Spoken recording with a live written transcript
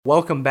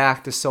Welcome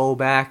back to Soul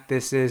Back.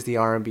 This is the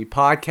R&B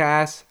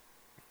podcast.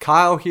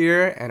 Kyle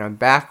here, and I'm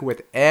back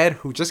with Ed,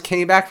 who just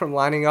came back from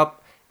lining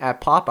up at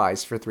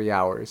Popeyes for 3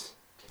 hours.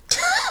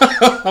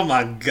 Oh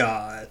my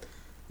God.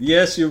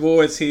 Yes, your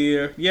boy's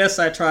here. Yes,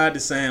 I tried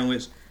the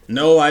sandwich.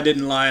 No, I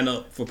didn't line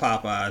up for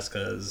Popeyes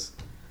because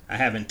I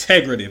have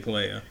integrity,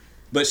 player.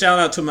 But shout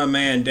out to my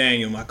man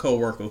Daniel, my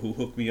coworker, who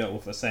hooked me up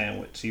with a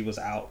sandwich. He was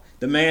out.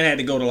 The man had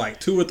to go to like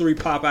 2 or 3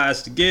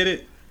 Popeyes to get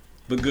it,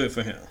 but good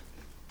for him.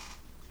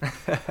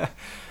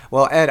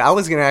 Well, Ed, I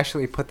was going to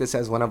actually put this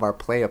as one of our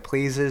play of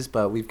pleases,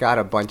 but we've got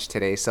a bunch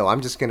today, so I'm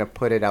just going to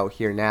put it out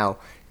here now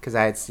because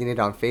I had seen it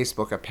on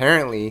Facebook.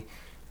 Apparently,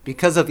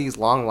 because of these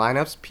long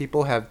lineups,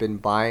 people have been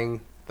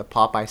buying the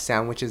Popeye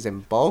sandwiches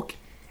in bulk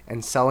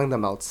and selling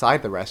them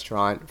outside the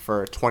restaurant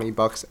for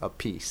 $20 a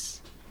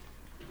piece.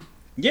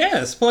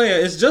 Yes, player.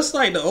 It's just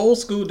like the old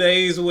school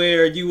days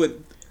where you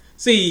would...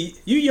 See,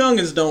 you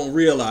youngins don't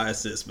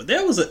realize this, but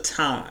there was a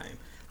time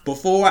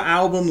before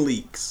album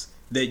leaks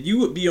that you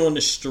would be on the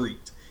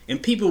street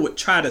and people would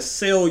try to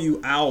sell you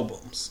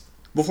albums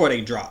before they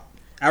dropped.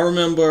 I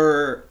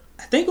remember,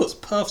 I think it was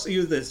Puff's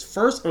either his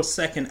first or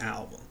second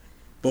album.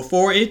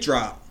 Before it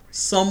dropped,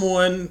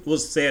 someone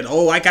said,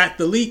 "Oh, I got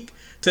the leak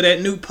to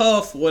that new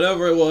Puff,"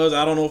 whatever it was.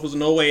 I don't know if it was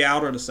No Way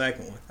Out or the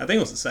second one. I think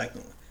it was the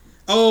second one.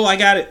 "Oh, I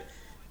got it.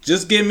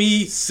 Just give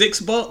me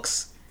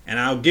 $6 and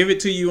I'll give it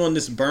to you on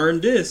this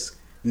burned disc.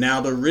 Now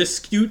the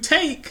risk you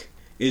take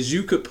is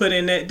you could put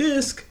in that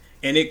disc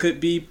and it could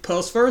be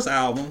Puff's first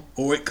album,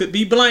 or it could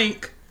be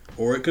blank,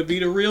 or it could be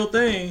the real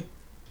thing."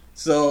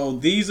 So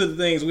these are the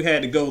things we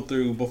had to go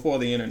through before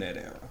the internet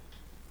era.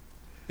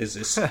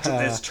 It's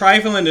as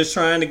trifling as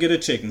trying to get a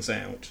chicken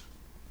sandwich.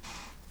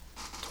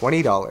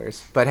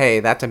 $20. But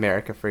hey, that's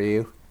America for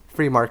you.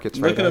 Free markets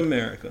right Look at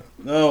America.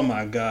 Oh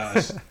my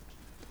gosh.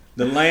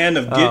 The land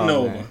of getting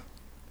over.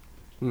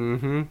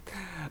 Mm-hmm.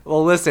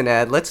 Well, listen,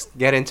 Ed, let's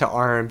get into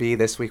R&B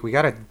this week. We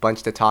got a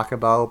bunch to talk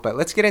about, but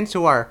let's get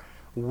into our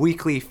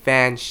weekly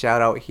fan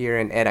shout out here.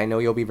 And Ed, I know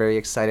you'll be very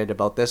excited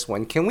about this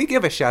one. Can we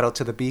give a shout out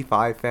to the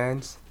B5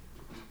 fans?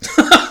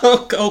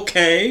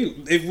 Okay,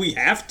 if we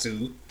have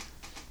to.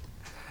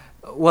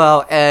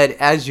 Well, Ed,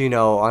 as you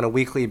know, on a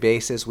weekly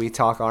basis we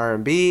talk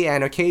R&B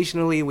and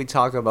occasionally we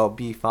talk about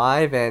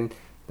B5, and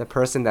the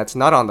person that's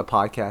not on the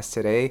podcast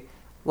today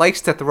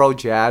likes to throw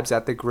jabs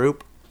at the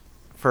group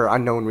for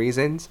unknown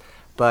reasons.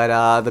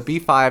 But the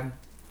B5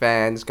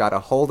 fans got a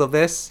hold of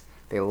this.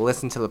 They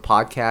listened to the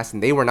podcast,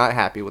 and they were not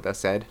happy with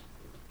us, Ed.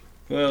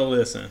 Well,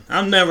 listen,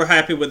 I'm never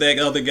happy with that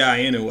other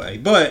guy anyway.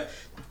 But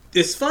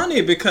it's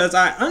funny because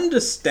I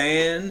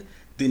understand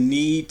the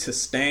need to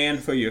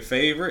stand for your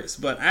favorites,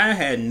 but I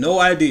had no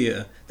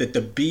idea that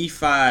the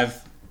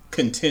B5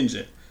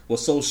 contingent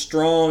was so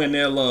strong in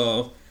their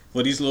love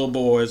for these little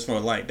boys.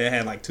 They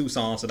had like 2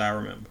 songs that I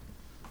remember.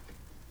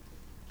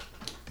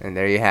 And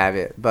there you have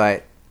it.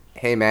 But,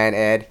 hey man,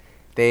 Ed,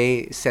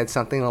 they said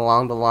something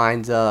along the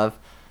lines of,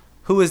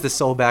 "Who is the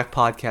Soulback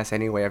podcast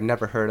anyway? I've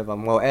never heard of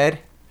them." Well, Ed,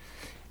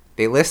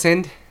 they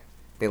listened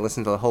to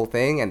the whole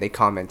thing, and they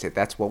commented.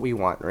 That's what we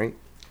want, right?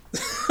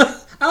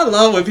 I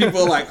love when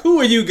people are like, "Who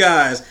are you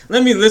guys?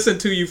 Let me listen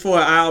to you for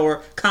an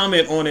hour,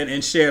 comment on it,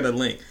 and share the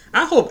link."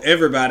 I hope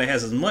everybody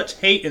has as much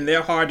hate in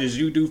their heart as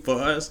you do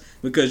for us,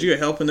 because you're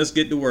helping us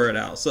get the word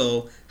out.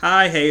 So,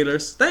 hi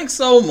haters. Thanks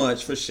so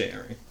much for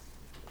sharing.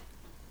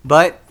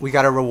 But we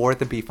got to reward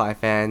the B5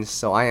 fans,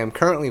 so I am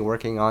currently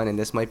working on, and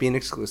this might be an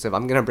exclusive,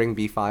 I'm going to bring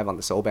B5 on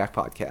the Soulback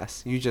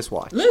podcast. You just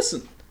watch.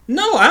 Listen,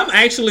 no, I'm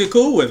actually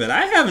cool with it.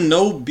 I have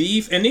no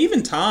beef, and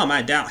even Tom,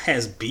 I doubt,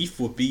 has beef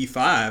with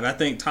B5. I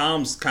think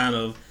Tom's kind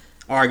of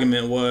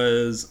argument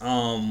was,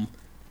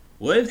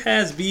 what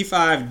has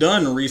B5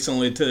 done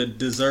recently to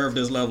deserve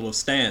this level of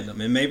stand-up?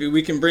 And maybe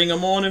we can bring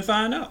him on and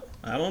find out.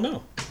 I don't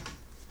know.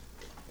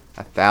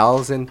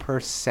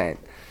 1,000%.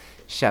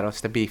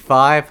 Shoutouts to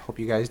B5. Hope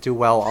you guys do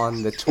well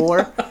on the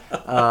tour.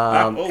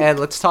 And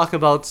let's talk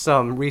about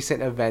some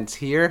recent events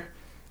here.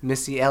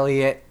 Missy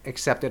Elliott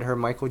accepted her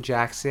Michael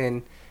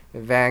Jackson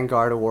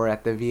Vanguard Award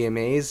at the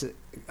VMAs.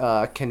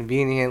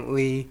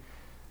 Conveniently,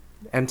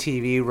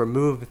 MTV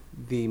removed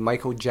the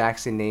Michael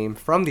Jackson name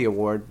from the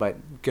award,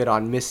 but good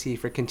on Missy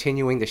for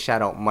continuing to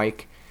shout out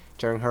Mike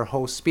during her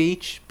whole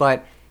speech.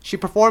 But she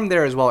performed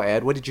there as well,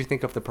 Ed. What did you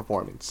think of the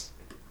performance?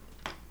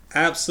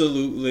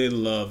 Absolutely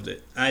loved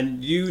it.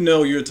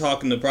 You're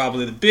talking to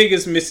probably the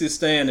biggest Missy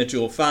stan that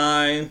you'll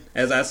find.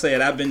 As I said,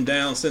 I've been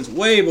down since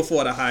way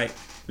before the hype.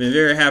 Been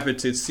very happy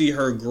to see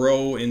her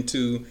grow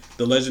into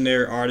the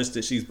legendary artist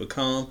that she's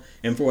become.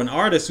 And for an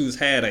artist who's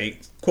had a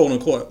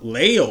quote-unquote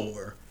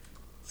layover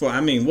for,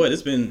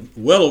 it's been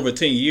well over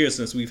 10 years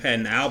since we've had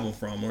an album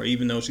from her,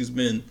 even though she's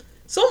been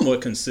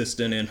somewhat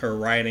consistent in her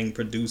writing,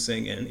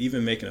 producing, and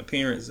even making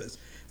appearances.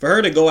 For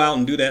her to go out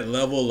and do that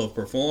level of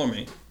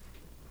performing,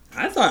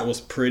 I thought it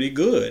was pretty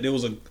good.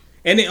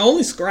 And it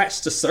only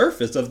scratched the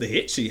surface of the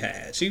hit she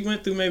had. She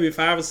went through maybe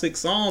 5 or 6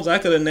 songs. I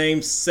could have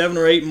named 7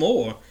 or 8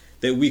 more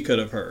that we could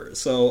have heard.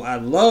 So I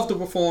love the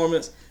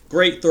performance.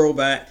 Great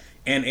throwback.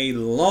 And a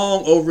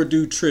long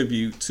overdue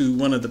tribute to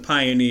one of the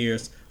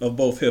pioneers of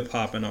both hip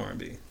hop and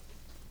R&B.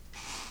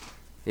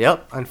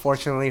 Yep.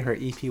 Unfortunately, her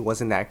EP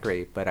wasn't that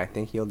great, but I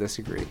think you'll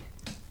disagree.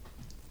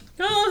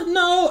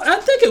 No, I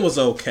think it was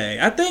okay.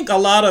 I think a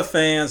lot of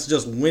fans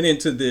just went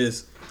into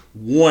this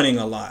wanting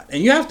a lot.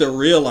 And you have to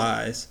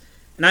realize,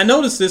 and I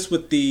noticed this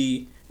with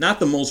not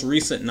the most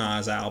recent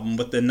Nas album,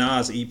 but the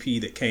Nas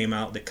EP that came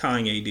out that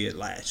Kanye did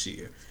last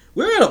year.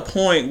 We're at a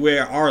point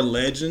where our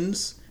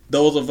legends,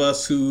 those of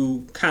us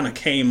who kind of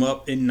came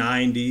up in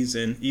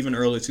 90s and even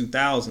early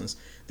 2000s,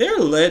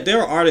 there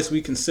are artists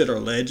we consider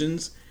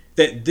legends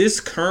that this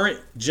current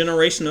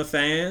generation of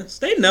fans,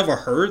 they never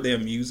heard their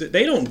music.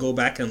 They don't go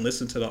back and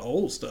listen to the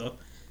old stuff.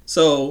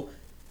 So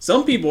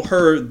some people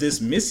heard this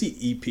Missy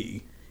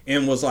EP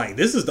and was like,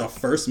 this is the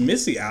first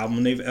Missy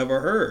album they've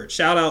ever heard.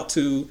 Shout out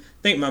to,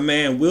 I think, my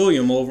man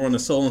William over on the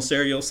Soul and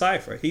Stereo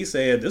Cypher. He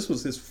said this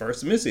was his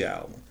first Missy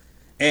album.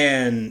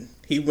 And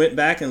he went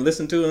back and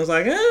listened to it and was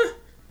like,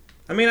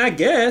 I mean, I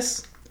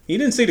guess. He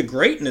didn't see the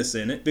greatness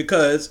in it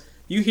because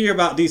you hear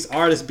about these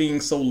artists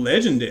being so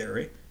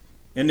legendary,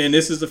 and then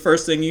this is the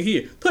first thing you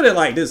hear. Put it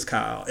like this,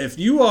 Kyle. If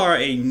you are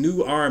a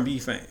new R&B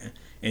fan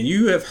and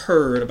you have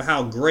heard about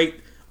how great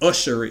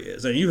Usher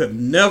is, and you have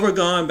never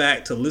gone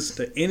back to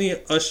listen to any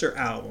Usher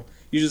album,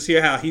 you just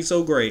hear how he's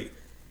so great,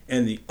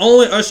 and the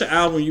only Usher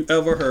album you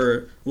ever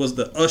heard was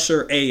the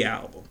Usher A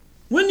album,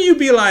 wouldn't you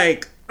be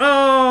like,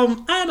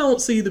 I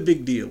don't see the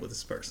big deal with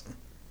this person?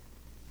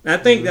 And I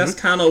think that's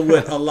kind of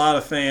what a lot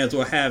of fans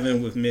were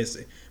having with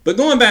Missy. But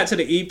going back to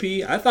the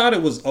EP, I thought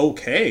it was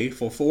okay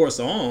for 4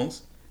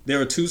 songs. There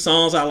were 2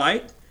 songs I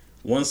liked,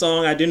 1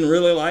 song I didn't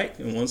really like,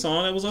 and 1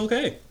 song that was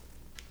okay.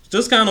 It's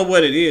just kind of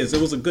what it is. It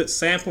was a good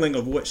sampling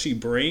of what she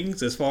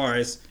brings as far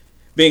as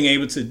being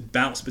able to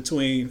bounce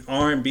between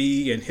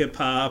R&B and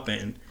hip-hop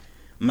and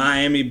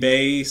Miami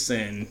bass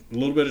and a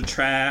little bit of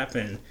trap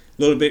and a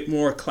little bit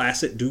more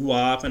classic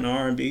doo-wop and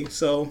R&B.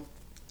 So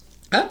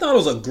I thought it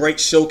was a great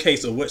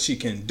showcase of what she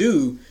can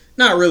do,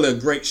 not really a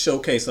great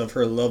showcase of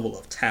her level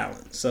of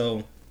talent.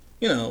 So,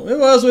 it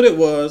was what it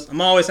was.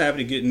 I'm always happy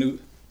to get new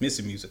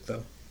Missy music,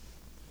 though.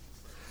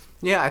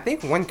 Yeah, I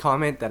think one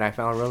comment that I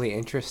found really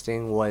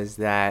interesting was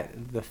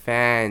that the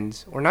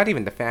fans, or not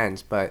even the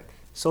fans, but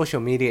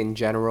social media in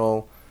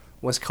general,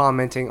 was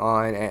commenting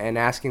on and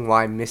asking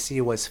why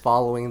Missy was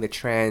following the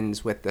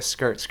trends with the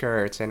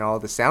skirts and all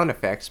the sound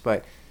effects.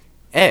 But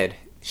Ed,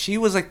 she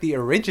was like the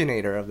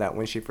originator of that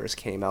when she first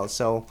came out.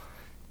 So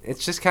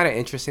it's just kind of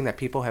interesting that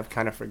people have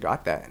kind of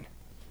forgot that.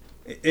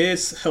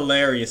 It's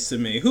hilarious to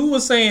me. Who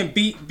was saying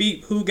beep,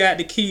 beep, who got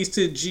the keys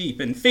to the Jeep,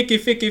 and ficky,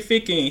 ficky,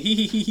 ficky, and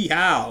hee,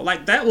 how?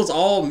 Like, that was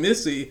all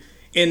Missy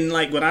in,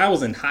 like, when I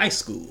was in high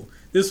school.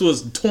 This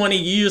was 20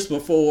 years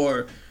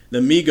before the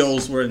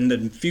Migos were in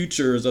the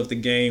futures of the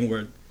game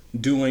were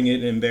doing it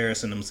and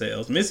embarrassing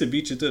themselves. Missy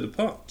beat you to the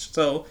punch.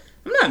 So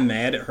I'm not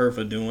mad at her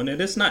for doing it.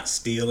 It's not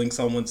stealing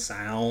someone's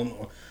sound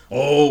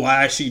or,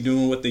 why is she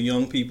doing what the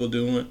young people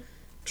doing?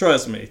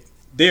 Trust me,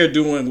 they're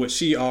doing what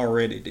she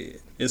already did.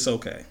 It's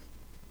okay.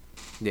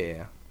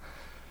 Yeah.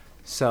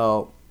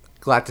 So,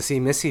 glad to see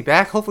Missy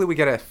back. Hopefully we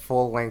get a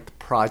full-length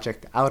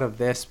project out of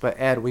this. But,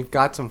 Ed, we've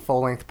got some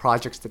full-length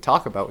projects to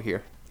talk about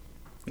here.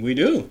 We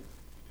do.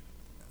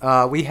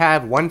 We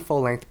have one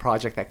full-length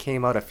project that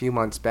came out a few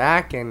months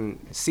back,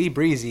 and C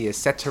Breezy is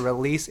set to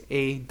release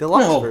a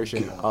deluxe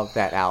version of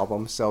that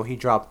album. So he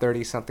dropped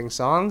 30-something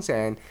songs,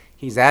 and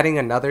he's adding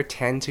another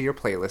 10 to your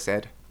playlist,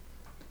 Ed.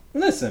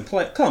 Listen,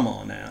 come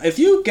on now. If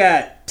you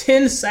got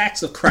 10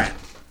 sacks of crap,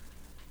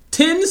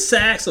 10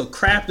 sacks of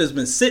crap that's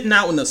been sitting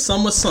out in the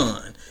summer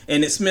sun,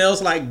 and it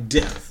smells like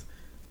death,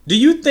 do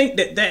you think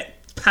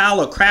that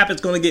pile of crap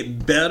is going to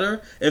get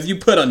better if you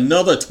put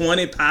another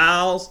 20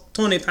 pounds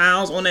on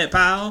that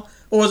pile?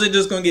 Or is it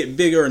just going to get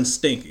bigger and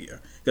stinkier?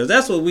 Because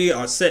that's what we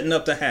are setting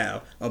up to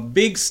have, a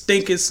big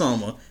stinky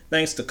summer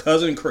thanks to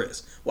Cousin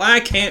Chris. Why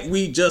can't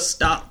we just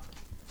stop?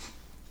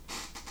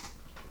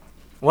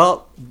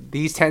 Well,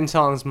 these 10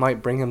 songs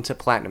might bring him to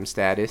platinum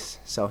status,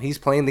 so he's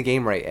playing the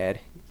game right, Ed.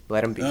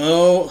 Let him be.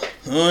 Oh,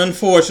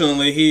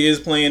 unfortunately, he is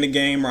playing the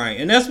game right.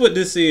 And that's what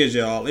this is,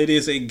 y'all. It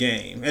is a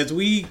game. As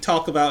we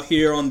talk about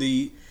here on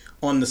the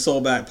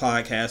Soulback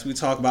podcast, we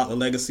talk about the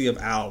legacy of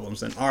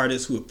albums and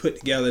artists who have put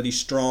together these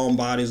strong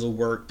bodies of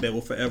work that will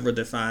forever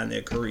define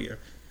their career.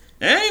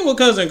 That ain't what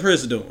Cousin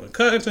Chris is doing.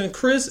 Cousin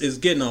Chris is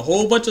getting a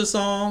whole bunch of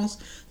songs,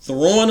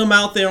 throwing them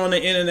out there on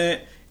the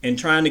internet, and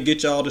trying to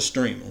get y'all to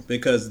stream them.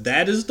 Because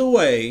that is the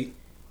way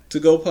to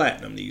go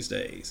platinum these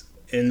days.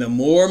 And the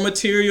more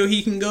material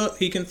he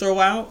can throw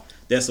out,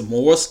 that's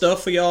more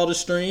stuff for y'all to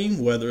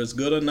stream, whether it's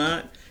good or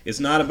not. It's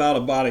not about a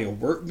body of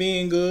work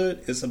being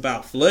good. It's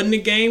about flooding the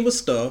game with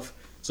stuff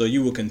so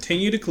you will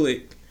continue to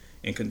click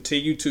and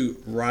continue to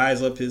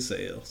rise up his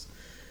sales.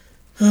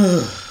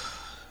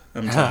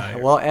 I'm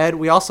tired. Well, Ed,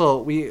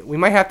 we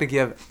might have to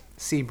give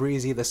C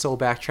Breezy the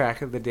Soulback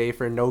track of the day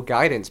for No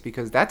Guidance,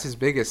 because that's his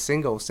biggest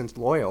single since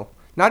Loyal.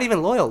 Not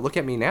even Loyal, Look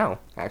at Me Now,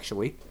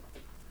 actually.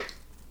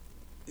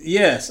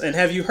 Yes, and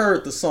have you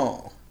heard the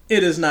song?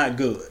 It is not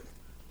good.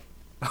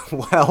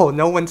 Well,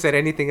 no one said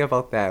anything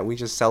about that. We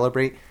just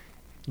celebrate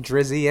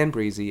Drizzy and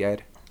Breezy,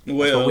 Ed.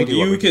 Well,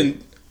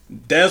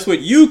 that's what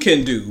you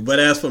can do. But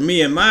as for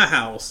me and my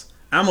house,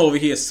 I'm over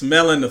here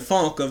smelling the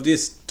funk of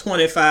this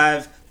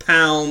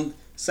 25-pound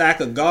sack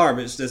of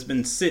garbage that's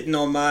been sitting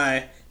on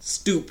my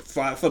stoop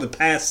for the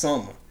past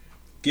summer.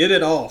 Get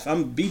it off.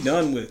 I'm be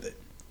done with it.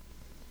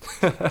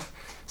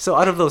 So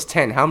out of those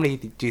 10, how many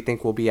do you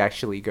think will be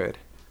actually good?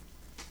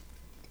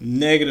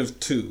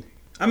 -2.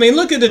 I mean,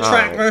 look at the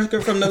track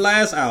record from the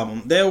last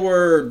album. There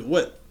were,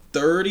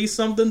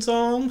 30-something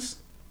songs?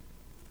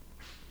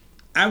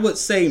 I would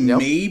say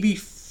maybe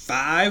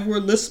 5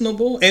 were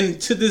listenable. And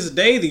to this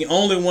day, the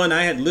only one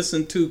I had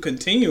listened to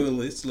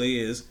continuously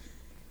is,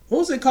 what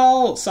was it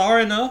called?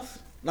 Sorry Enough?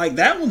 Like,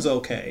 that one's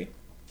okay.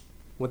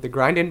 With the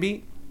grinding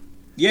beat?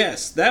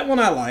 Yes, that one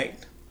I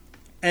liked.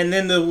 And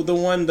then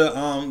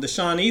the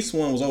Sean East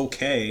one was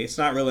okay. It's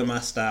not really my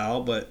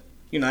style, but,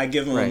 I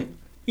give him,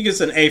 he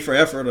gets an A for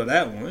effort of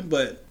that one.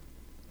 But,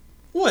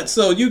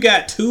 so you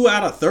got 2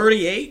 out of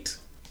 38?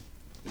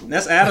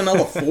 That's add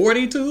another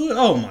 40 to it?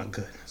 Oh, my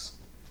goodness.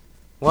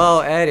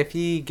 Well, Ed, if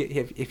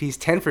he's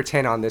 10 for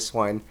 10 on this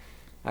one,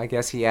 I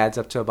guess he adds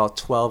up to about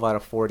 12 out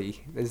of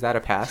 40. Is that a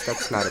pass?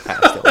 That's not a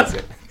pass, though, is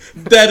it?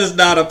 That is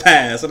not a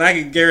pass, and I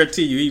can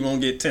guarantee you he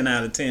won't get 10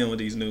 out of 10 with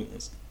these new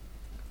ones.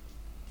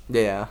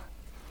 Yeah.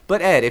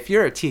 But, Ed, if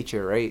you're a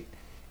teacher, right,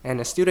 and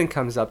a student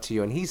comes up to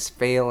you and he's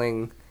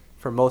failing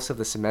for most of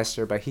the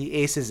semester, but he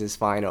aces his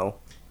final,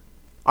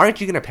 aren't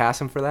you going to pass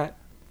him for that?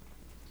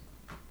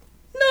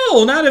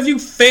 No, not if you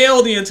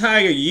fail the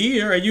entire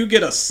year and you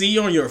get a C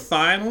on your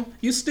final.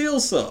 You still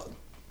suck.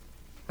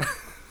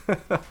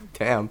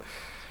 Damn.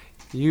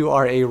 You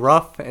are a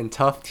rough and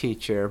tough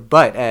teacher.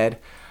 But, Ed,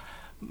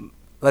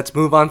 let's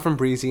move on from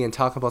Breezy and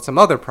talk about some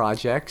other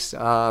projects.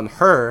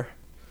 Her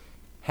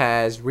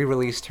has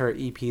re-released her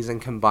EPs and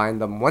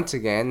combined them once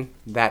again.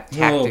 That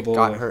tactic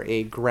got her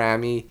a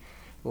Grammy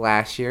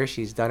last year.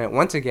 She's done it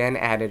once again,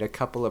 added a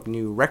couple of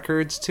new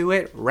records to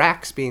it,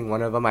 Rax being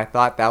one of them. I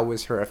thought that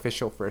was her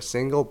official first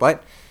single,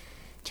 but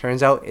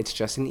turns out it's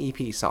just an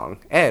EP song.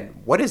 Ed,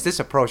 what is this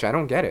approach? I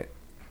don't get it.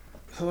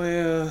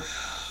 Well,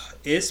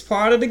 it's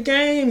part of the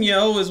game,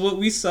 is what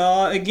we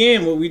saw.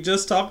 Again, what we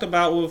just talked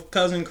about with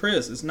Cousin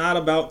Chris. It's not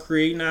about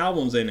creating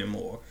albums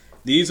anymore.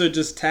 These are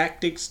just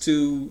tactics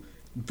to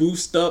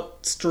boost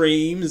up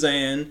streams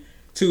and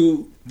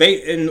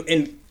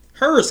in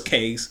her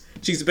case,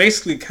 she's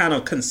basically kind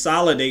of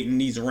consolidating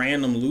these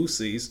random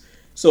loosies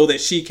so that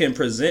she can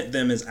present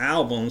them as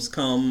albums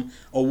come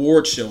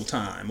award show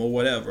time or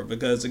whatever.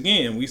 Because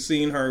again, we've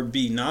seen her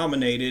be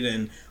nominated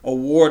and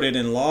awarded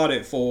and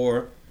lauded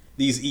for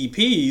these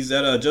EPs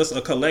that are just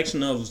a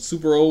collection of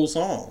super old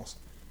songs.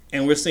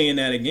 And we're seeing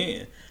that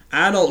again.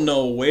 I don't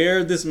know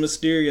where this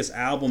mysterious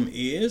album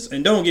is.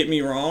 And don't get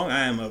me wrong,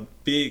 I am a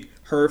big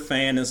her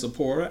fan and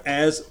supporter,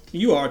 as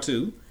you are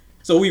too.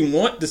 So we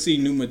want to see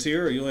new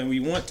material and we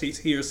want to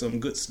hear some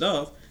good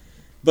stuff.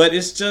 But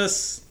it's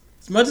just,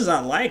 as much as I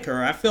like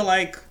her, I feel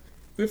like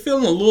we're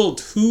feeling a little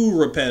too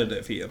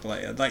repetitive here,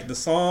 player. Like the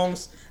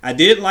songs, I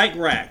did like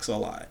Rax a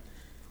lot.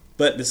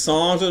 But the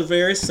songs are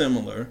very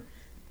similar.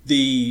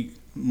 The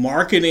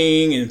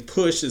marketing and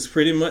push is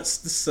pretty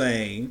much the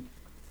same.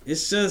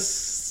 It's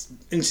just,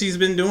 and she's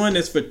been doing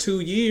this for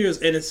 2 years,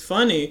 and it's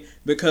funny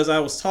because I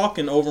was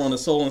talking over on the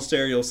Soul and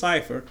Stereo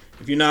Cypher.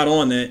 If you're not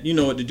on that, you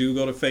know what to do.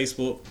 Go to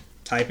Facebook,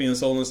 type in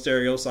Soul and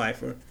Stereo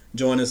Cypher,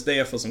 join us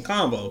there for some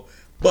combo.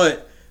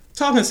 But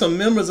talking to some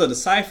members of the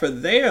Cypher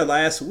there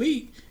last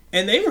week,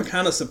 and they were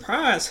kind of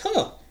surprised,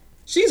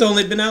 she's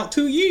only been out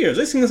 2 years.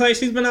 It seems like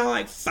she's been out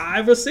like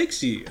 5 or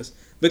 6 years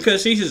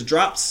because she has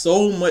dropped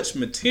so much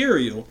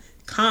material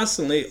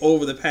constantly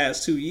over the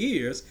past 2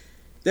 years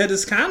that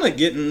it's kind of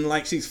getting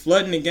like she's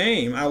flooding the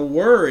game. I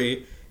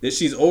worry that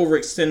she's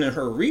overextending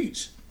her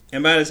reach.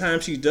 And by the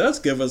time she does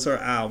give us her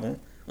album,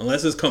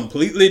 unless it's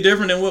completely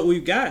different than what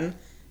we've gotten,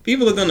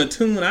 people are going to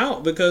tune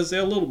out because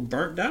they're a little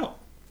burnt out.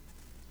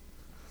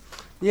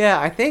 Yeah,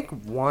 I think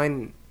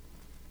one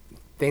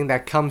thing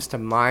that comes to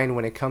mind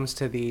when it comes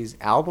to these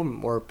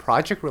album or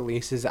project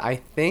releases, I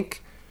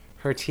think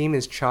her team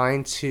is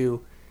trying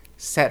to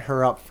set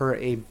her up for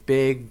a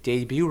big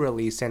debut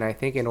release, and I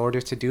think in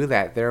order to do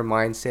that, their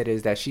mindset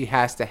is that she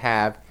has to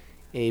have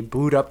a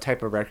boot up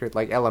type of record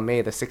like Ella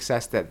Mai. The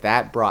success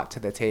that brought to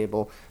the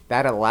table,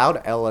 that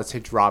allowed Ella to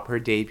drop her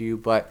debut.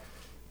 But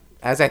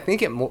as I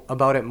think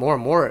about it more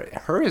and more,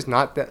 her is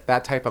not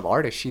that type of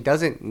artist. She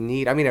doesn't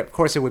need, I mean, of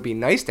course it would be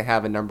nice to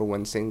have a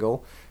 #1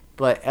 single,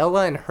 but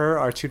Ella and her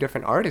are two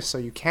different artists, so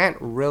you can't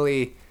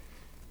really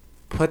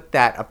put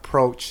that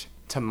approach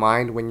to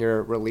mind when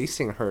you're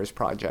releasing Her's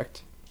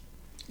project.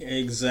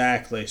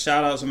 Exactly.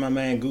 Shout out to my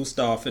man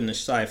Gustav in the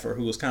Cypher,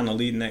 who was kind of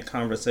leading that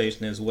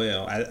conversation as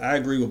well. I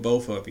agree with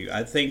both of you.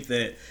 I think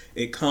that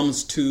it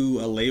comes to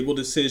a label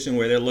decision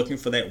where they're looking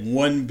for that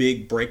one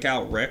big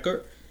breakout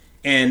record.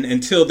 And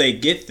until they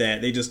get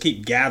that, they just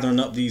keep gathering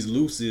up these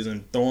loosies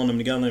and throwing them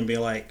together and be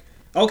like,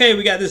 okay,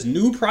 we got this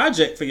new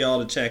project for y'all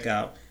to check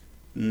out.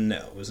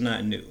 No, it's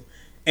not new.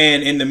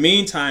 And in the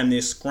meantime,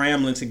 they're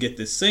scrambling to get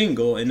this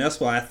single. And that's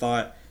why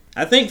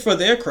I think for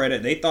their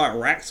credit, they thought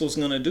Rax was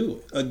going to do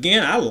it.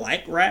 Again, I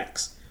like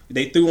Rax,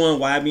 They threw on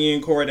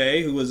YBN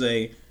Cordae, who was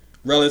a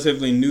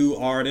relatively new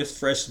artist,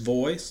 fresh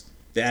voice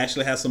that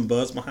actually has some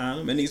buzz behind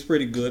him, and he's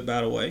pretty good,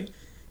 by the way.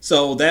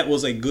 So that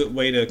was a good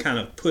way to kind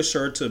of push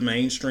her to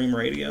mainstream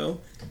radio.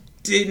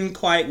 Didn't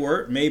quite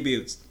work. Maybe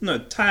it's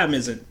time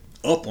isn't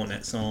up on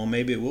that song.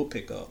 Maybe it will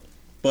pick up,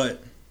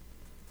 but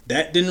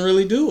that didn't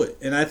really do it.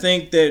 And I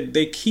think that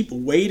they keep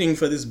waiting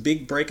for this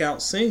big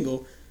breakout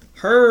single.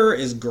 Her,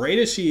 as great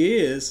as she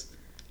is,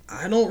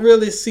 I don't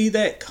really see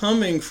that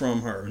coming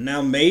from her.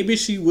 Now, maybe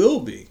she will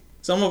be.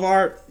 Some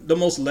of the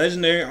most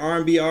legendary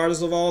R&B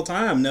artists of all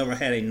time never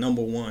had a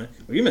number one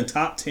or even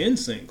top 10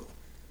 single.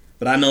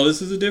 But I know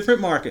this is a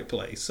different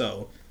marketplace.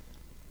 So,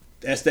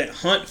 as that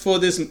hunt for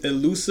this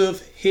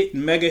elusive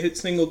mega hit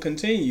single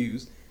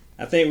continues,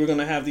 I think we're going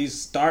to have these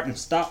start and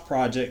stop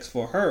projects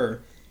for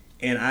her.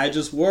 And I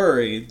just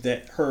worry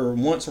that her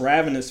once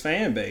ravenous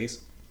fan base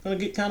is going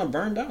to get kind of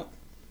burned out.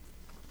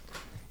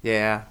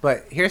 Yeah,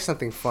 but here's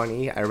something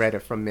funny. I read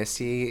it from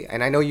Missy,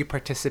 and I know you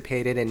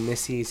participated in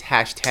Missy's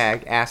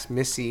hashtag Ask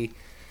Missy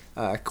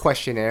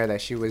questionnaire that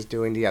she was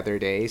doing the other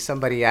day.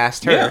 Somebody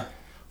asked her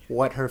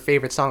what her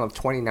favorite song of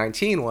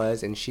 2019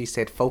 was, and she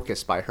said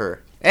Focus by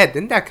her. Ed,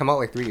 didn't that come out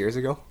like 3 years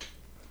ago?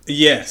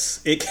 Yes,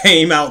 it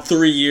came out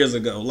 3 years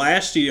ago.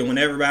 Last year when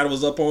everybody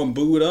was up on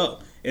Boo'd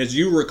Up, as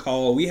you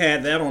recall, we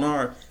had that on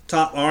our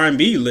top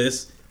R&B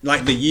list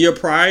like the year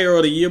prior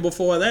or the year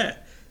before that.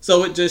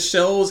 So it just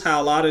shows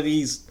how a lot of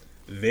these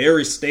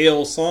very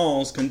stale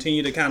songs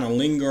continue to kind of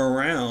linger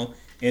around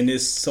in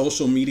this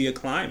social media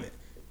climate.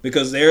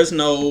 Because there's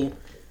no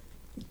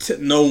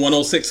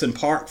 106 in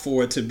Park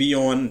for it to be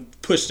on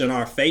pushed in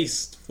our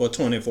face for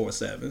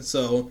 24/7.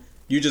 So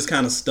you just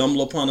kind of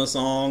stumble upon a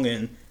song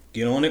and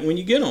get on it when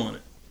you get on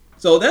it.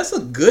 So that's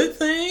a good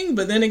thing,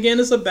 but then again,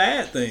 it's a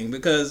bad thing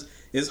because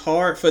it's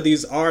hard for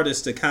these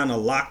artists to kind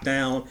of lock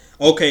down,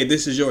 okay,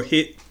 this is your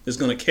hit that's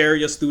going to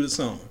carry us through the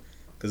summer.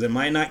 Because it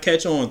might not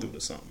catch on through the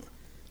summer.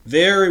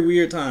 Very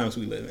weird times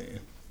we live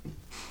in.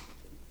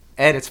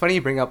 Ed, it's funny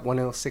you bring up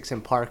 106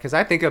 in Park because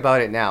I think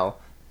about it now.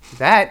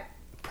 That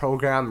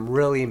program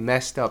really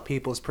messed up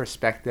people's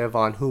perspective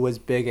on who was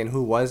big and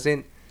who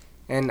wasn't.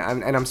 And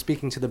I'm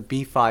speaking to the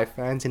B5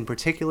 fans in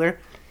particular.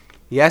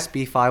 Yes,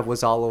 B5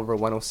 was all over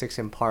 106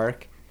 in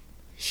Park.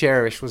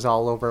 Cherish was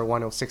all over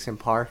 106 in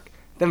Park.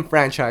 Them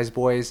Franchise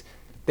Boys,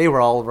 they were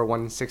all over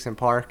 106 in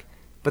Park.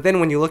 But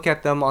then when you look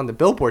at them on the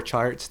Billboard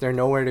charts, they're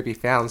nowhere to be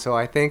found. So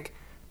I think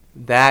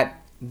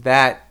that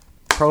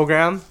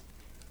program,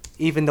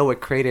 even though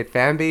it created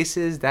fan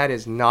bases, that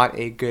is not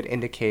a good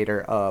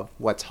indicator of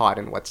what's hot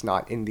and what's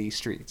not in these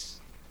streets.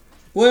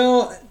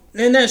 Well,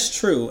 and that's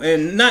true.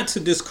 And not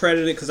to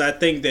discredit it, because I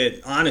think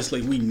that,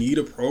 honestly, we need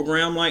a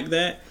program like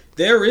that.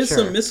 There is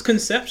some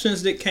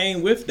misconceptions that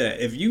came with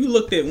that. If you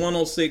looked at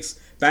 106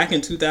 back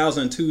in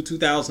 2002,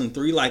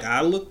 2003, like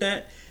I looked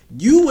at,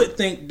 you would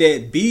think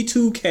that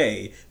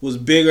B2K was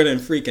bigger than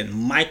freaking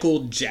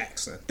Michael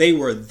Jackson. They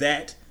were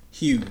that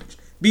huge.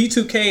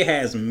 B2K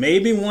has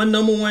maybe one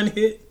number one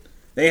hit.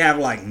 They have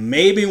like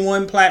maybe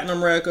one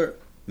platinum record.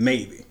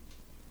 Maybe.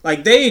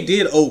 Like they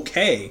did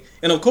okay.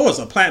 And of course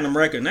a platinum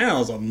record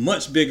now is a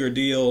much bigger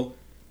deal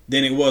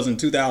than it was in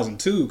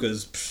 2002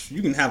 because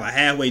you can have a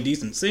halfway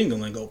decent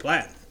single and go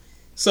platinum.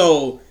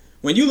 So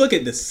when you look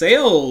at the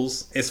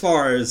sales as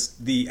far as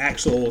the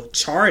actual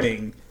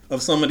charting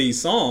of some of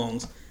these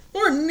songs,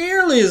 weren't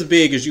nearly as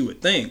big as you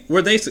would think.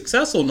 Were they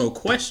successful? No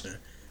question.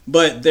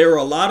 But there were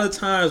a lot of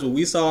times where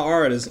we saw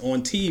artists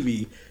on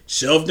TV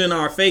shoved in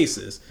our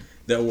faces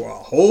that were a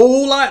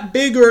whole lot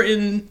bigger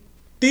in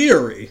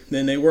theory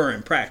than they were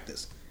in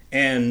practice.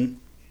 And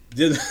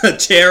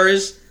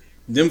Cherish,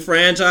 them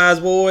Franchise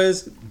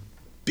Boys,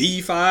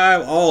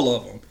 B5, all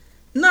of them,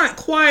 not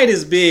quite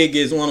as big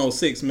as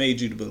 106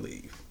 made you to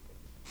believe.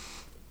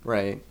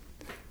 Right.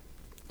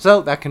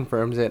 So that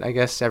confirms it. I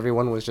guess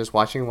everyone was just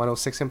watching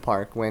 106 in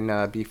Park when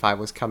B5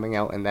 was coming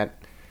out, and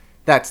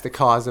that's the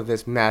cause of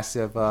this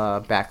massive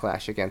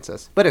backlash against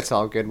us. But it's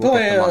all good. We'll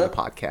get them on the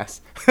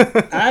podcast.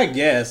 I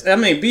guess. I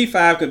mean,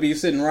 B5 could be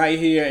sitting right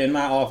here in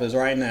my office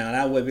right now, and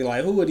I would be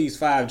like, who are these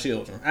 5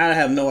 children? I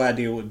have no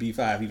idea what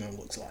B5 even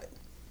looks like.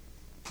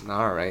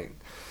 All right.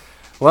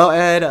 Well,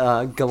 Ed,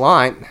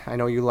 Gallant, I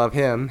know you love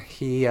him.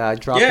 He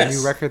dropped a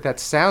new record that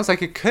sounds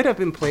like it could have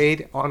been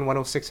played on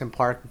 106 in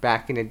Park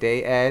back in the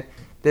day, Ed.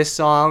 This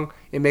song,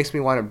 it makes me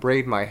want to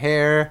braid my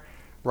hair,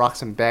 rock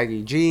some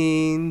baggy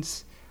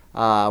jeans,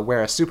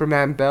 wear a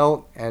Superman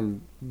belt, and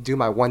do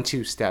my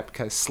 1-2 step.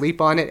 Because Sleep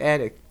on It, Ed,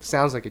 it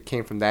sounds like it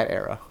came from that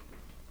era.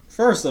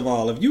 First of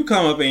all, if you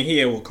come up in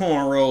here with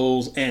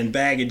cornrows and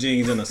baggy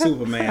jeans and a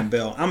Superman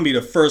belt, I'm going to be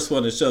the first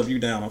one to shove you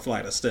down a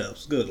flight of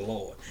steps. Good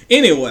Lord.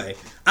 Anyway,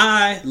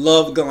 I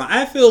love Gallant.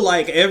 I feel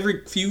like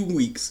every few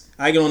weeks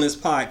I get on this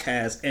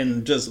podcast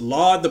and just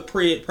laud the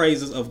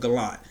praises of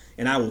Gallant.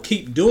 And I will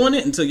keep doing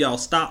it until y'all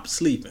stop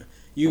sleeping.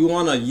 You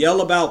want to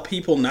yell about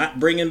people not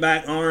bringing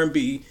back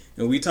R&B,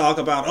 and we talk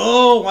about,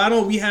 oh, why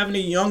don't we have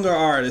any younger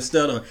artists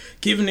that are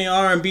giving the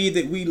R&B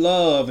that we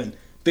love? And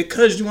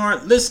because you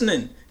aren't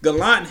listening,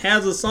 Gallant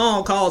has a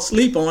song called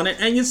Sleep on It,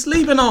 and you're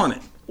sleeping on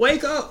it.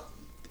 Wake up.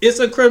 It's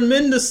a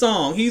tremendous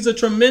song. He's a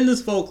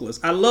tremendous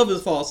vocalist. I love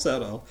his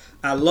falsetto.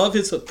 I love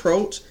his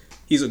approach.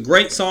 He's a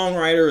great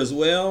songwriter as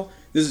well.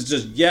 This is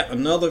just yet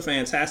another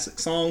fantastic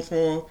song for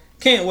him.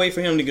 Can't wait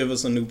for him to give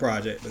us a new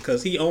project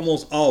because he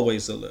almost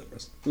always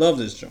delivers. Love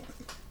this joint.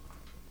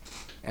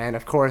 And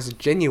of course,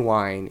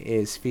 Genuine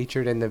is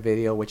featured in the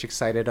video, which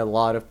excited a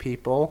lot of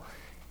people.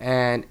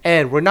 And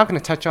Ed, we're not going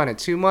to touch on it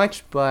too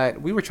much, but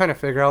we were trying to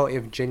figure out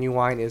if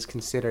Genuine is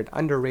considered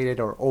underrated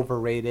or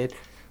overrated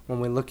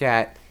when we look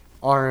at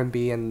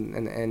R&B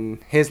and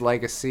his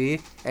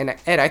legacy. And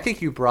Ed, I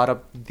think you brought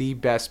up the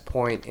best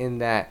point in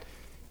that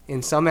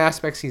in some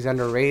aspects he's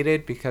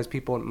underrated because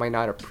people might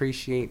not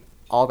appreciate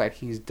all that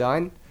he's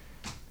done.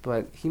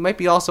 But he might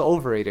be also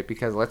overrated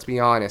because, let's be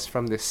honest,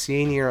 from the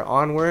senior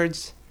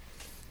onwards,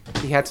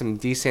 he had some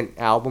decent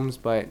albums,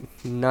 but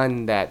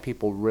none that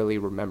people really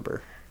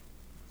remember.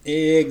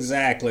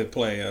 Exactly,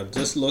 player.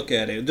 Just look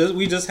at it.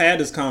 We just had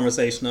this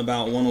conversation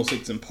about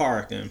 106 in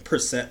Park and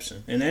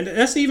perception. And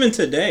that's even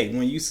today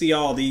when you see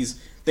all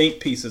these think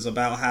pieces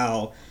about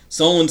how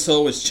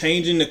so-and-so is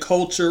changing the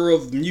culture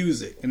of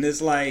music. And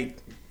it's like,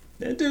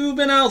 that dude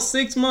been out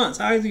 6 months.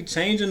 How is he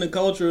changing the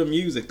culture of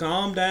music?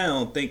 Calm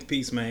down, think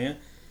piece, man.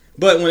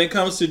 But when it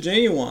comes to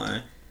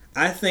Genuine,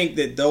 I think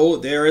that though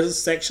there is a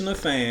section of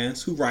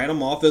fans who write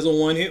him off as a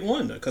one-hit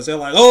wonder. Because they're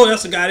like, oh,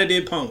 that's the guy that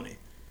did Pony.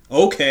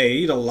 Okay,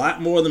 he did a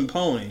lot more than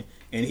Pony,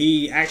 and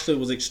he actually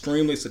was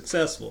extremely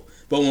successful.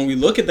 But when we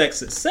look at that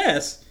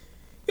success,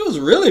 it was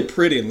really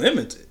pretty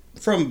limited.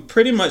 From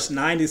pretty much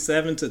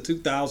 97 to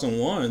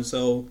 2001.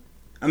 So,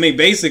 I mean,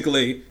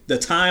 basically, the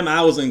time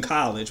I was in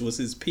college was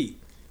his peak.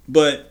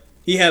 But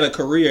he had a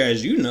career,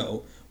 as you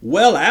know,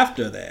 well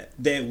after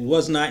that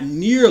was not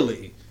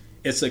nearly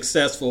as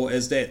successful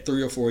as that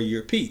 3 or 4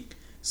 year peak.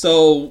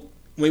 So,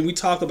 when we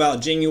talk about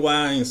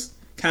Genuine's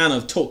kind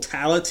of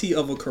totality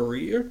of a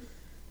career,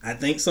 I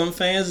think some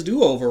fans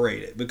do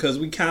overrate it because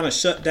we kind of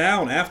shut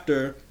down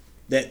after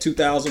that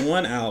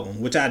 2001 album,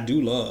 which I do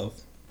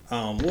love.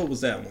 What was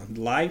that one?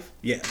 Life?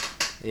 Yeah.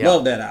 Yep.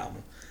 Love that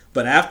album.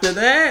 But after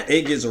that,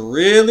 it gets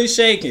really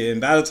shaky.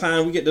 And by the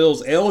time we get to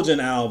those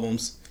Elgin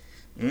albums,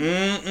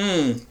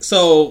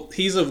 So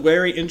he's a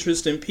very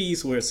interesting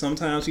piece where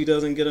sometimes he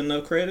doesn't get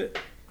enough credit.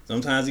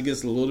 Sometimes he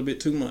gets a little bit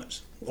too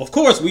much. Of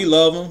course, we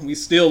love him. We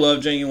still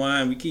love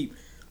Genuine. We keep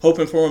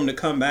hoping for him to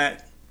come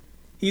back.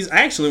 He's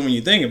actually, when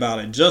you think about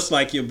it, just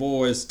like your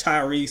boys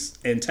Tyrese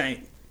and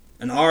Tank,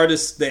 an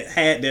artist that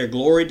had their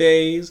glory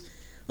days.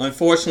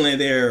 Unfortunately,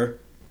 their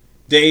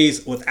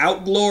days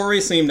without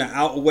glory seem to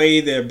outweigh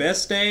their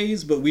best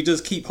days, but we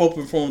just keep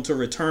hoping for them to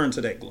return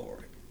to that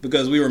glory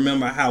because we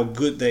remember how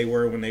good they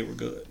were when they were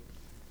good.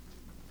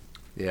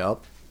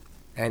 Yep.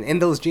 And In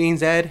Those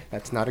Jeans, Ed,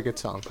 that's not a good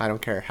song. I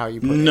don't care how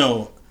you put it.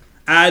 No,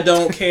 I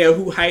don't care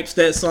who hypes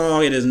that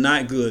song. It is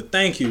not good.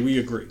 Thank you. We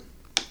agree.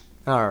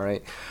 All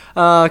right.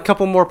 A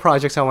couple more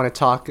projects I want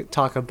to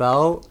talk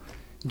about.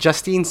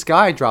 Justine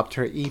Skye dropped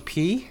her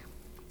EP,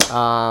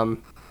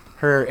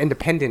 her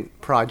independent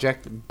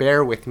project,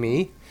 Bear With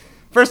Me.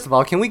 First of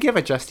all, can we give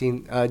a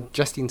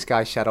Justine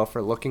Skye shout out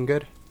for looking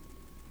good?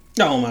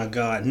 Oh my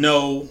God,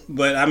 no.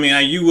 But I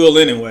mean, you will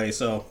anyway,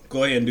 so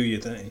go ahead and do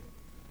your thing.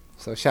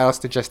 So shout outs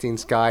to Justine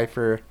Skye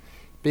for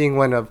being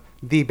one of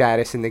the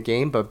baddest in the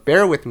game. But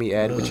Bear With Me,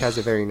 Ed, which has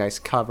a very nice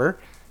cover.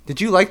 Did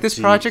you like this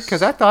project?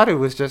 Because I thought it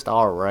was just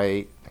all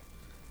right.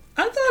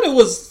 I thought it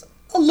was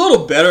a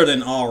little better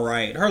than all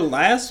right. Her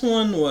last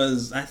one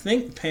was, I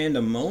think,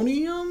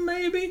 Pandemonium,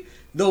 maybe?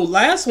 The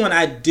last one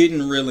I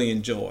didn't really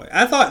enjoy.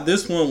 I thought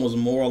this one was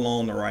more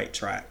along the right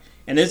track.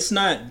 And it's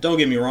not, don't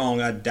get me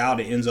wrong, I doubt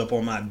it ends up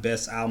on my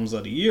best albums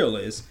of the year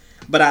list.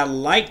 But I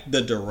like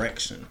the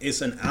direction. It's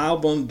an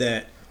album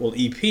that, well,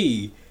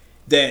 EP,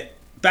 that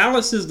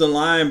balances the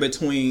line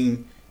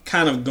between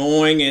kind of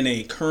going in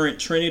a current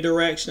trendy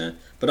direction,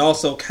 but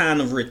also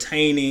kind of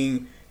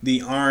retaining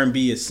the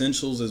R&B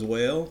essentials as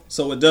well.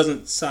 So it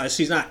doesn't,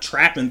 she's not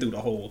trapping through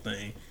the whole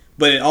thing,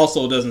 but it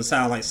also doesn't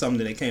sound like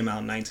something that came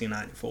out in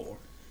 1994.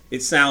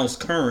 It sounds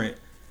current,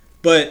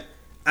 but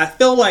I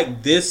feel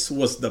like this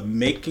was the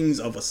makings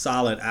of a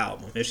solid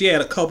album. If she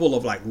had a couple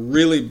of like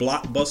really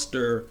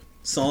blockbuster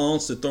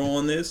songs to throw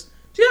on this,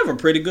 she'd have a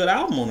pretty good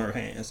album on her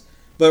hands.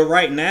 But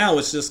right now,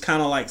 it's just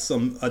kind of like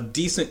a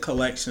decent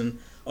collection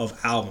of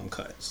album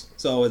cuts.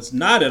 So it's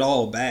not at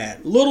all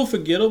bad. Little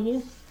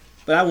forgettable,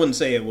 but I wouldn't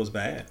say it was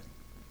bad.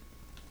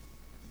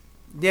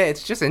 Yeah,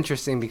 it's just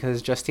interesting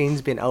because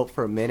Justine's been out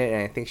for a minute,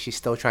 and I think she's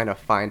still trying to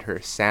find her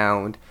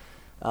sound.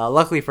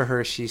 Luckily for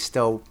her, she's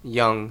still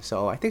young,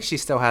 so I think she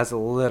still has a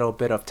little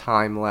bit of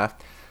time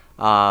left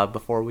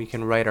before we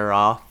can write her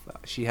off.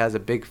 She has a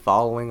big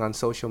following on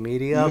social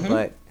media,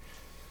 but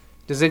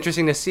it's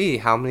interesting to see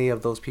how many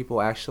of those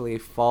people actually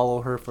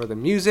follow her for the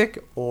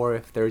music, or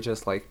if they're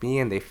just like me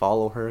and they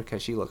follow her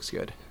because she looks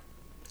good.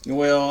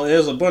 Well,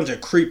 there's a bunch of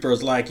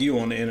creepers like you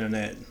on the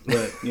internet,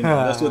 but you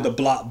know that's what the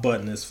block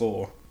button is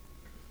for.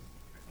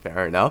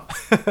 Fair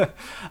enough.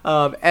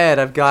 Ed,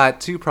 I've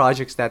got two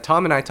projects that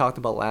Tom and I talked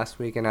about last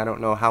week, and I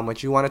don't know how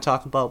much you want to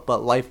talk about,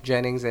 but Lyfe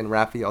Jennings and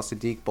Raphael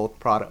Saadiq both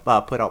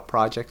put out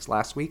projects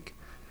last week.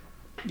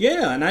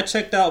 Yeah, and I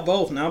checked out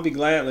both, and I'll be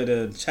glad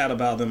to chat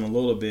about them a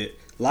little bit.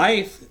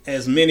 Life,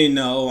 as many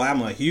know,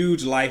 I'm a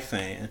huge Life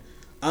fan.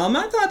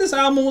 I thought this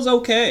album was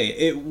okay.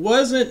 It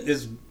wasn't,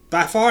 it's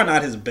by far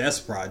not his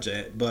best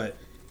project, but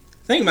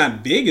I think my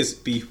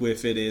biggest beef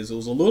with it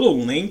was a little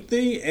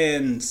lengthy,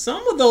 and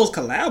some of those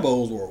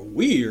collabos were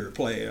weird,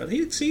 player.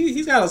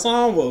 He's got a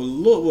song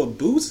with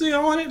Boosie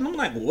on it, and I'm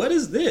like, what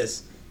is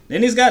this?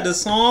 Then he's got the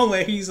song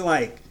where he's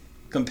like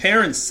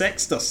comparing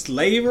sex to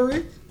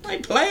slavery.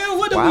 Like, player,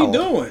 what are we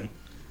doing?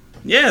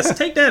 Yes,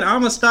 take that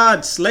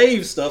Amistad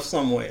slave stuff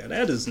somewhere.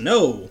 That ain't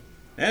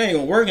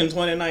gonna work in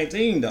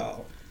 2019,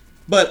 dog.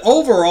 But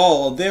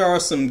overall, there are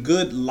some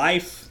good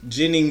Life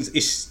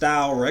Jennings-ish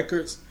style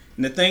records.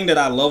 And the thing that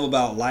I love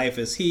about Life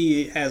is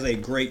he has a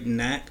great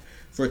knack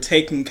for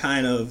taking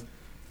kind of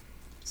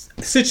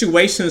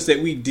situations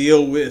that we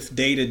deal with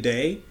day to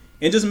day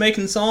and just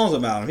making songs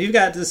about them. He's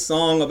got this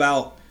song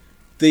about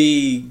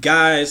the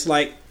guys,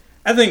 like,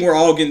 I think we're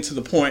all getting to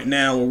the point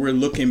now where we're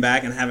looking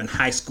back and having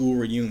high school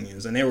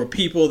reunions. And there were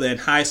people that in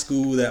high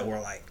school that were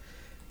like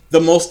the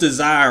most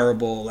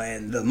desirable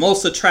and the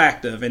most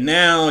attractive. And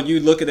now you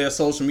look at their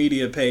social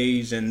media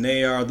page and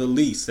they are the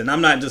least. And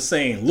I'm not just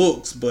saying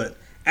looks, but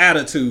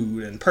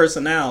attitude and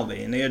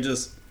personality. And they're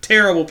just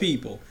terrible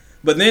people.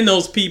 But then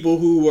those people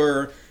who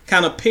were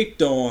kind of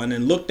picked on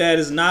and looked at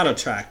as not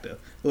attractive,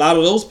 a lot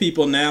of those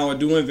people now are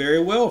doing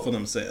very well for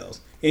themselves.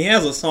 And he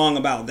has a song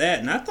about that.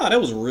 And I thought it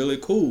was really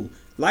cool.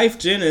 Life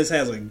Jennings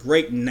has a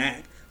great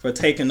knack for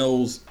taking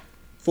those,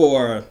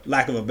 for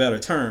lack of a better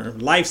term,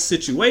 life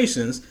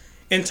situations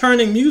and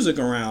turning music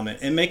around it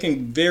and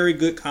making very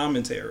good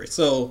commentary.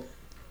 So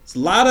it's a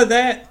lot of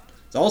that.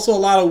 It's also a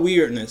lot of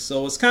weirdness.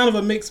 So it's kind of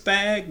a mixed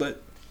bag,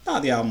 but I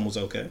thought the album was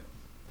okay.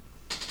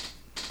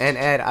 And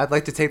Ed, I'd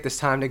like to take this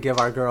time to give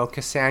our girl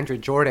Cassandra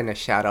Jordan a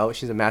shout out.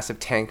 She's a massive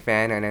Tank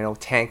fan, and I know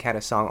Tank had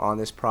a song on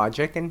this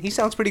project, and he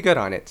sounds pretty good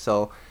on it.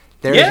 So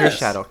there's your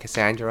shout out,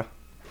 Cassandra.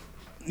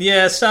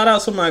 Yeah, shout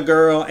out to my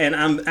girl, and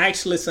I'm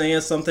actually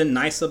saying something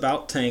nice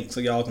about Tank,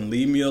 so y'all can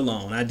leave me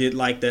alone. I did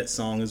like that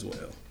song as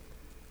well.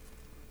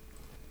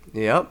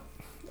 Yep.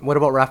 What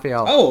about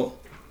Raphael? Oh,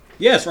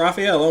 yes,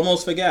 Raphael,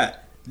 almost forgot.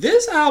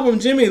 This album,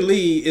 Jimmy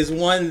Lee, is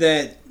one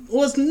that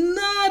was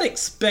not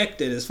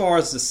expected as far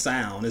as the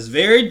sound. It's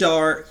very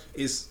dark.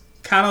 It's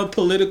kind of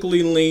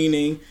politically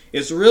leaning.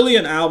 It's really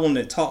an album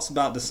that talks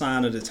about the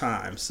sign of the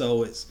time.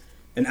 So it's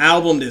an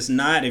album that's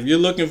not, if you're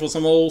looking for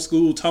some old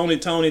school Tony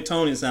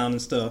sound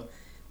and stuff,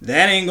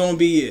 that ain't gonna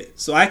be it.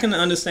 So I can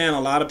understand a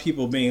lot of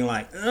people being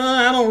like,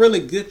 I don't really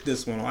get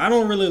this one, or I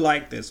don't really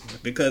like this one,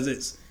 because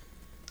it's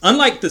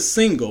unlike the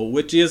single,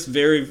 which is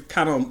very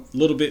kind of a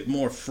little bit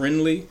more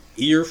friendly,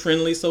 ear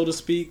friendly, so to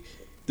speak.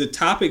 The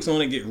topics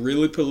on it get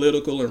really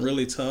political and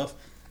really tough.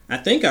 I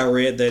think I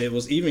read that it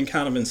was even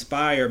kind of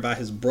inspired by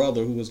his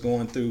brother, who was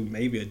going through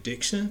maybe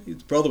addiction.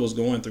 His brother was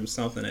going through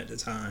something at the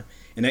time,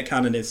 and that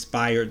kind of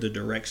inspired the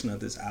direction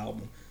of this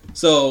album.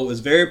 So it's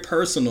very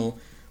personal,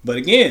 but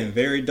again,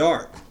 very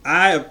dark.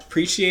 I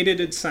appreciated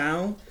its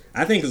sound.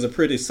 I think it's a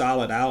pretty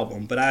solid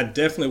album, but I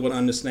definitely would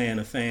understand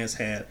if fans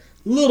had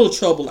little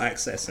trouble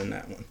accessing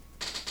that one.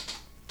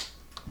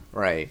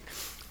 Right.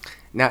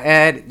 Now,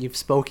 Ed, you've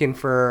spoken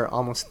for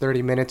almost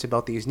 30 minutes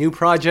about these new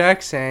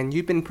projects, and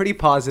you've been pretty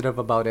positive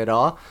about it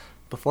all.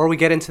 Before we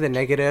get into the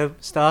negative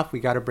stuff, we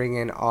got to bring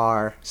in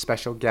our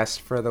special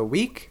guest for the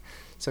week.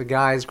 So,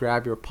 guys,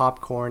 grab your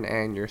popcorn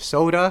and your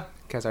soda,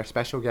 because our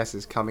special guest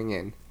is coming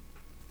in.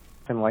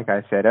 And like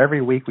I said,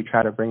 every week we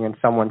try to bring in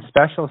someone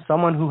special,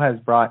 someone who has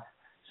brought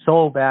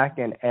soul back.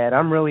 And Ed,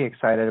 I'm really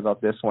excited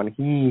about this one.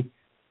 He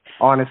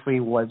honestly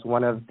was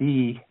one of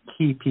the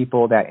key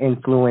people that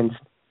influenced,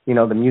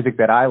 the music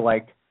that I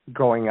liked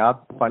growing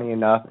up. Funny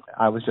enough,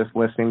 I was just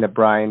listening to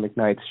Brian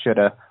McKnight's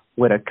Shoulda,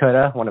 Woulda,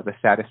 Coulda, one of the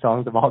saddest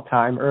songs of all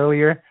time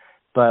earlier.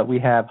 But we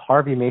have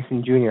Harvey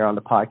Mason Jr. on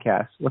the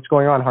podcast. What's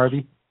going on,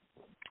 Harvey?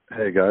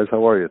 Hey, guys.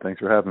 How are you? Thanks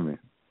for having me.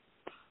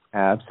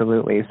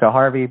 Absolutely. So,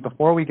 Harvey,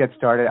 before we get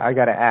started, I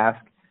got to ask,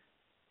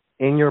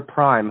 in your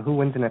prime, who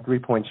wins in a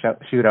three-point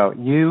shootout?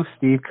 You,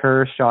 Steve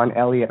Kerr, Sean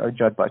Elliott, or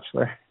Judd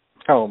Butler?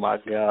 Oh my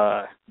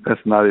God!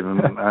 That's not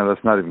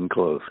even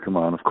close. Come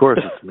on, of course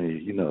it's me.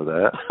 You know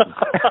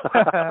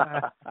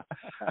that.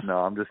 No,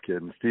 I'm just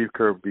kidding. Steve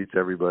Kerr beats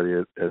everybody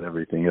at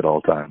everything at all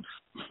times.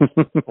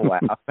 Wow!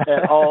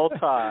 At all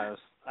times.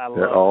 I love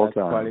at all that.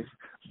 times. Funny.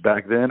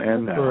 Back then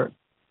and now.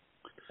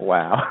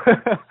 Wow.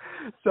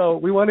 So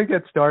we want to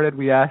get started.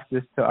 We asked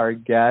this to our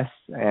guests,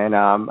 and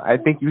I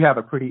think you have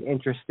a pretty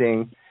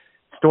interesting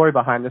story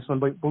behind this one.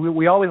 But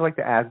we always like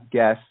to ask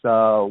guests,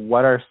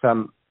 what are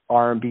some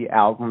R&B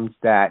albums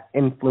that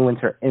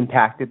influenced or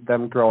impacted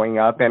them growing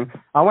up? And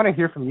I want to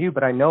hear from you,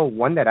 but I know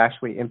one that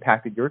actually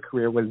impacted your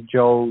career was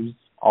Joe's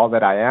All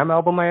That I Am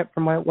album,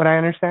 from what I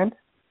understand.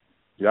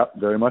 Yep,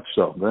 very much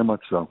so. Very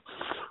much so.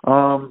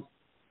 I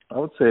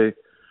would say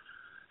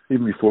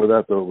even before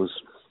that, though, it was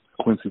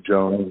Quincy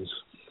Jones.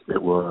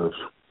 It was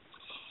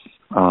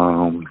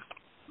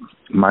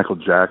Michael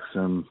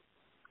Jackson,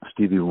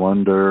 Stevie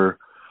Wonder.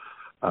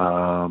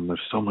 There's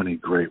so many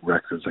great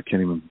records. I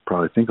can't even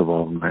probably think of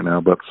all of them right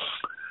now. But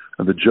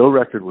And the Joe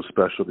record was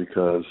special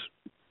because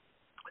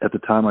at the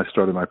time I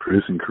started my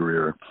producing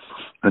career,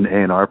 an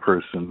A&R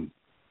person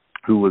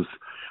who was,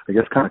 I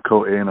guess, kind of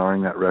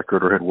co-A&Ring that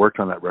record or had worked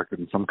on that record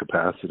in some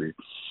capacity,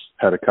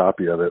 had a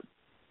copy of it.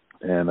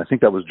 And I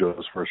think that was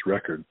Joe's first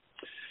record.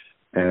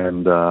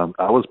 And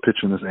I was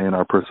pitching this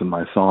A&R person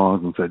my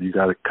songs and said, you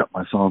got to cut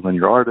my songs on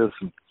your artists.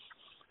 And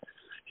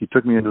he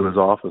took me into his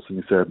office and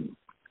he said,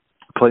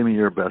 play me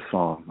your best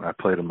song. I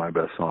played him my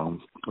best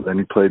song. Then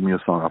he played me a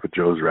song off of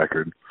Joe's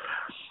record.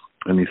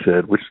 And he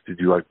said, which did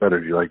you like better?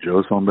 Did you like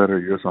Joe's song better or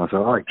your song? I said,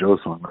 I like Joe's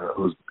song.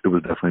 It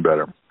was definitely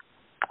better.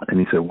 And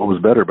he said, what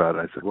was better about it?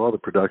 I said, well, the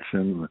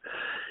production,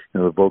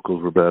 the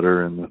vocals were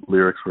better and the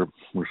lyrics were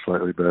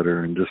slightly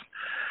better and just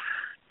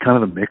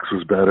kind of the mix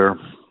was better.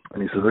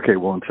 And he says, okay,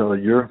 well, until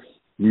your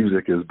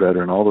music is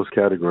better in all those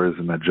categories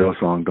and that Joe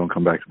song, don't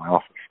come back to my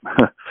office.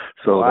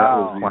 So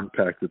wow. That was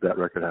the impact that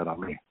record had on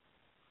me.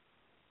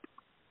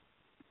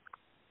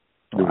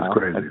 It was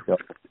crazy.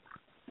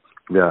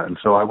 Yeah, and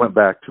so I went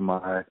back to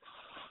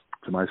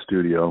my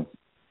studio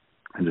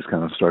and just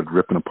kind of started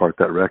ripping apart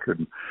that record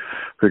and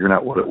figuring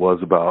out what it was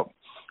about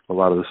a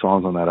lot of the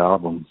songs on that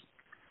album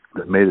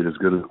that made it as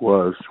good as it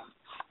was.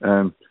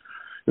 And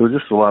it was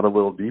just a lot of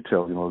little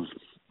detail, it was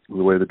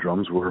the way the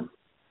drums were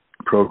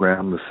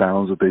programmed, the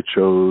sounds that they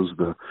chose,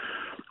 the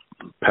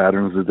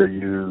patterns that they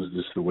used,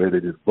 just the way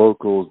they did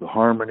vocals, the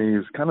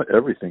harmonies, kind of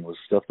everything was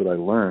stuff that I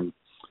learned.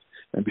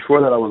 And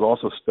before that, I was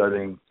also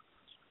studying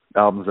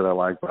albums that I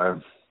liked by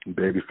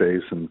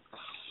Babyface and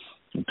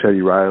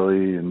Teddy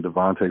Riley and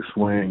Devontae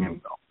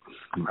Swing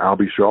and Al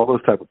B. Sure. All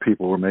those type of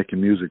people were making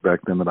music back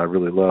then that I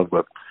really loved.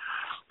 But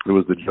it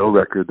was the Joe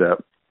record that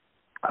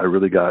I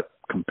really got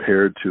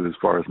compared to as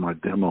far as my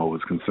demo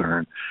was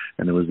concerned.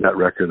 And it was that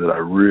record that I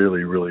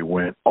really, really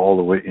went all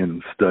the way in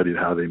and studied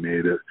how they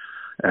made it.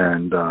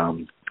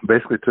 And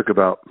basically took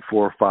about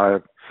 4,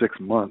 5, 6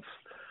 months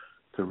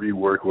to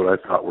rework what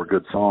I thought were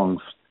good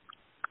songs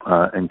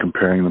and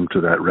comparing them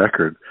to that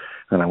record.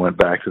 And I went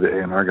back to the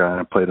A&R guy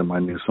and I played him my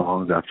new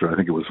songs after I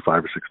think it was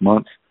 5 or 6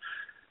 months.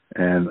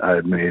 And I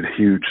had made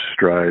huge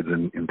strides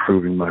in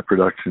improving my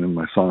production and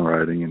my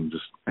songwriting and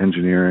just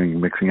engineering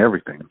and mixing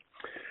everything.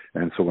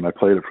 And so when I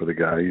played it for the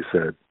guy, he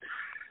said,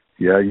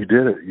 yeah, you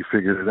did it. You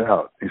figured it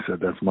out. He said,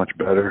 that's much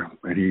better.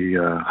 And he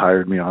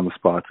hired me on the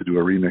spot to do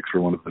a remix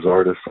for one of his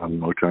artists on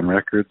Motown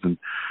Records. And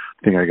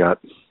I think I got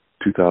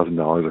 $2,000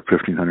 or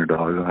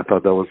 $1,500. And I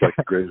thought that was like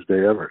the greatest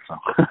day ever. So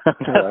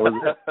that was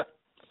it.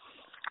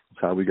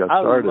 That's how we got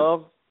started.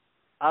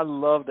 I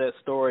love that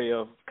story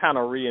of kind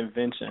of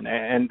reinvention.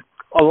 And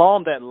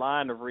along that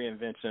line of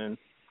reinvention,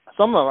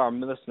 some of our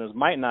listeners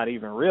might not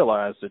even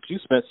realize that you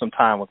spent some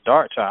time with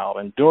Darkchild.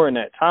 And during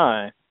that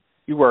time,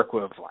 you work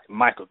with like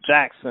Michael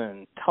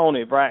Jackson,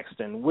 Toni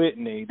Braxton,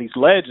 Whitney, these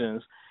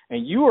legends,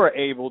 and you were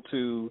able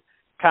to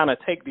kind of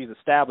take these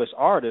established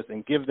artists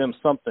and give them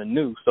something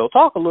new. So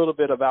talk a little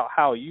bit about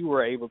how you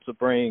were able to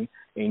bring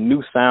a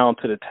new sound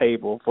to the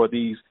table for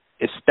these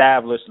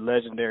established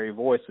legendary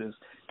voices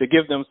to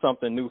give them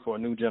something new for a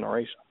new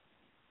generation.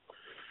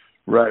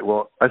 Right.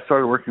 Well, I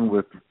started working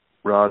with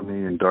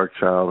Rodney and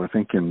Darkchild, I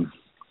think in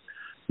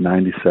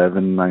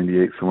 97,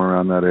 98, somewhere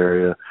around that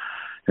area.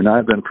 And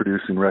I've been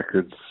producing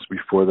records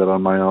before that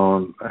on my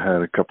own. I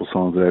had a couple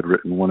songs that I had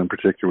written. One in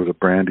particular was a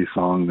Brandy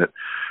song that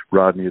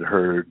Rodney had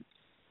heard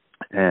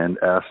and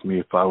asked me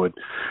if I would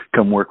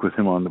come work with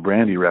him on the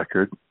Brandy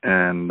record.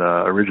 And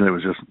originally it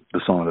was just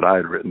the song that I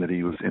had written that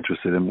he was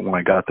interested in. But when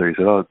I got there, he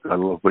said, oh, I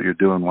love what you're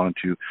doing. Why don't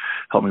you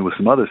help me with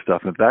some other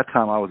stuff? And at that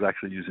time, I was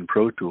actually using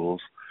Pro Tools.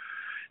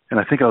 And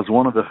I think I was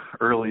one of the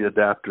early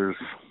adopters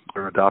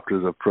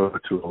of Pro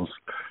Tools.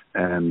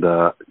 And,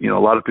 a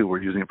lot of people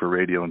were using it for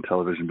radio and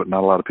television, but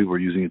not a lot of people were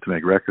using it to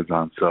make records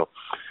on. So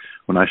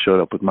when I showed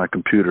up with my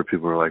computer,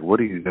 people were like, what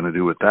are you going to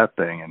do with that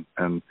thing?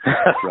 And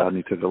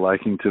Rodney took a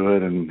liking to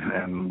it,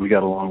 and we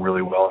got along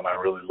really well, and I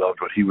really loved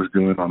what he was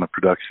doing on the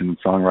production and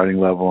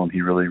songwriting level, and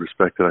he really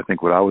respected, I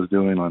think, what I was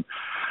doing on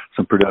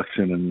some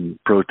production and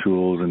Pro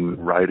Tools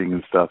and writing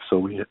and stuff. So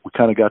we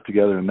kind of got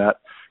together in that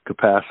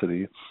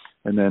capacity.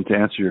 And then to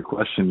answer your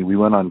question, we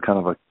went on kind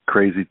of a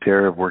crazy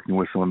tear of working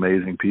with some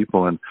amazing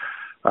people, and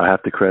I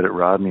have to credit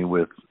Rodney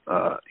with,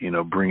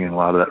 bringing a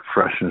lot of that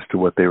freshness to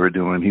what they were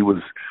doing. He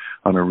was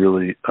on a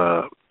really,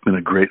 in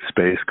a great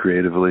space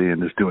creatively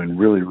and just doing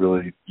really,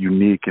 really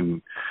unique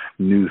and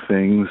new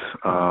things.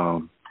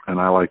 And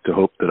I like to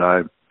hope that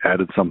I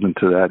added something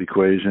to that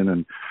equation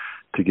and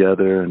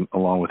together, and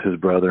along with his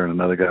brother and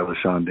another guy,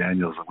 LaShawn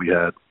Daniels, we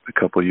had a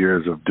couple of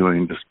years of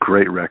doing just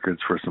great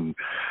records for some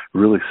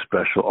really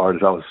special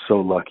artists. I was so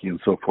lucky and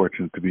so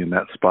fortunate to be in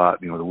that spot,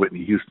 the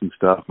Whitney Houston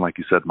stuff, and like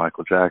you said,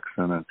 Michael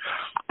Jackson and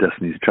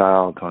Destiny's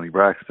Child, Toni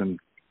Braxton.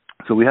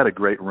 So we had a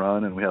great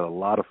run, and we had a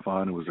lot of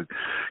fun. It was a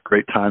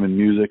great time in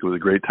music. It was a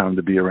great time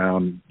to be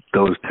around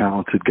those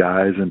talented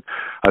guys. And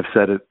I've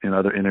said it in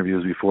other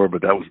interviews before,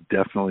 but that was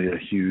definitely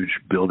a huge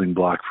building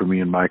block for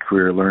me in my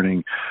career,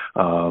 learning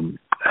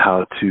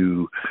how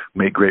to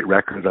make great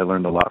records. I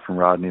learned a lot from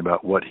Rodney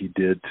about what he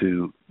did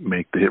to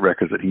make the hit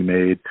records that he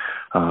made.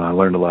 I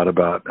learned a lot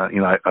about,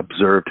 I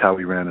observed how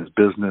he ran his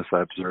business.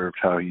 I observed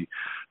how he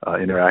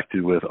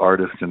interacted with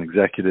artists and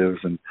executives.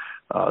 And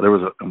there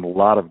was a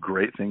lot of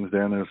great things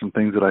there. And there were some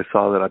things that I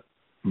saw that I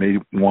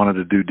wanted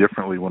to do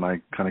differently when I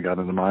kind of got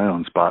into my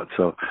own spot.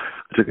 So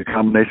I took a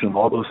combination of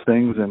all those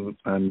things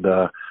and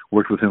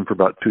worked with him for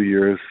about 2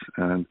 years,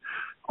 and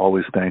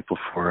always thankful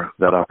for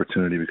that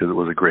opportunity because it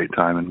was a great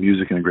time in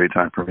music and a great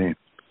time for me.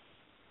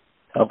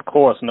 Of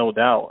course, no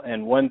doubt.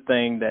 And one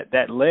thing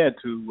that led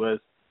to was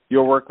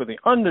your work with the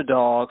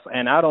Underdogs.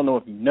 And I don't know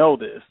if you know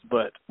this,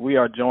 but we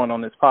are joined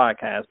on this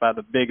podcast by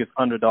the biggest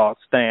Underdog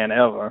stan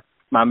ever,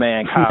 my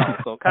man Kyle.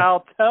 So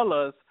Kyle, tell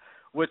us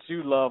what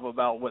you love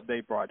about what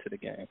they brought to the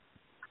game.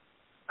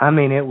 I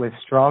mean, it was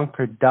strong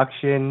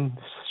production,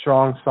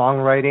 strong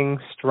songwriting,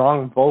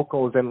 strong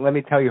vocals. And let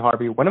me tell you,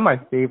 Harvey, one of my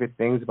favorite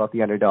things about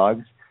the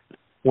Underdogs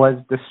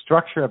was the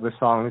structure of the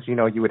songs.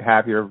 You would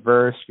have your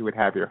verse, you would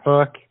have your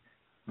hook,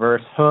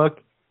 verse, hook,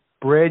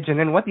 bridge. And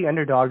then what the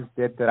Underdogs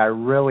did that I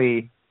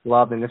really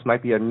loved, and this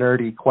might be a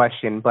nerdy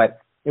question, but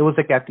it was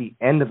like at the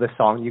end of the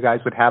song, you guys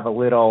would have a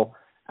little,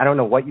 I don't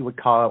know what you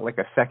would call it, like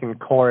a second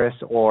chorus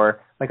or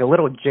like a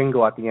little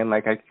jingle at the end,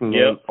 like I can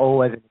name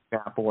Oh as an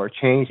example, or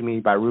Change Me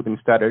by Ruben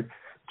Studdard.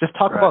 Just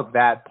talk about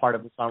that part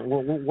of the song.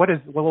 What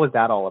was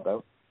that all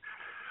about?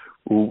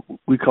 Well,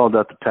 we called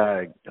that the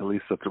tag. At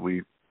least that's what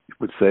we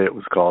would say it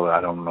was called. I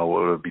don't know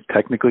what it would be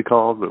technically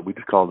called, but we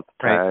just called it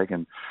the tag. Right.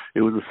 And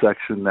it was a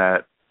section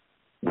that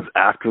was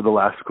after the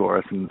last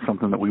chorus and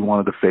something that we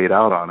wanted to fade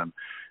out on. And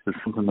it's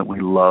something that we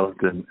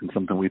loved and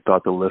something we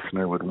thought the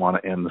listener would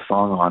want to end the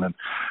song on. And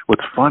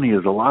what's funny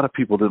is a lot of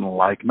people didn't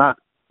like, not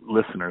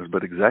listeners,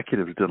 but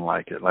executives didn't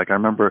like it. Like I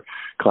remember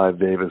Clive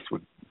Davis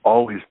would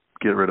always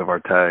get rid of our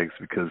tags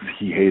because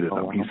he hated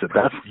them. He said,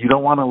 you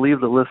don't want to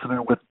leave the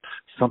listener with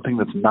something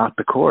that's not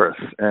the chorus.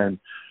 And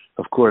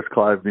of course,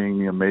 Clive being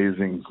the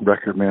amazing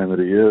record man that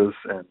he is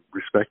and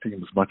respecting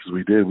him as much as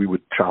we did, we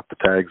would chop the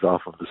tags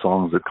off of the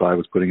songs that Clive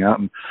was putting out.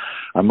 And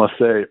I must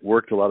say it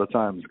worked a lot of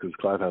times because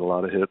Clive had a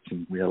lot of hits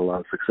and we had a lot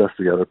of success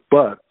together.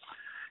 But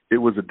it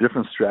was a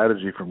different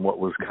strategy from what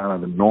was kind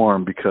of the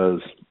norm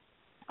because,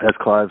 as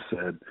Clive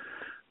said,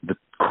 the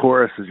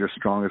chorus is your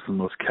strongest and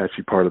most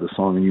catchy part of the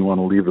song, and you want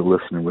to leave the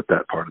listener with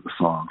that part of the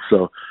song.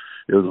 So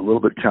it was a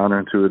little bit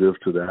counterintuitive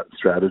to that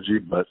strategy,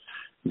 but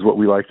it's what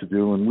we like to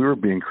do, and we were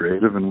being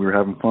creative and we were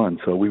having fun.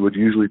 So we would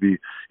usually be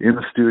in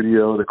the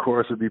studio, the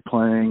chorus would be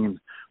playing, and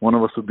one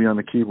of us would be on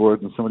the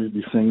keyboard and somebody would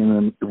be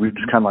singing, and we'd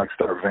just kind of like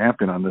start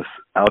vamping on this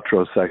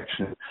outro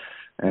section.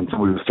 And so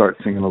we would start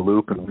singing a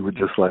loop, and we would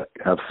just like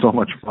have so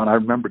much fun. I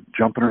remember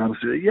jumping around the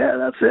studio, yeah,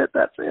 that's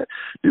it,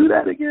 do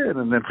that again.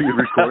 And then we'd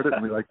record it,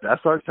 and we'd like,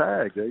 that's our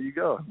tag, there you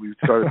go. We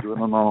started doing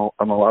it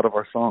on a lot of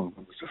our songs.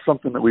 It was just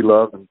something that we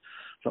loved and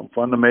something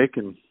fun to make,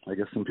 and I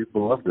guess some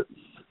people loved it.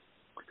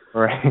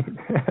 Right.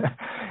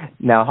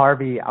 Now,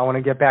 Harvey, I want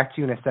to get back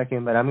to you in a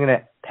second, but I'm going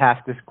to pass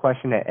this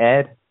question to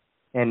Ed.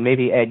 And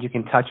maybe, Ed, you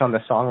can touch on the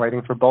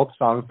songwriting for both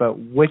songs, but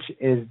which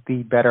is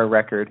the better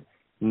record,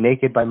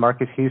 Naked by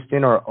Marcus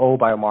Houston or Oh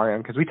by Omarion?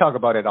 Because we talk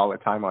about it all the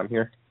time on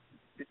here.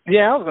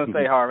 Yeah, I was going to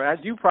say,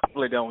 Harvey, you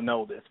probably don't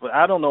know this, but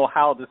I don't know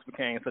how this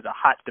became such a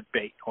hot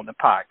debate on the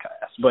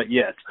podcast. But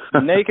yes,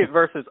 Naked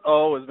versus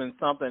Oh has been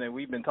something that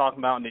we've been talking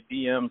about in the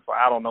DMs for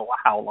I don't know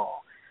how long.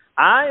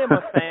 I am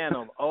a fan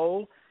of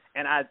Oh,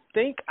 and I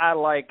think I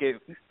like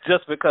it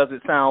just because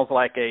it sounds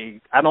like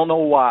I don't know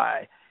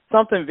why,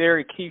 something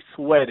very Keith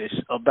Sweatish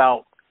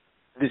about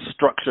the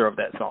structure of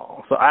that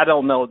song. So I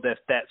don't know that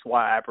that's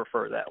why I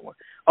prefer that one.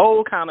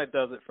 Oh kind of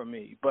does it for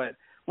me. But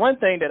one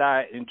thing that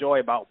I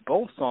enjoy about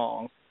both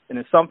songs, and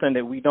it's something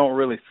that we don't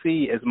really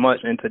see as much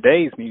in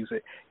today's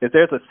music, is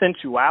there's a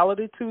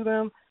sensuality to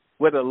them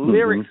where the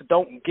lyrics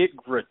don't get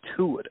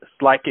gratuitous.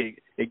 Like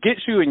it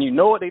gets you and you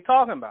know what they're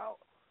talking about,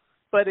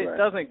 but it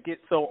doesn't get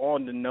so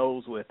on the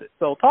nose with it.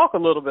 So talk a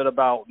little bit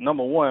about,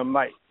 number one,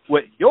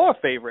 what your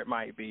favorite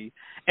might be,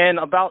 and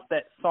about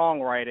that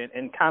songwriting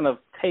and kind of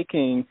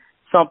taking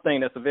something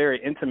that's a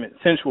very intimate,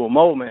 sensual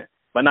moment,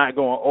 but not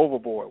going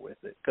overboard with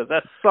it, because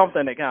that's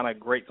something that kind of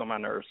grates on my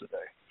nerves today.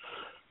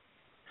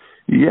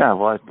 Yeah,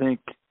 well, I think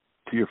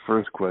to your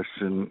first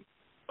question,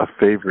 a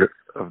favorite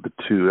of the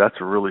two, that's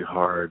a really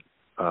hard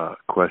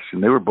question.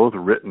 They were both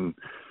written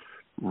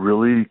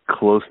really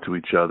close to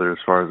each other as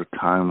far as a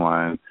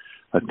timeline.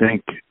 I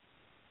think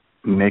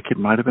Naked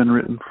might have been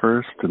written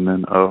first, and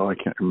then I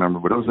can't remember,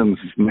 but it was in this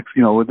next,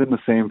 within the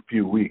same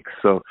few weeks.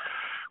 So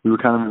we were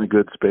kind of in a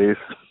good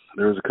space.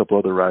 There was a couple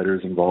other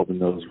writers involved in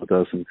those with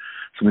us, and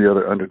some of the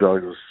other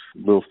Underdogs was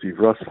Lil Steve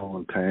Russell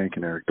and Tank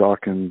and Eric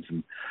Dawkins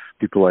and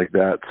people like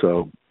that.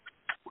 So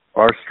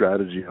our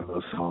strategy on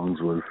those songs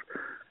was,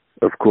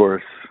 of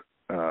course,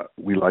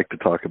 we like to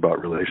talk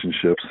about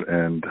relationships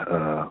and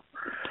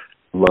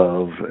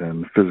love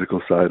and physical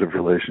side of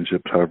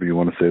relationships, however you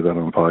want to say that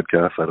on a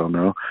podcast, I don't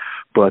know.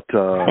 But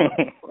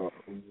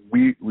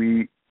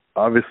we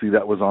obviously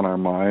that was on our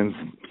minds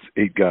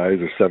 8 guys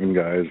or 7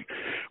 guys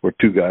or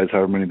 2 guys,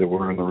 however many there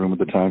were in the room at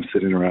the time,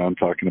 sitting around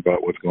talking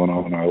about what's going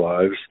on in our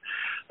lives.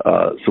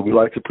 So we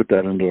like to put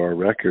that into our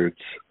records,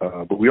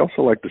 but we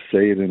also like to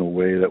say it in a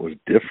way that was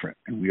different.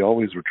 And we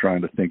always were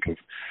trying to think of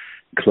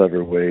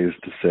clever ways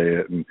to say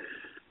it. And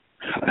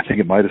I think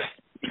it might have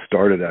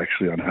started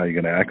actually on How You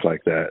Gonna Act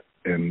Like That.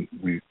 And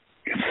we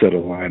said a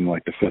line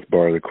like the 5th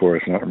bar of the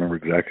chorus, and I don't remember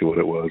exactly what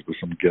it was, but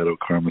some ghetto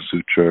Karma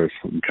Sutra or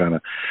something kind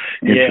of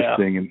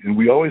interesting. Yeah. And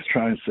we always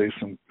try and say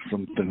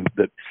something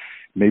that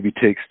maybe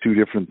takes 2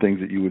 different things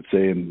that you would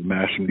say and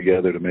mash them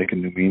together to make a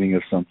new meaning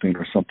of something,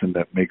 or something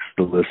that makes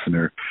the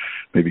listener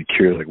maybe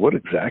curious, like, what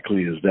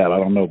exactly is that? I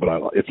don't know, but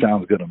it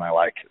sounds good and I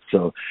like it.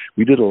 So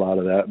we did a lot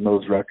of that in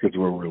those records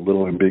where we're a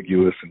little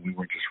ambiguous and we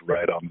weren't just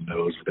right on the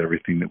nose with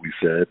everything that we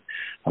said.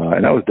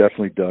 And that was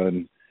definitely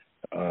done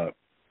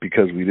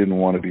because we didn't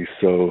want to be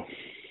so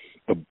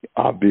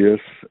obvious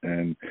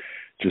and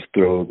just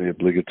throw the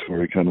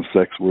obligatory kind of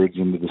sex words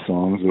into the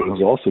songs. But it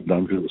was also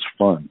done because it was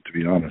fun, to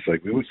be honest.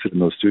 Like, we would sit in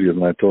those studios,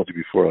 and I told you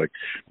before, like,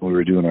 when we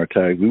were doing our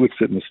tag, we would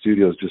sit in the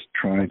studios just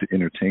trying to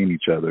entertain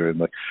each other. And,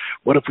 like,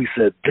 what if we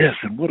said this?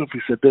 And what if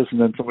we said this? And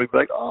then somebody would be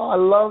like, oh, I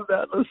love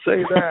that. Let's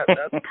say that.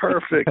 That's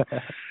perfect.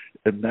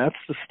 And that's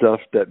the stuff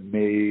that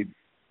made,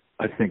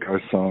 I think,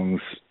 our songs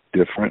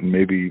different, and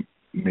maybe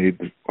made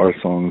our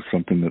songs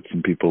something that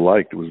some people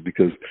liked. It was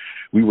because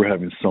we were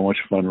having so much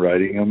fun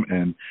writing them,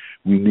 and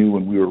we knew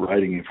when we were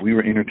writing, if we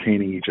were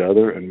entertaining each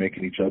other and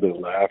making each other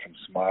laugh and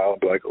smile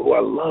and be like, oh, I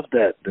love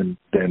that, then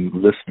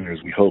listeners,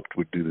 we hoped,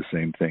 would do the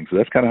same thing. So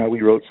that's kind of how we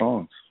wrote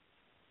songs.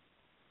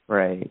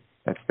 Right.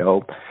 That's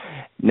dope.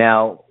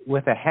 Now,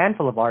 with a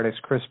handful of artists,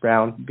 Chris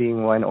Brown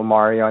being one,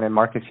 Omarion and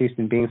Marcus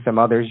Houston being some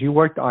others, you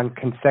worked on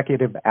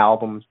consecutive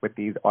albums with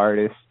these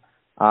artists.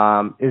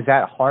 Is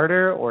that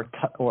harder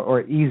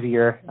or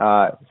easier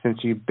since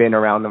you've been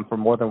around them for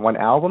more than one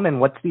album? And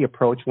what's the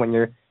approach when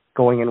you're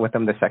going in with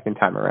them the second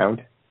time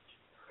around?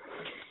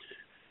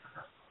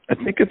 I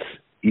think it's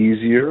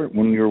easier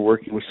when you're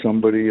working with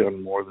somebody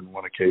on more than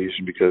one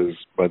occasion, because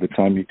by the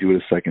time you do it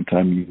a second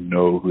time, you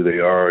know who they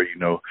are. You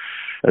know,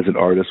 as an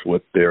artist,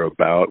 what they're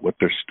about, what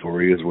their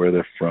story is, where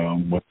they're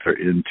from, what they're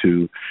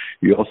into.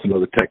 You also know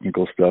the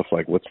technical stuff,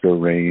 like what's their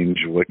range,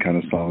 what kind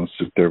of songs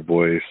suit their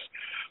voice,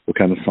 what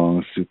kind of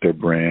songs suit their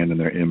brand and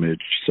their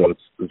image. So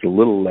it's a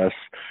little less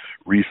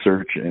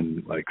research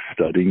and like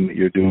studying that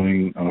you're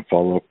doing on a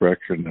follow-up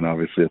record. And then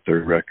obviously a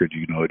third record,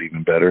 you know it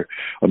even better.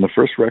 On the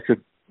first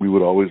record, we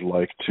would always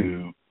like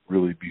to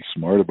really be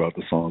smart about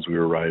the songs we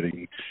were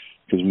writing,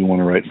 because we want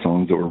to write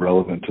songs that were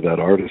relevant to that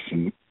artist.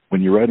 And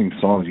when you're writing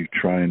songs, you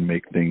try and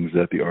make things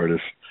that the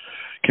artist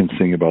can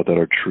sing about that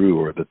are true,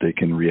 or that they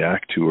can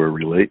react to or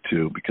relate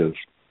to, because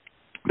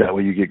that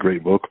way you get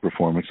great vocal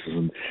performances,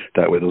 and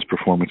that way those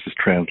performances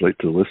translate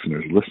to the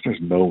listeners. Listeners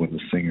know when the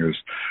singers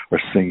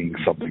are singing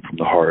something from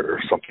the heart or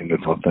something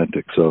that's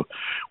authentic. So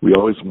we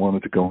always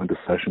wanted to go into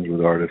sessions with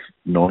artists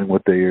knowing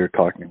what they are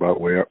talking about,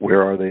 where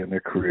are they in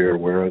their career,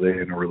 where are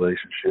they in a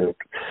relationship,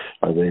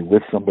 are they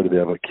with somebody, do they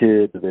have a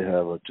kid, do they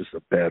have just a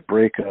bad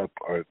breakup,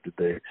 or did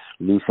they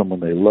lose someone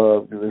they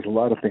love? There's a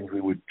lot of things we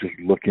would just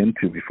look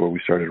into before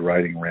we started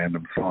writing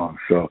random songs.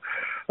 So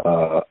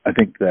I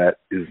think that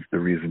is the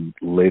reason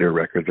later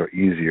records are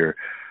easier.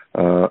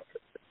 What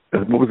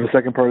was the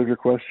second part of your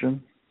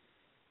question?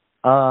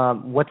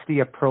 What's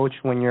the approach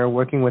when you're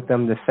working with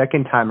them the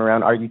second time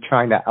around? Are you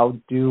trying to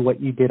outdo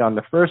what you did on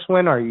the first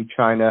one? Are you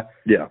trying to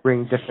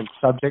bring different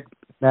subject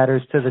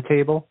matters to the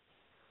table?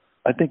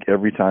 I think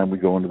every time we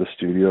go into the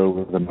studio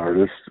with an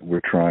artist,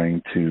 we're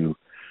trying to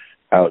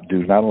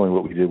outdo not only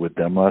what we did with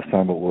them last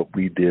time, but what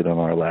we did on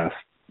our last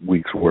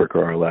week's work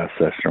or our last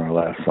session or our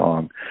last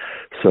song.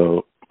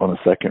 So on a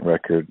second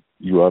record,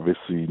 you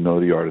obviously know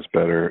the artist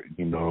better,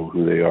 you know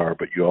who they are,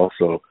 but you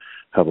also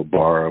have a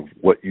bar of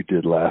what you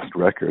did last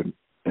record,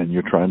 and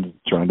you're trying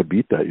to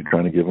beat that. You're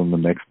trying to give them the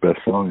next best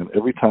song. And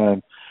every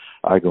time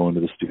I go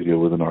into the studio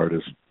with an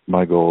artist,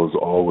 my goal is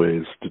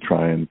always to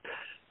try and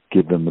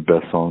give them the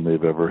best song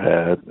they've ever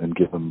had and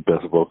give them the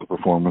best vocal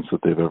performance that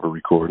they've ever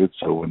recorded.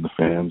 So when the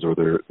fans or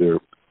their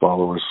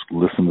followers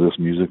listen to this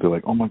music, they're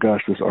like, oh my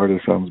gosh, this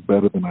artist sounds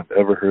better than I've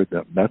ever heard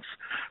them. That's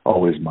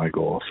always my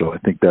goal. So I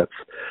think that's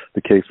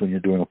the case when you're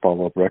doing a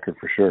follow-up record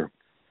for sure.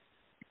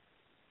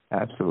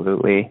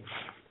 Absolutely.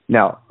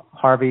 Now,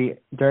 Harvey,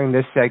 during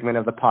this segment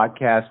of the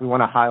podcast, we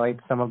want to highlight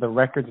some of the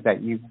records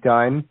that you've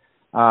done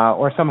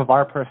or some of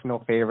our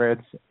personal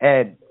favorites.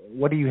 Ed,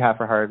 what do you have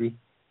for Harvey?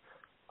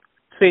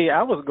 See,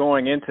 I was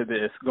going into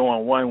this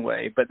going one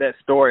way, but that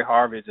story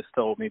Harvey just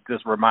told me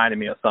just reminded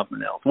me of something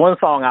else. One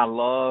song I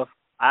love,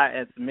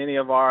 as many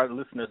of our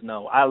listeners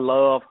know, I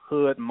love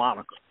Hood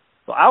Monica.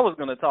 So I was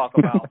going to talk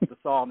about the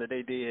song that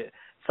they did,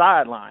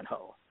 Sideline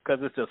Ho, because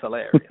it's just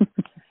hilarious.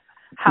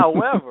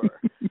 However,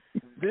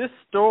 this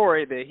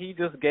story that he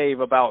just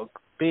gave about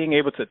being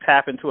able to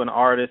tap into an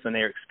artist and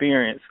their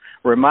experience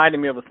reminded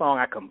me of a song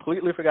I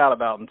completely forgot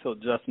about until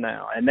just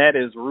now, and that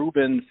is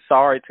Ruben's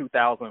Sorry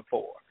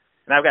 2004.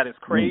 And I've got this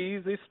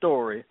crazy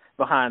story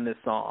behind this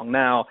song.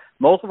 Now,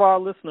 most of our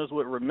listeners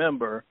would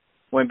remember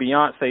when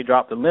Beyonce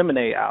dropped the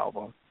Lemonade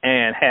album,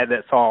 and had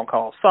that song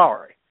called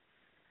Sorry.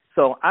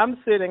 So I'm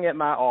sitting at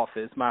my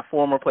office, my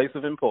former place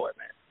of employment,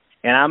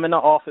 and I'm in an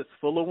office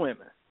full of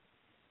women.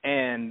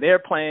 And they're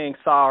playing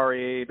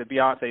Sorry, the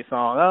Beyonce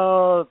song.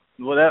 Oh,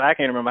 well, I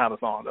can't remember how the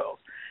song goes.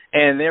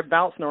 And they're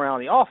bouncing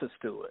around the office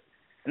to it.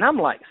 And I'm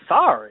like,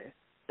 Sorry?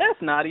 That's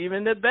not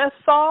even the best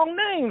song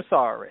named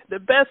Sorry. The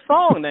best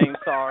song named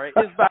Sorry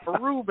is by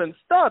Ruben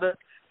Studdard,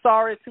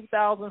 Sorry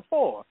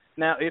 2004.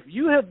 Now, if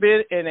you have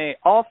been in an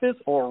office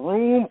or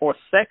room or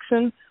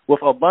section with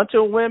a bunch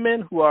of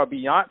women who are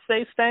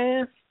Beyonce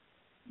stans,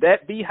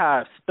 that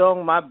beehive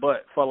stung my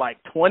butt for like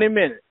 20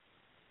 minutes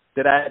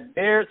that I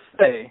dared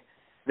say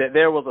that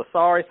there was a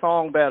Sorry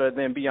song better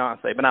than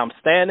Beyonce. But I'm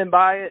standing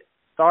by it.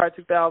 Sorry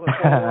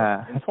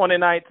 2004 in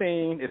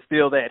 2019 is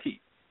still that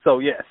heat. So,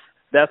 yes,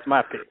 that's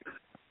my pick.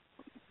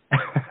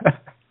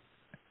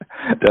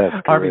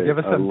 That's Harvey, great. give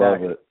us some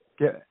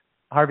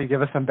Harvey,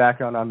 give us some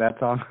background on that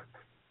song.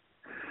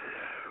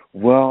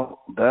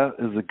 Well, that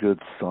is a good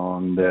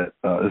song. That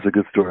is a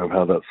good story of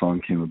how that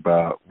song came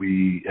about.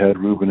 We had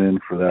Ruben in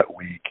for that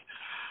week.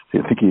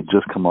 I think he had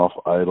just come off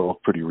Idol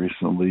pretty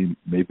recently.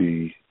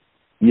 Maybe,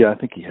 yeah, I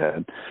think he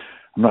had.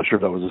 I'm not sure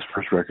if that was his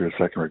first record or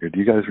second record. Do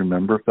you guys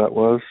remember if that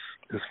was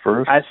his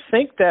first? I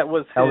think that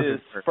was his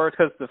first,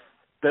 because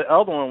the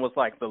other one was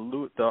like the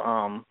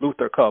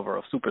Luther cover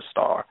of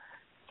Superstar.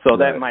 So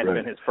that might have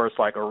been his first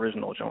like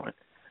original joint.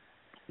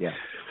 Yeah.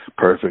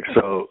 Perfect.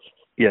 So,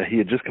 yeah, he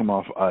had just come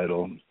off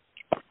Idol,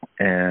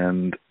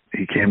 and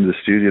he came to the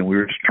studio, and we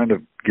were just trying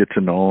to get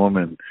to know him,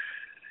 and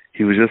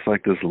he was just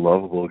like this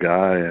lovable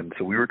guy. And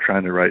so we were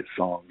trying to write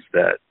songs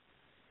that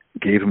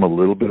gave him a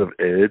little bit of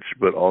edge,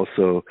 but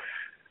also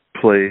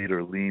played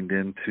or leaned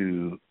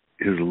into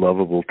his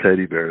lovable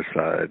teddy bear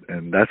side.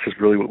 And that's just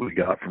really what we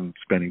got from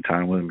spending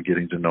time with him and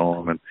getting to know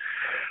him.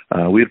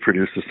 And we had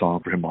produced a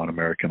song for him on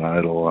American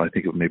Idol. I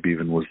think it maybe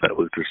even was that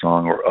Luther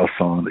song or a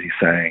song that he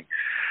sang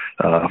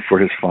for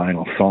his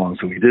final song.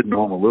 So we did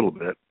know him a little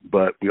bit,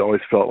 but we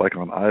always felt like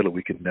on Idol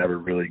we could never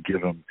really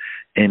give him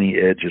any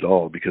edge at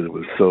all because it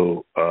was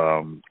so,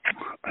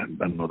 I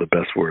don't know the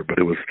best word, but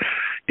it was,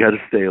 you had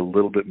to stay a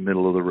little bit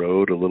middle of the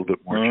road, a little bit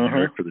more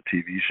generic for the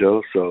TV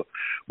show. So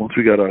once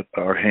we got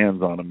our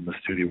hands on him in the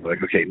studio, we're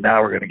like, okay,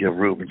 now we're going to give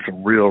Ruben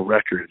some real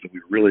records, and we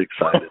were really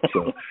excited.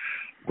 So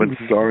when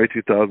Sorry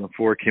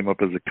 2004 came up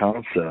as a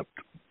concept,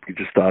 we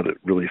just thought it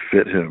really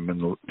fit him,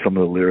 and some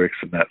of the lyrics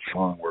in that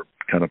song were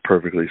kind of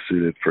perfectly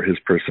suited for his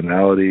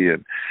personality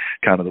and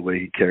kind of the way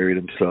he carried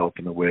himself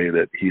and the way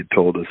that he had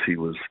told us he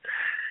was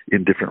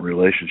in different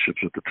relationships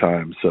at the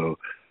time. So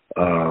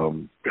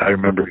I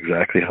remember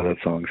exactly how that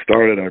song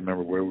started. I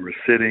remember where we were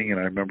sitting, and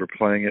I remember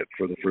playing it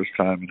for the first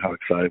time and how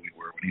excited we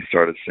were when he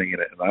started singing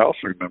it. And I also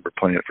remember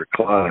playing it for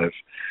Clive.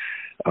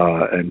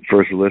 And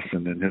first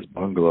listen in his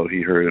bungalow,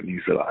 he heard it and he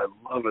said, I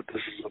love it.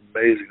 This is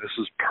amazing. This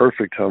is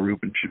perfect how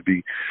Ruben should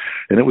be.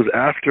 And it was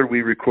after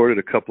we recorded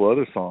a couple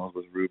other songs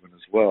with Ruben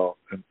as well.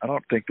 And I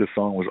don't think this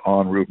song was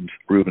on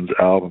Ruben's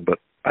album, but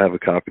I have a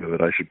copy of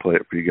it. I should play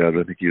it for you guys.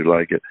 I think you'd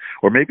like it.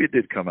 Or maybe it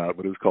did come out,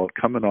 but it was called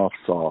Coming Off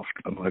Soft.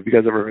 Have you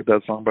guys ever heard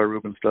that song by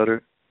Ruben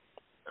Studdard?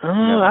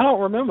 No. I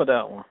don't remember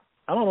that one.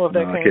 I don't know if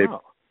that came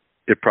out.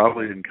 It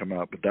probably didn't come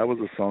out, but that was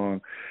a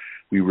song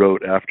we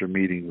wrote after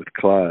meeting with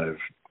Clive.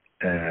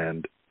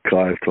 And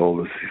Clive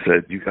told us, he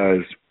said, you guys,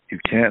 you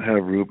can't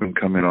have Ruben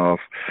coming off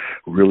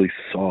really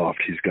soft.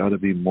 He's got to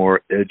be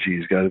more edgy.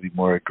 He's got to be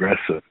more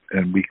aggressive.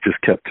 And we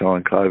just kept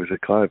telling Clive, we said,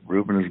 Clive,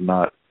 Ruben is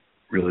not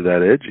really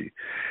that edgy.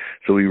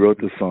 So we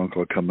wrote this song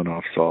called Coming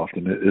Off Soft,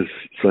 and it is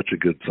such a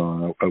good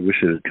song. I wish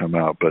it had come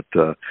out, but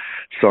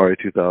Sorry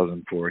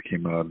 2004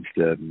 came out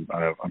instead, and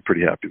I'm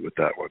pretty happy with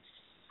that one.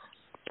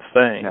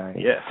 Thing. Nice.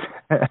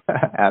 Yes.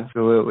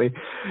 Absolutely.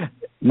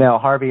 Now,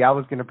 Harvey, I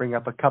was going to bring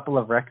up a couple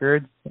of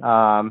records.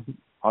 On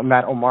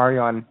that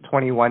Omarion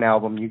 21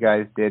 album, you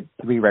guys did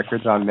 3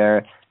 records on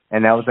there,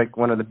 and that was like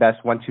one of the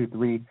best 1, 2,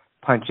 3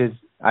 punches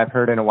I've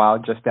heard in a while,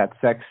 Just That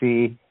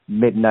Sexy,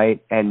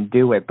 Midnight, and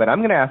Do It. But I'm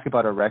going to ask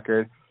about a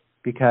record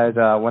because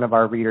one of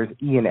our readers,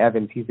 Ian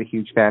Evans, he's a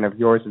huge fan of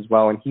yours as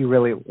well, and he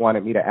really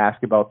wanted me to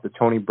ask about the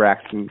Toni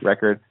Braxton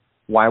record,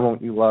 Why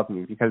Won't You Love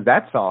Me? Because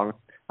that song,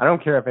 I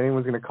don't care if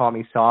anyone's going to call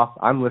me soft.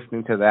 I'm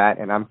listening to that,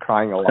 and I'm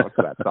crying along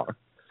to that song.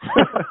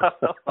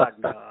 Oh, my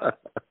God.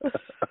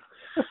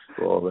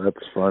 Well,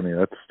 that's funny.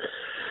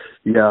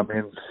 Yeah, I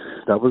mean,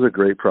 that was a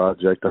great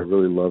project. I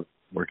really loved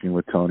working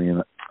with Toni,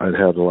 and I'd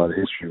had a lot of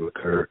history with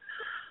her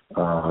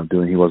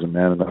doing He Wasn't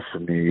Man Enough for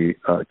Me,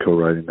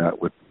 co-writing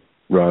that with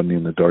Rodney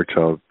and the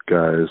Darkchild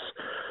guys.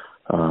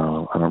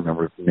 I don't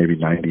remember, maybe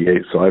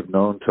 98. So I've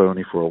known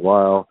Toni for a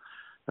while.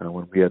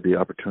 When we had the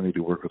opportunity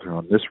to work with her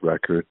on this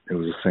record, it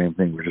was the same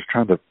thing. We're just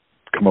trying to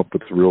come up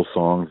with real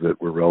songs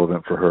that were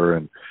relevant for her,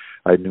 and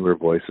I knew her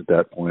voice at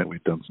that point.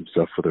 We'd done some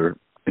stuff with her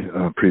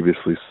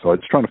previously, so I was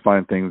trying to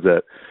find things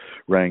that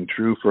rang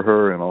true for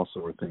her and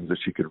also were things that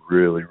she could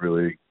really,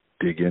 really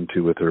dig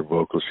into with her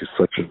vocals. She's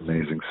such an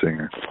amazing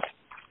singer.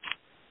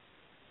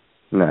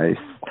 Nice.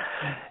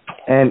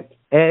 And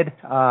Ed,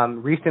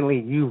 recently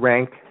you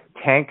ranked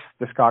Tank's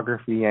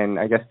discography, and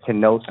I guess to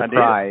no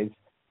surprise,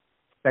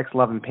 Sex,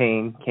 Love, and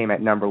Pain came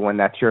at number 1.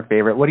 That's your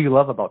favorite. What do you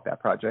love about that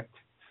project?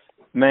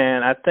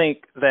 Man, I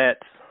think that,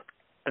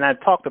 and I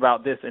talked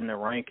about this in the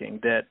ranking,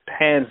 that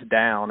hands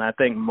down, I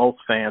think most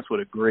fans would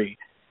agree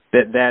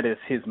that that is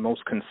his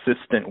most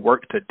consistent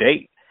work to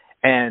date.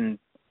 And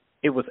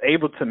it was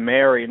able to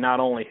marry not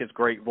only his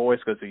great voice,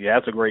 because he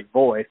has a great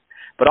voice,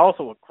 but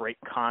also a great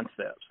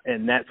concept.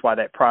 And that's why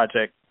that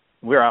project,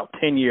 we're out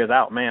 10 years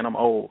out. Man, I'm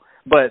old.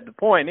 But the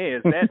point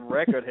is, that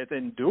record has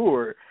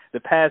endured the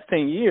past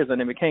 10 years,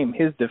 and it became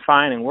his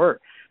defining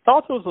work.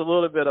 Talk to us a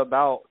little bit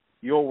about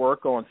your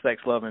work on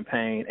Sex, Love, and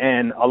Pain.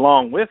 And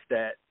along with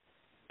that,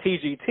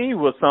 TGT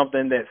was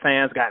something that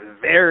fans got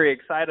very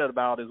excited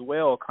about as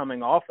well,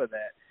 coming off of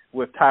that,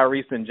 with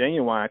Tyrese and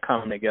Genuine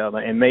coming together,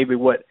 and maybe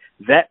what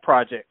that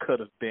project could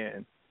have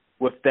been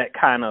with that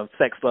kind of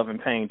Sex, Love, and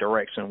Pain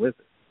direction with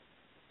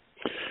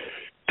it.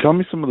 Tell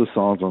me some of the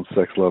songs on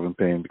Sex, Love, and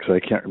Pain, because I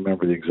can't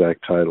remember the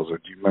exact titles. Or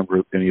do you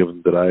remember any of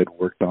them that I had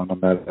worked on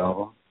that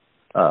album?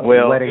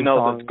 Wedding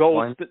Song, the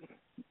gold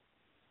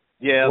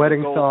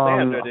Wedding the gold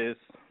Song standard is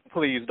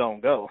Please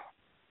Don't Go.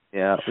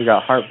 Yeah, we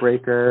got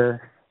Heartbreaker.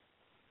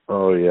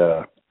 Oh,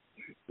 yeah.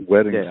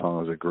 Wedding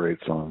Song is a great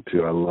song,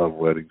 too. I love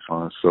Wedding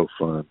Song. It's so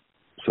fun.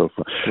 So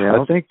fun.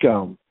 Yeah. I think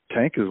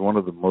Tank is one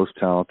of the most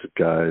talented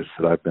guys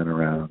that I've been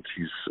around.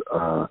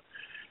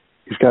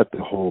 He's got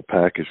the whole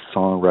package: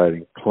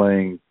 songwriting,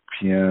 playing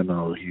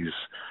piano. He's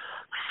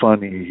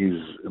funny.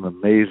 He's an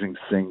amazing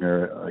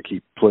singer. Like,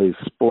 he plays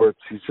sports.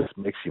 He just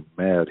makes you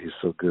mad. He's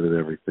so good at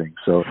everything.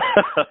 So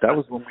that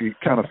was when we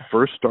kind of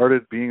first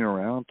started being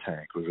around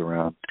Tank. It was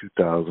around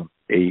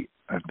 2008,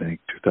 I think,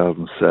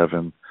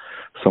 2007,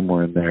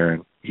 somewhere in there.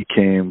 And he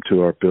came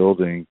to our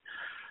building.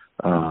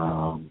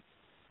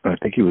 I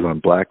think he was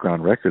on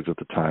Blackground Records at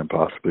the time,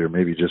 possibly, or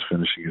maybe just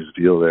finishing his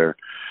deal there.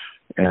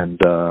 And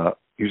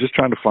he was just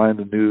trying to find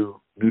a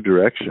new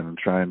direction and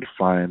trying to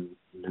find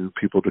new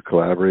people to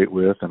collaborate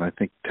with. And I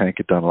think Tank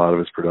had done a lot of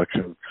his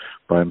production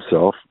by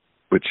himself,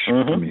 which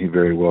I mean, he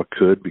very well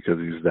could, because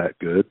he's that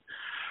good.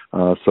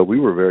 So we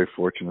were very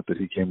fortunate that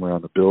he came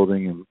around the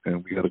building,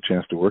 and we got a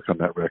chance to work on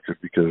that record,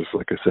 because,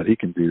 like I said, he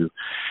can do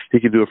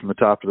it from the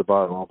top to the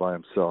bottom all by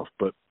himself.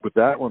 But with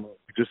that one,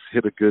 we just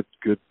hit a good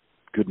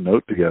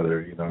note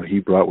together. You know, he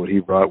brought what he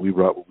brought, we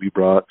brought what we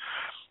brought,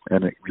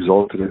 and it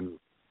resulted in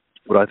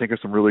what I think are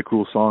some really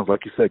cool songs.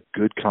 Like you said,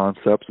 good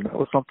concepts, and that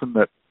was something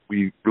that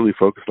we really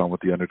focused on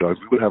with the Underdogs.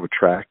 We would have a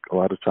track a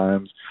lot of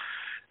times,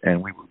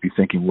 and we would be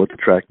thinking what the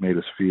track made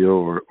us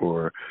feel,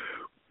 or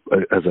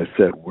as I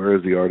said, where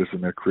is the artist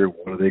in their career?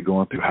 What are they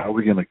going through? How are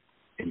we going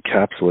to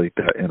encapsulate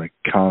that in a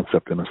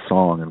concept, in a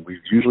song? And we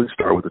usually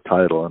start with the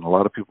title, and a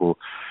lot of people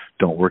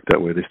don't work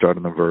that way. They start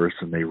in the verse,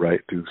 and they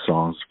write through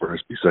songs,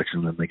 verse, B section,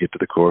 and then they get to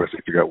the chorus, they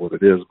figure out what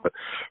it is. But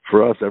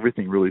for us,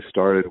 everything really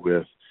started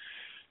with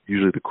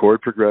usually the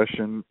chord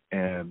progression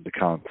and the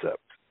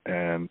concept.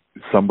 And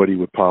somebody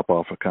would pop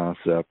off a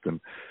concept,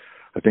 and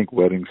I think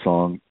Wedding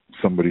Song,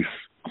 somebody's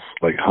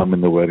like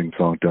humming the Wedding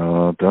Song,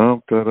 da da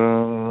da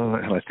da,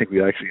 and I think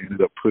we actually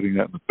ended up putting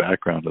that in the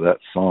background of that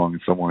song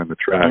somewhere in the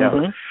track.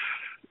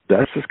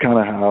 That's just kind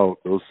of how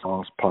those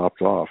songs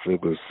popped off.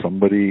 It was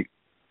somebody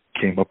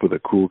came up with a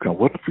cool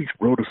what if we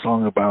wrote a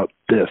song about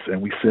this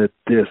and we said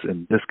this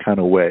in this kind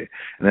of way,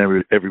 and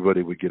then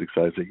everybody would get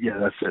excited and say, yeah,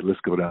 that's it, let's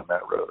go down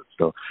that road.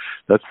 So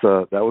that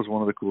was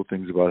one of the cool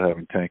things about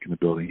having Tank in the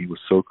building. He was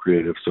so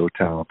creative, so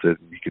talented,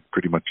 and he could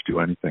pretty much do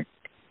anything.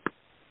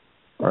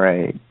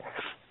 Right.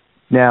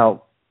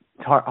 Now,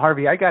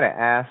 Harvey, I got to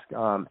ask,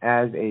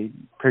 as a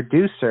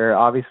producer,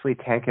 obviously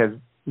Tank has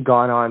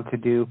gone on to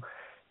do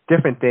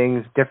different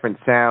things, different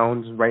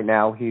sounds. Right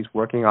now he's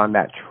working on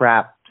that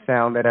trap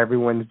sound that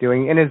everyone's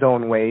doing in his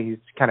own way. He's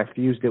kind of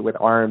fused it with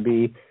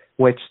R&B,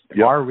 which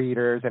our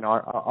readers and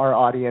our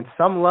audience,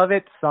 some love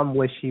it, some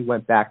wish he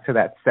went back to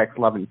that Sex,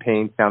 Love, and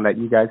Pain sound that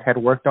you guys had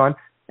worked on.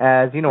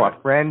 As, you know, a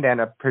friend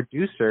and a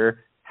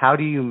producer, how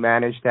do you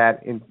manage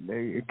that?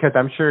 Because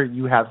I'm sure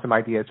you have some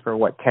ideas for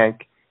what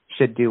Tank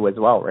should do as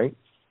well, right?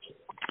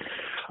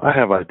 I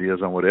have ideas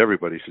on what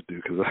everybody should do,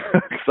 because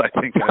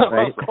I think that's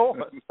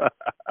right.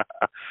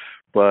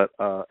 But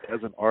as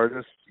an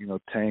artist, you know,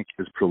 Tank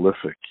is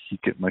prolific. He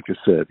can, like I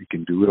said, he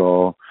can do it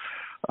all.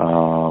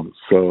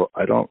 So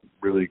I don't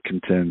really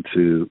contend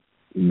to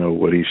know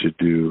what he should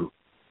do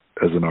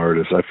as an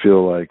artist. I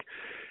feel like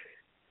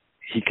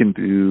he can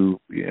do,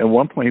 at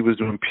one point he was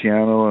doing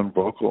piano and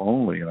vocal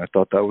only, and I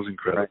thought that was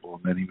incredible.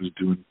 And then he was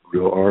doing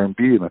real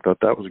R&B, and I thought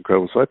that was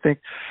incredible. So I think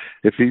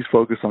if he's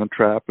focused on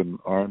trap and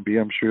R&B,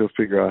 I'm sure he'll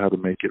figure out how to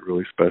make it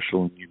really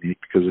special and unique,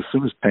 because as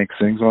soon as Tank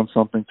sings on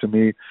something, to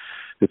me,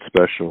 it's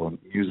special. And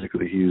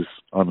musically, he's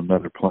on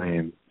another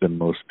plane than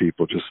most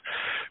people, just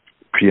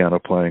piano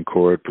playing,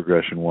 chord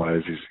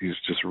progression-wise. He's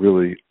just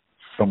really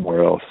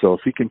somewhere else. So if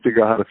he can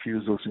figure out how to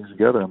fuse those things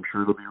together, I'm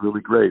sure it'll be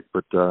really great.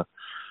 But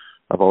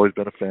I've always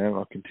been a fan.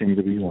 I'll continue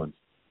to be one.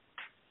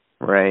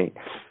 Right.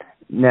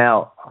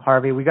 Now,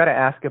 Harvey, we got to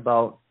ask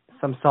about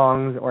some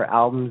songs or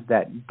albums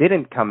that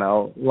didn't come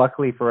out.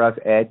 Luckily for us,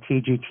 Ed,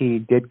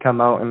 TGT did come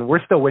out, and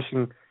we're still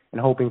wishing and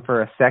hoping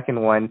for a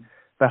second one.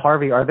 But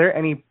Harvey, are there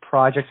any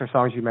projects or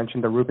songs, you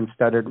mentioned the Ruben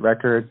Studdard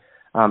record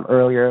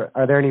earlier,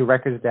 are there any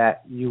records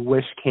that you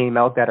wish came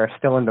out that are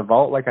still in the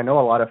vault? Like I know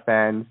a lot of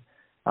fans,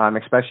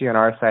 especially on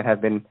our side,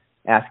 have been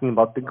asking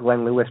about the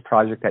Glenn Lewis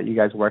project that you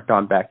guys worked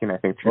on back in, I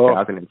think,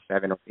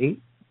 2007 or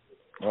 8.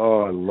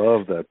 Oh, I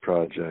love that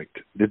project.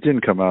 It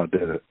didn't come out,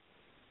 did it?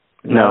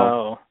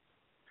 No.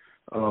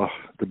 Oh,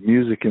 the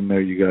music in there,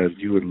 you guys,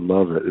 you would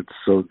love it. It's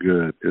so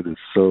good. It is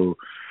so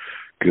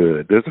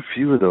good. There's a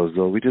few of those,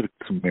 though. We did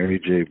some Mary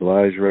J.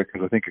 Blige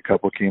records. I think a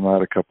couple came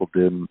out, a couple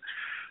didn't.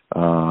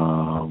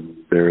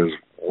 There's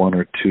one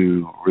or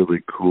two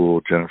really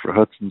cool Jennifer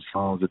Hudson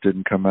songs that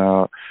didn't come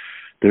out.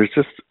 There's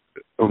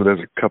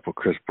a couple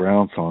Chris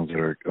Brown songs that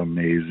are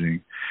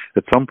amazing.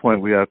 At some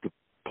point, we have to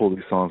pull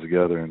these songs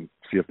together and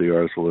see if the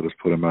artists will let us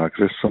put them out,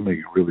 because there's so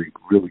many really,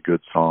 really good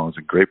songs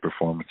and great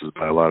performances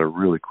by a lot of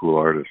really cool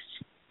artists.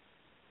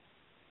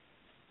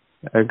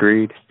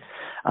 Agreed.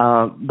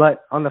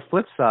 But on the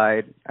flip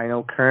side, I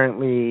know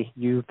currently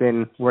you've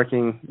been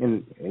working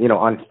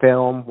on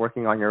film,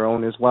 working on your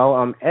own as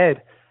well.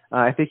 Ed,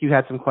 I think you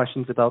had some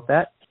questions about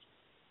that.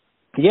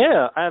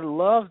 Yeah, I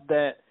love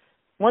that.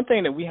 One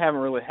thing that we haven't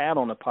really had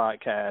on the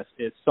podcast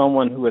is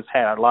someone who has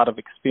had a lot of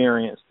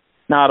experience,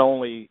 not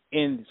only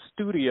in the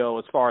studio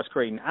as far as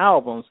creating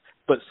albums,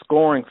 but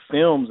scoring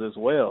films as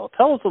well.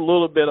 Tell us a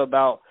little bit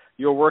about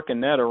your work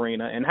in that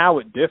arena and how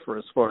it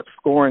differs for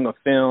scoring a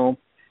film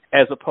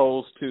as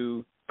opposed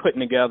to putting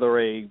together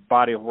a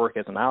body of work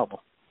as an album.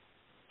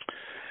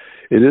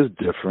 It is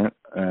different.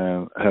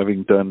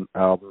 Having done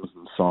albums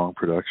and song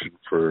production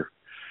for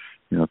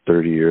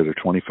 30 years or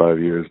 25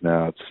 years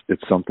now,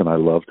 it's something I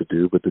love to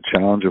do. But the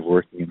challenge of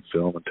working in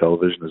film and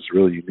television is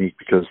really unique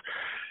because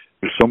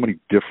there's so many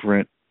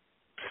different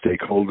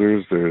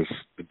stakeholders. There's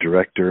the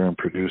director and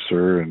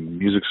producer and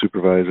music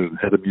supervisor and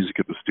head of music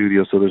at the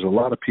studio. So there's a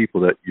lot of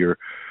people that you're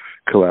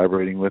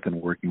collaborating with and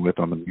working with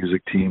on the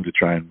music team to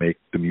try and make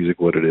the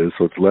music what it is.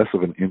 So it's less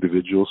of an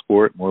individual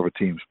sport, more of a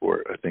team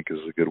sport, I think is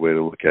a good way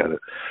to look at it.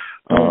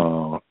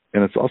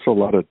 And it's also a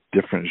lot of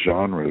different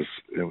genres,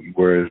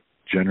 where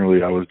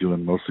generally I was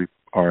doing mostly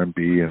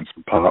R&B and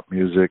some pop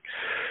music.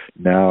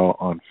 Now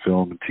on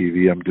film and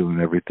TV, I'm doing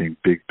everything: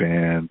 big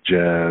band,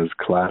 jazz,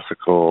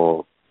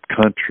 classical,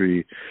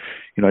 country.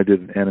 I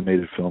did an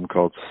animated film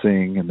called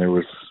Sing, and there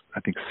was, I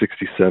think,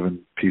 67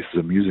 pieces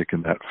of music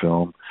in that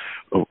film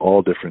of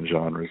all different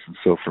genres. And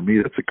so for me,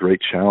 that's a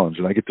great challenge.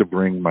 And I get to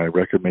bring my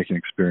record-making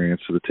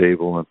experience to the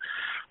table and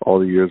all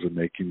the years of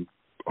making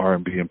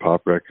R&B and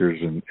pop records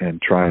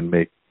and try and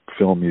make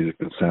film music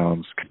that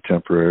sounds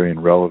contemporary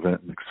and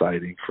relevant and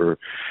exciting for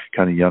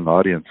kind of young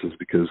audiences,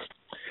 because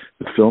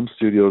the film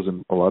studios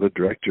and a lot of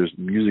directors,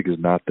 music is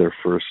not their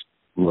first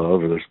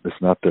love, or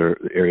it's not their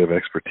area of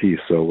expertise.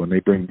 So when they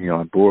bring me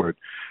on board,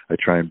 I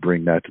try and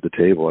bring that to the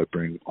table. I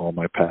bring all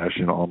my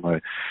passion, all my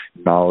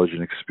knowledge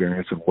and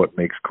experience and what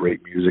makes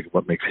great music,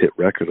 what makes hit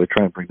records. I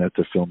try and bring that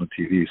to film and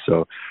TV.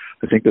 So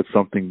I think that's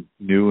something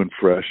new and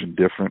fresh and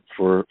different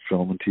for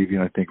film and TV.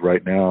 And I think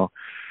right now,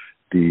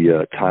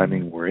 the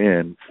timing we're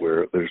in,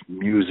 where there's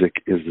music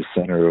is the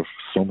center of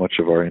so much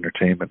of our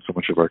entertainment, so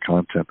much of our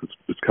content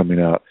that's coming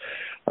out,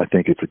 I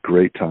think it's a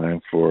great time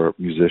for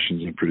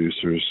musicians and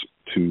producers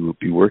to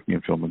be working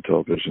in film and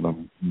television.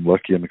 I'm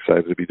lucky, I'm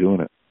excited to be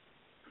doing it.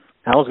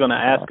 I was going to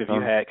ask if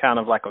you had kind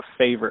of like a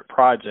favorite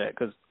project,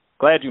 because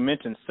glad you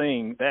mentioned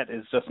Sing. That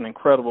is just an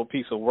incredible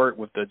piece of work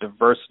with the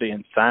diversity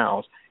in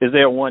sounds. Is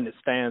there one that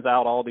stands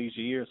out all these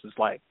years? It's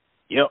like,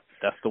 yep,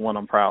 that's the one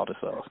I'm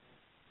proudest of.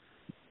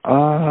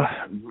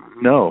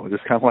 No,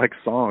 it's kind of like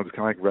songs, it's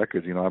kind of like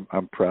records.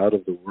 I'm proud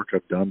of the work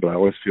I've done, but I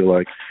always feel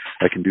like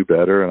I can do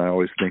better, and I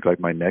always think like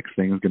my next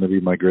thing is going to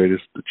be my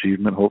greatest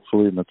achievement,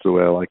 hopefully, and that's the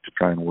way I like to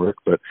try and work.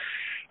 But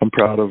I'm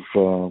proud of,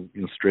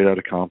 Straight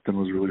Outta Compton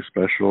was really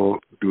special.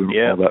 Doing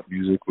all that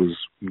music was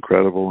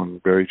incredible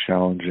and very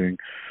challenging.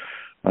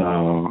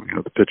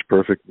 The Pitch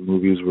Perfect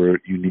movies were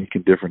unique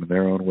and different in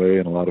their own way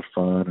and a lot of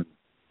fun. And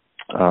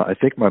I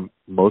think my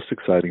most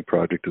exciting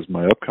project is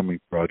my upcoming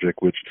project,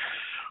 which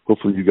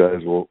hopefully you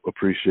guys will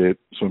appreciate.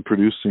 So I'm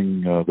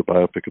producing the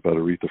biopic about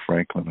Aretha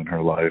Franklin and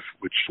her life,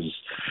 which is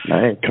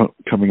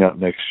coming out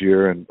next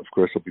year. And, of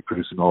course, I'll be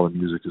producing all the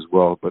music as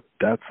well. But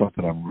that's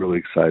something I'm really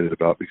excited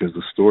about because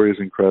the story is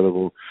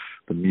incredible.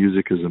 The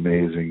music is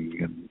amazing.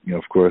 And,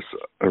 of course,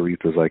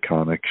 Aretha's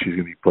iconic. She's going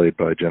to be played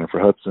by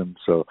Jennifer Hudson.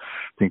 So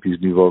I think these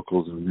new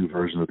vocals and new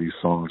versions of these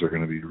songs are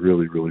going to be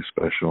really, really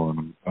special.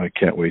 And I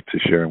can't wait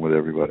to share them with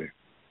everybody.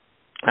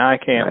 I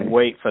can't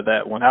wait for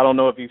that one. I don't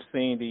know if you've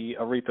seen the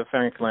Aretha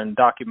Franklin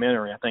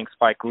documentary. I think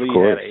Spike Lee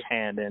had a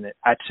hand in it.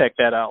 I checked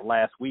that out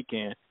last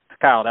weekend.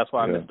 Kyle, that's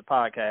why I missed the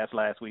podcast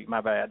last week.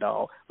 My bad,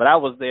 dog. But I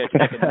was there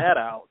checking that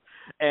out,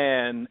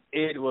 and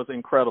it was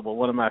incredible.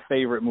 One of my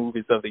favorite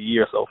movies of the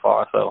year so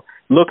far. So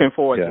looking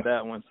forward to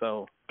that one.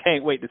 So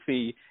can't wait to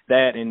see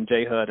that and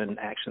J. Hud in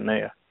action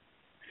there.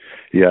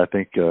 Yeah, I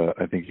think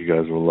you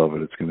guys will love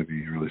it. It's going to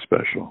be really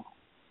special.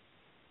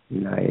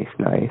 Nice.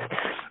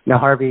 Now,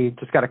 Harvey,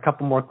 just got a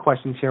couple more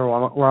questions here.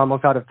 We're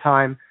almost out of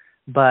time.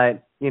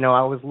 but, you know,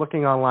 I was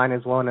looking online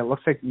as well, and it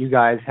looks like you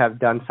guys have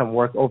done some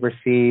work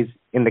overseas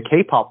in the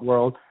K-pop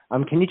world.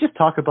 Can you just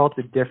talk about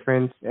the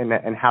difference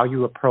and how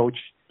you approach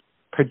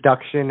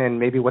production and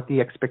maybe what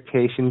the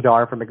expectations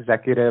are from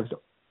executives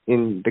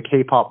in the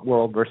K-pop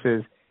world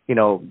versus, you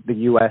know, the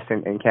U.S.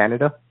 and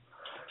Canada?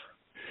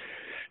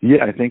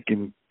 Yeah, I think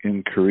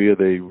in Korea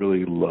they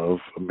really love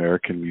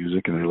American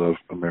music and they love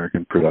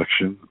American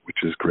production, which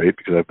is great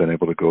because I've been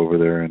able to go over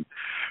there and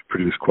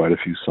produce quite a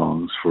few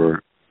songs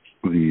for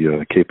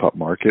the K-pop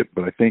market.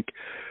 But I think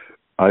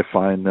I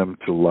find them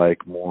to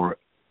like more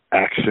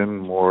action,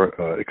 more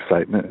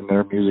excitement in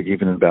their music.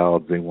 Even in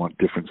ballads, they want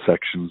different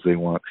sections. They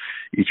want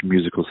each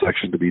musical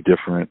section to be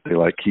different. They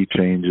like key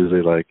changes.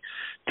 They like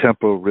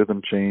tempo,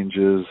 rhythm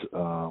changes.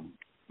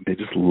 They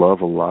just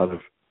love a lot of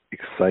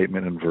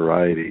excitement and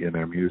variety in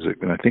their music.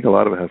 And I think a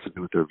lot of it has to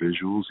do with their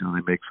visuals. You know,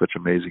 they make such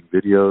amazing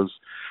videos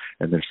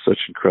and they're such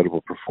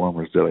incredible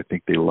performers that I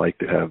think they like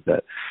to have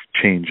that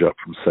change up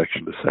from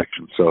section to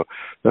section. So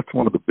that's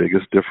one of the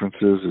biggest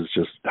differences, is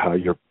just how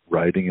you're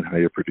writing and how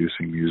you're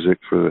producing music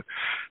for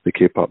the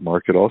K-pop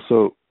market.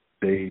 Also,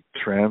 they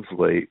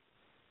translate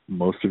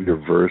most of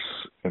your verse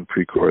and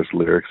pre-chorus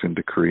lyrics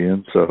into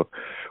Korean. So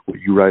what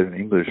you write in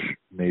English,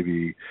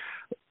 maybe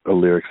a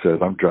lyric says,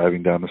 I'm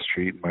driving down the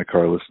street in my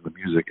car listening to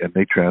music, and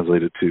they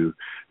translate it to,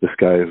 the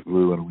sky is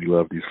blue and we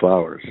love these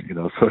flowers, you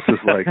know. So it's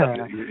just like,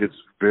 it's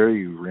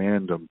very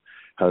random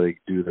how they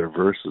do their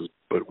verses.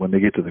 But when they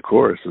get to the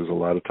choruses, a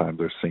lot of times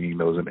they're singing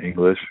those in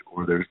English,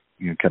 or they're,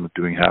 you know, kind of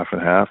doing half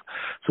and half.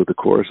 So the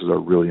choruses are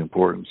really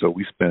important. So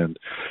we spend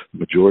the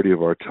majority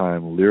of our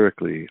time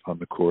lyrically on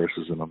the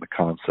choruses and on the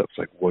concepts,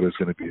 like what is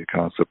going to be a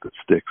concept that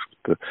sticks with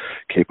the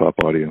K-pop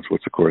audience,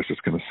 what's a chorus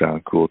that's going to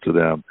sound cool to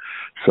them.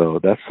 So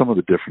that's some of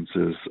the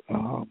differences.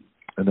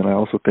 And then I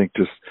also think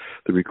just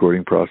the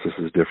recording process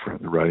is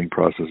different. The writing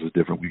process is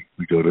different.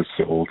 We go to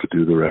Seoul to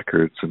do the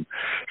records and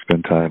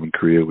spend time in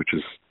Korea, which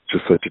is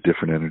just such a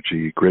different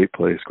energy. Great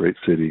place, great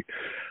city.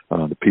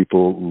 The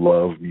people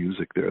love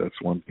music there.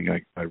 That's one thing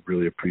I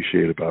really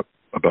appreciate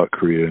about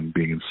Korea and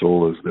being in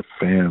Seoul, is the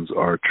fans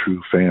are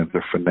true fans.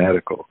 They're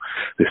fanatical.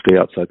 They stay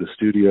outside the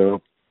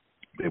studio.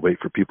 They wait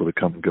for people to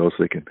come and go so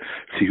they can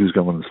see who's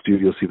going in the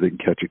studio, see if they can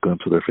catch a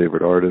glimpse of their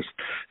favorite artist.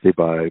 They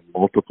buy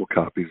multiple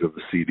copies of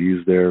the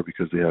CDs there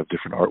because they have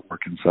different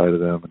artwork inside of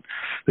them. And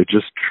they're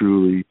just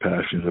truly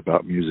passionate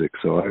about music.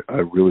 So I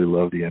really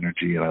love the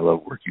energy, and I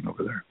love working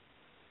over there.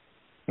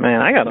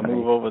 Man, I got to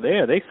move over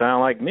there. They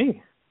sound like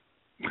me.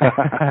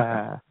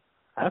 I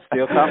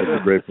still copy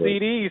the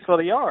CDs for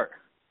the yard.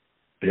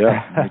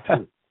 Yeah, me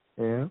too.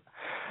 Yeah,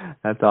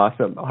 that's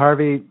awesome.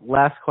 Harvey,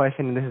 last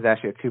question, and this is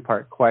actually a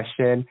two-part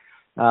question.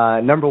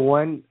 Number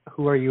one,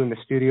 who are you in the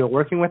studio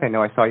working with? I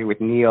know I saw you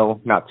with Neil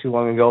not too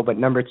long ago, but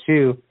number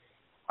two,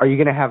 are you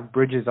going to have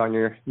bridges on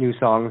your new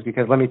songs?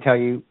 Because let me tell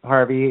you,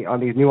 Harvey, on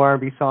these new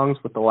R&B songs,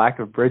 with the lack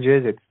of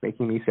bridges, it's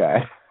making me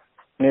sad.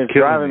 It's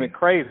driving me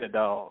crazy,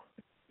 dog.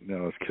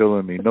 No, it's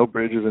killing me. No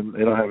bridges, and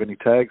they don't have any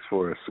tags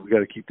for us, so we got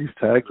to keep these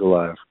tags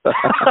alive.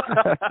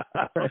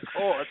 Of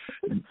course.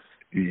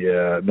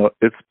 Yeah, no,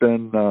 it's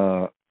been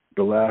the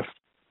last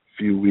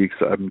few weeks.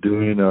 I'm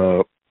doing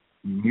a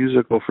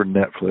musical for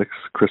Netflix,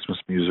 Christmas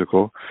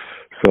musical,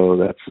 so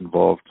that's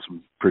involved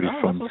some pretty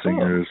fun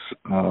singers.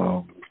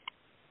 Trying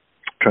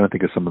to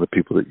think of some of the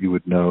people that you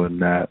would know in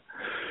that.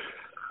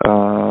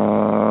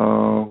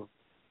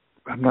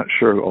 I'm not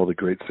sure of all the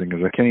great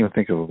singers. I can't even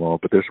think of them all,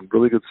 but there's some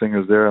really good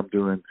singers there. I'm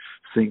doing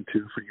Sing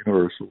 2 for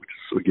Universal, which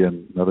is,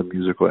 again, another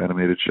musical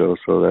animated show.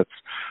 So that's,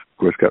 of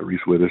course, got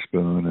Reese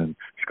Witherspoon and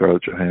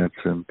Scarlett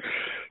Johansson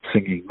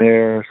singing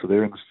there. So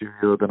they're in the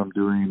studio. Then I'm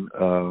doing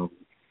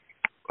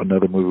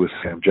another movie with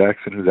Sam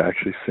Jackson, who's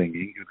actually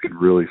singing, who can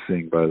really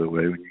sing, by the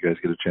way. When you guys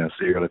get a chance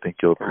to hear it, I think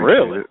you'll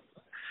appreciate it.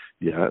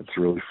 Yeah, it's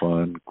really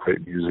fun,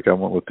 great music. I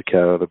won't let the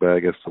cat out of the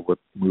bag as to what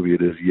movie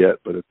it is yet,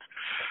 but it's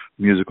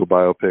a musical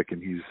biopic,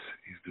 and he's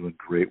doing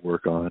great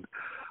work on.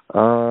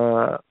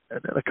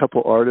 And then a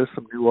couple artists,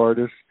 some new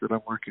artists that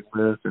I'm working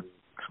with, and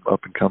some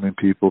up-and-coming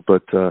people.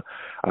 But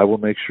I will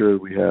make sure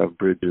we have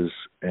bridges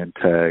and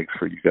tags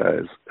for you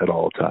guys at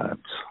all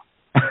times.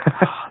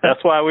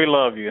 That's why we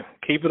love you.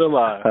 Keep it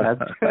alive.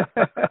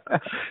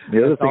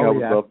 The other thing I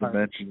would love to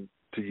mention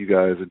to you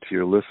guys and to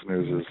your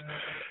listeners is,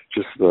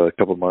 just a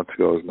couple of months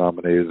ago, I was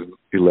nominated and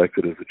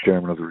elected as the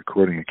chairman of the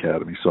Recording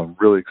Academy. So I'm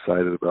really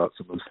excited about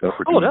some of the stuff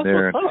we're doing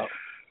there. What's up.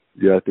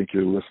 Yeah, I think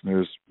your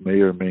listeners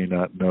may or may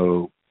not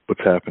know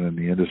what's happened in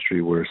the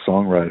industry, where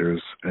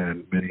songwriters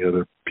and many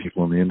other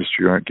people in the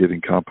industry aren't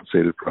getting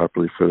compensated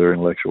properly for their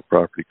intellectual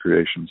property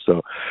creation.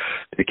 So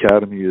the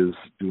Academy is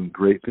doing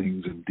great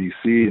things in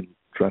D.C. and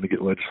trying to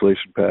get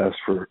legislation passed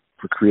for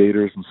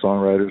creators and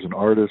songwriters and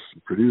artists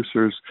and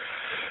producers.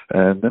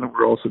 And then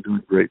we're also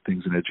doing great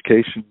things in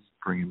education,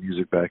 bringing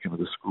music back into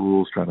the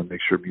schools, trying to make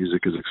sure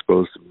music is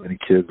exposed to as many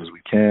kids as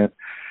we can.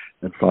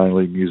 And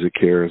finally, Music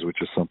Cares,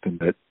 which is something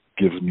that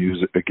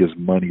gives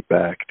money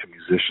back to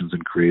musicians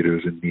and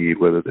creators in need,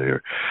 whether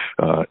they're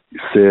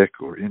sick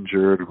or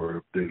injured,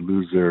 or they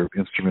lose their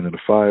instrument in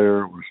a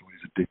fire, or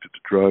somebody's addicted to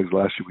drugs.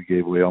 Last year we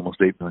gave away almost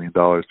 $8 million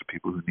to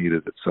people who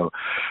needed it. So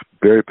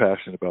very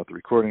passionate about the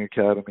Recording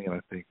Academy, and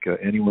I think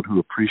anyone who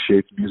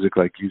appreciates music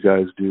like you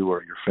guys do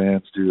or your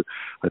fans do,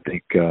 I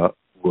think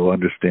will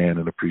understand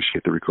and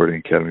appreciate the Recording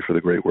Academy for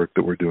the great work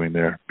that we're doing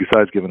there,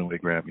 besides giving away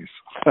Grammys.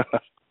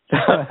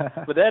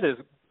 But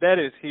that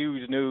is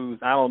huge news.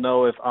 I don't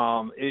know if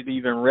it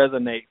even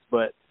resonates,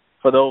 but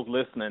for those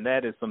listening,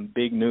 that is some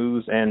big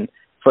news. And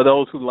for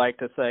those who like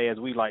to say, as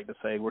we like to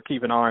say, we're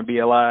keeping R&B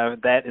alive,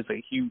 that is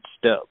a huge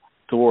step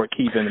toward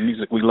keeping the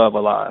music we love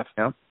alive.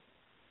 Yeah.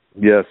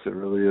 Yes, it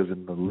really is.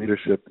 And the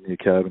leadership in the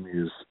Academy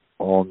is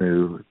all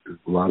new. There's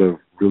a lot of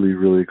really,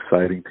 really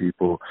exciting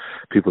people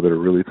that are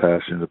really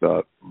passionate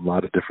about a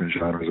lot of different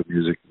genres of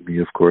music. Me,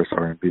 of course,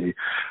 R&B.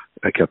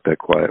 I kept that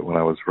quiet when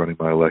I was running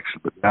my election,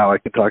 but now I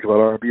can talk about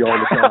R&B all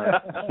the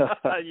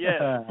time.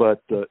 Yeah.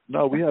 But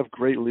no, we have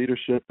great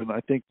leadership, and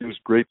I think there's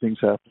great things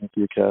happening at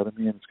the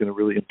Academy, and it's going to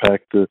really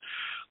impact the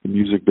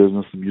music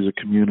business, the music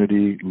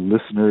community,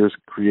 listeners,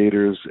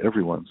 creators,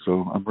 everyone.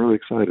 So I'm really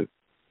excited.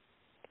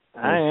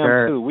 I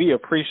am too. We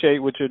appreciate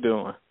what you're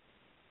doing.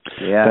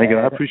 Yeah, thank you.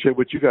 I appreciate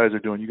what you guys are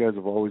doing. You guys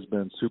have always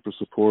been super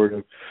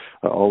supportive.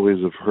 I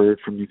always have heard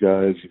from you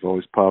guys. You've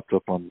always popped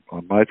up on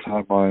my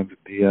timelines and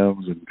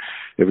DMs and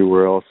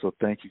everywhere else. So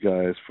thank you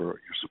guys for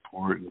your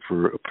support and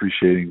for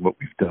appreciating what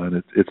we've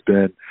done. It's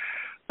been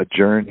a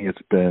journey.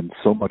 It's been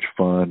so much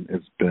fun.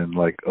 It's been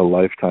like a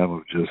lifetime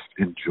of just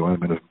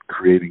enjoyment of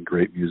creating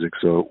great music.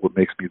 So what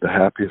makes me the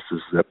happiest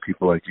is that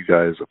people like you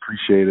guys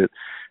appreciate it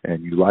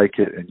and you like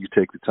it and you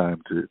take the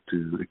time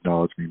to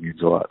acknowledge me. It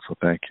means a lot. So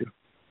thank you.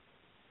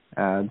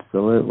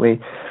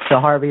 Absolutely. So,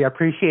 Harvey, I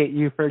appreciate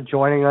you for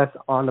joining us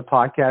on the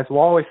podcast. We'll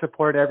always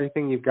support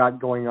everything you've got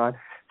going on,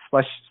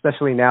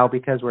 especially now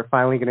because we're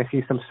finally going to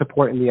see some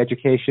support in the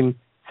education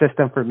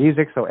system for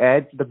music. So,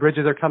 Ed, the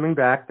bridges are coming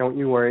back. Don't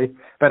you worry.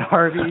 But,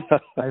 Harvey,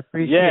 I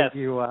appreciate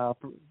you.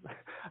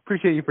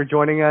 Appreciate you for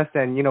joining us,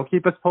 and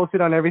keep us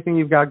posted on everything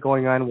you've got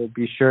going on. We'll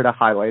be sure to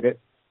highlight it.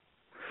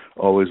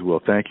 Always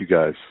will. Thank you,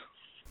 guys.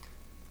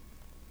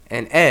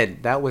 And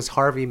Ed, that was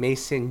Harvey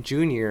Mason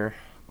Jr.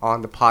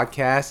 on the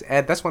podcast.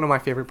 Ed, that's one of my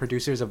favorite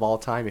producers of all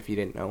time, if you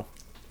didn't know.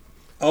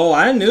 Oh,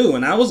 I knew,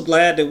 and I was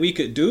glad that we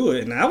could do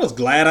it, and I was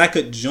glad I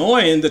could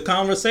join the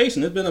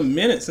conversation. It's been a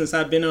minute since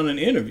I've been on an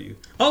interview.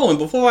 Oh, and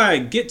before I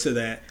get to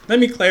that, let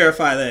me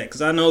clarify that,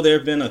 because I know there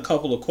have been a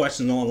couple of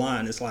questions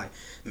online. It's like,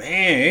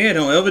 man, Ed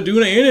don't ever do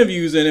the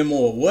interviews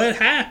anymore. What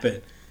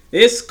happened?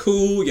 It's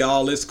cool,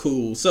 y'all. It's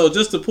cool. So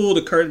just to pull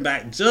the curtain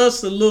back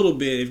just a little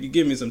bit, if you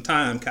give me some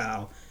time,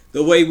 Kyle,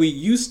 the way we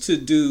used to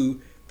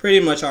do pretty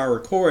much our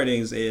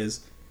recordings is,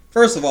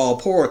 first of all,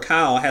 poor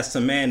Kyle has to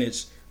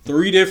manage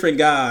 3 different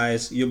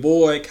guys, your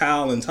boy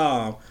Kyle and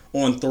Tom,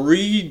 on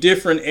 3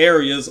 different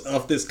areas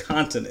of this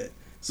continent.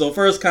 So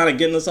first kind of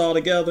getting us all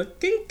together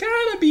can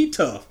kind of be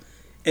tough.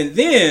 And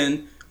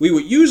then we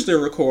would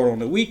usually record on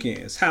the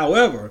weekends.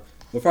 However,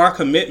 with our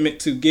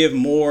commitment to give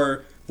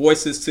more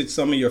voices to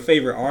some of your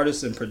favorite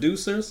artists and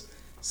producers,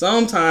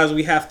 sometimes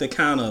we have to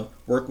kind of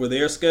work with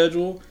their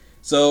schedule.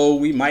 So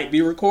we might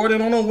be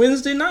recording on a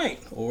Wednesday night,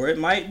 or it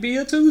might be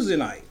a Tuesday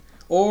night,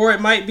 or it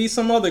might be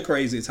some other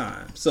crazy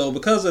time. So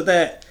because of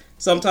that,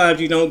 sometimes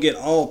you don't get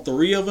all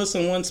 3 of us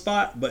in one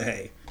spot. But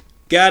hey,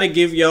 gotta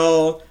give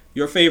y'all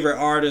your favorite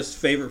artists,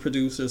 favorite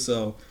producers.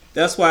 So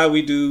that's why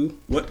we do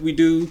what we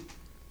do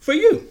for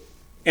you.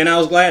 And I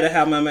was glad to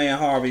have my man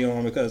Harvey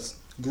on because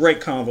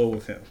great convo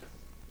with him.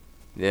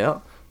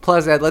 Yeah.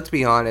 Plus, Ed, let's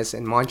be honest,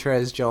 and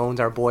Montrez Jones,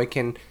 our boy,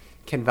 can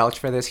vouch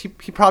for this. He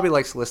probably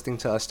likes listening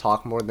to us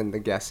talk more than the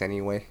guests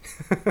anyway.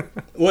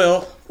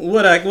 Well,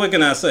 what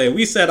can I say?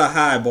 We set a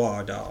high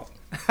bar, dog.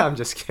 I'm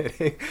just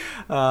kidding.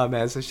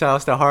 Man, so shout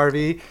outs to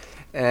Harvey.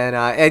 And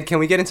Ed, can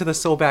we get into the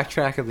Soulback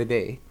track of the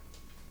day?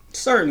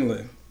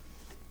 Certainly.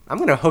 I'm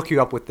going to hook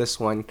you up with this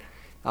one.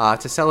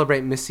 To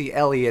celebrate Missy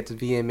Elliott's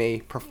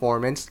VMA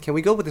performance, can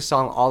we go with the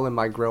song All in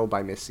My Grill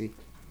by Missy?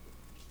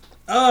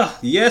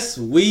 Yes,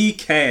 we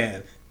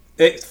can.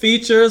 It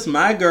features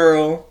my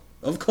girl,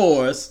 of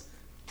course,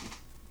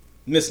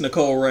 Miss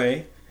Nicole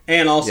Ray,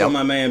 and also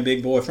my man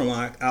Big Boy from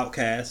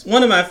Outkast.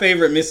 One of my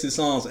favorite Missy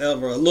songs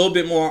ever. A little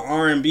bit more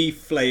R&B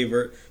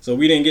flavored, so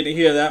we didn't get to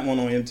hear that one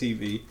on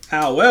MTV.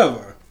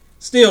 However,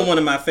 still one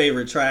of my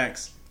favorite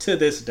tracks to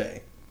this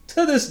day.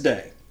 To this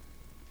day.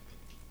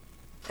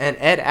 And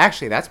Ed,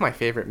 actually, that's my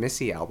favorite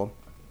Missy album.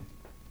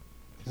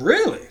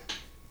 Really?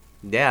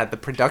 Yeah, the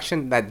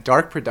production, that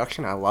dark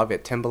production, I love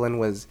it. Timbaland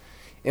was,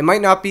 it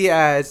might not be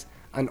as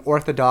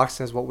unorthodox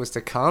as what was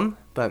to come,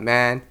 but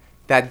man,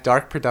 that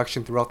dark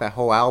production throughout that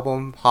whole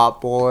album, Hot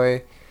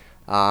Boy,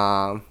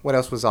 what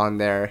else was on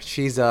there?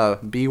 She's a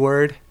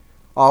B-Word,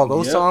 all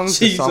those songs,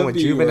 the song with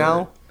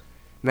Juvenile,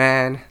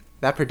 man,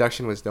 that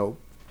production was dope.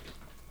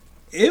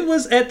 It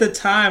was at the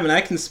time, and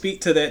I can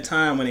speak to that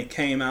time when it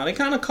came out, it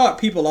kind of caught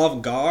people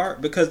off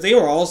guard because they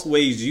were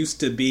always used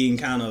to being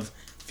kind of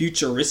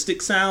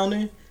futuristic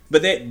sounding.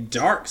 but that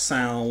dark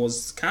sound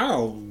was kind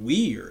of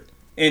weird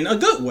in a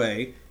good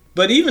way.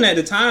 But even at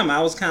the time,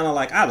 I was kind of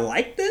like, I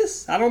like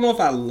this. I don't know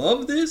if I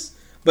love this,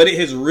 but it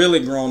has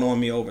really grown on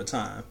me over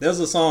time. There's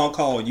a song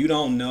called "You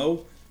Don't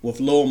Know" with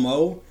Lil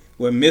Mo,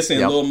 where Missy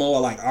and Lil Mo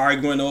are like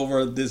arguing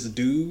over this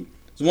dude.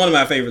 It's one of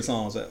my favorite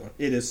songs ever.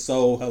 It is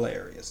so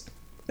hilarious.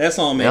 That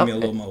song made me a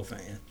Lil Mo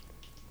fan.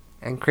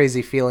 And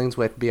Crazy Feelings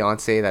with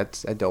Beyonce,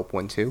 that's a dope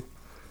one too.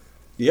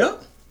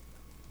 Yep.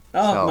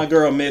 Oh, my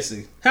girl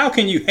Missy. How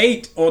can you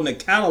hate on the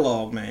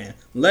catalog, man?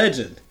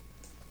 Legend.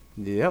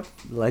 Yep,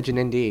 legend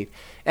indeed.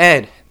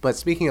 Ed, but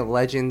speaking of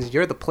legends,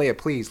 you're the Play It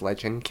Please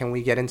legend. Can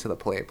we get into the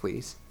Play It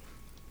Please?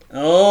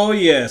 Oh,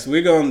 yes.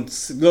 We're going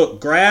to, look,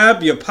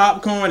 grab your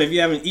popcorn if you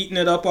haven't eaten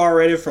it up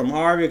already from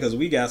Harvey, because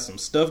we got some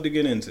stuff to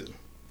get into.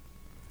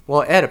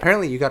 Well, Ed,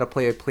 apparently you got a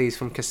Play It Please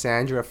from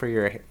Cassandra for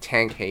your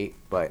tank hate,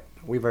 but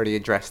we've already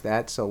addressed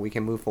that, so we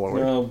can move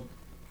forward. Well,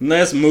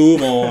 let's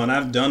move on.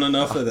 I've done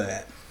enough of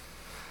that.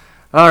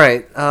 All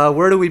right,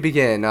 where do we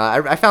begin?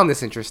 I found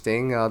this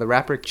interesting. The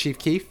rapper Chief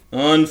Keef.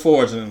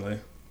 Unfortunately.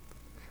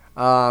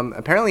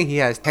 Apparently he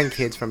has 10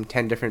 kids from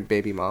 10 different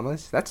baby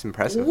mamas. That's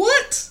impressive.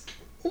 What?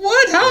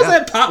 How is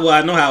that possible? Well,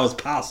 I know how it's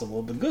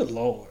possible, but good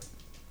Lord.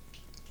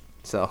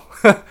 So,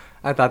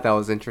 I thought that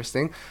was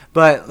interesting.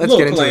 But let's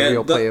get into the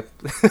real Play.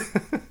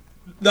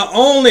 The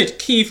only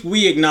Keith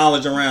we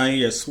acknowledge around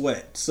here is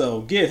Sweat,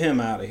 so get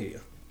him out of here.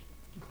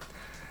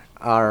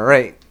 All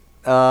right,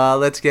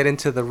 let's get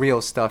into the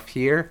real stuff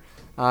here.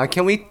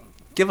 Can we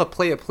give a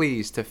Play It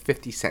Please to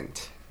 50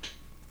 Cent?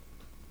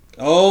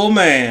 Oh,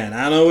 man,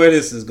 I know where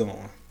this is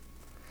going.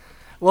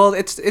 Well,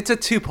 it's a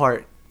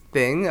two-part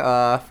thing.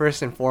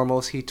 First and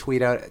foremost, he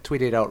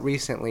tweeted out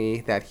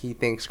recently that he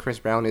thinks Chris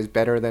Brown is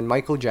better than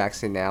Michael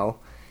Jackson now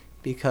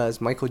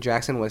because Michael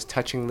Jackson was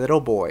touching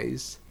little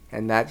boys,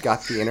 and that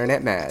got the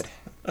internet mad.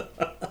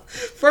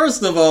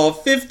 First of all,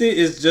 50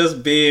 is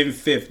just being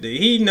 50.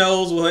 He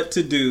knows what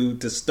to do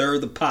to stir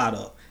the pot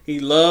up. He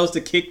loves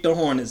to kick the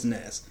hornet's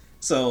nest.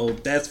 So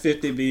that's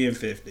 50 being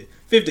 50.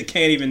 50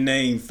 can't even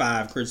name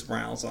 5 Chris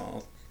Brown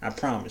songs. I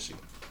promise you.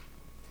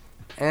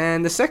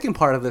 And the second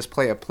part of this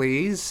Play It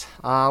Please,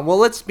 well,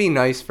 let's be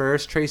nice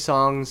first. Trey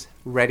Songz's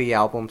Ready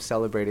album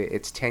celebrated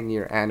its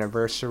 10-year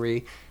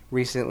anniversary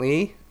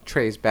recently.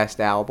 Trey's best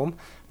album,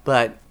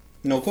 but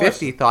no question.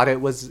 50 thought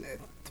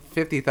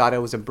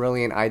it was a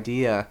brilliant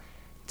idea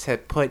to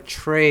put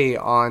Trey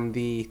on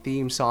the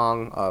theme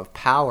song of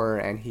Power,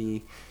 and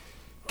he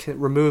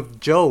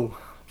removed Joe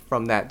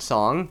from that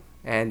song,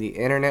 and the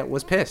internet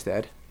was pissed,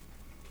 Ed.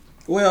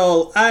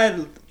 Well,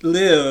 I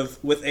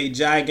live with a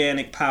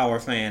gigantic Power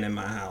fan in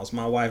my house.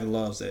 My wife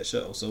loves that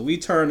show. So we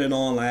turned it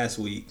on last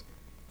week.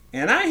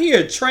 And I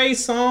hear Trey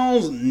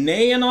Songz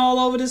neighing all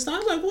over this. I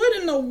was like, what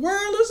in the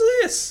world is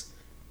this?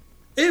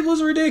 It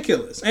was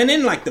ridiculous. And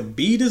then, like, the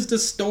beat is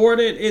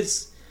distorted.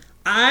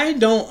 I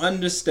don't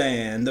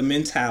understand the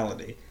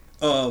mentality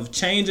of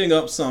changing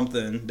up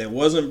something that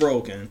wasn't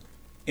broken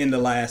in the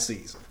last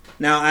season.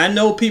 Now, I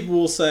know people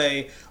will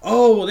say,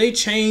 oh, well, they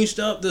changed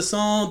up the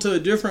song to a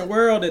different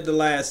world at the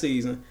last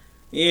season.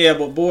 Yeah,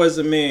 but Boys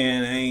and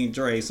Men ain't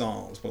Trey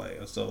Songz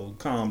player, so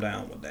calm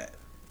down with that.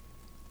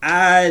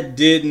 I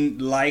didn't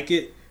like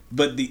it,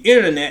 but the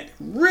internet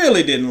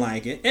really didn't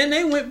like it, and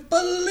they went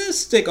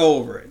ballistic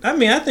over it. I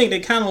mean, I think they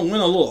kind of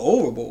went a little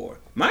overboard.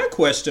 My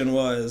question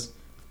was,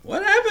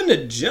 what happened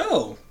to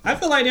Joe? I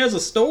feel like there's a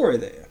story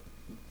there.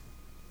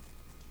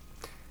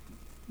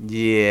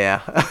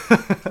 Yeah.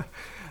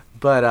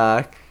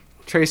 But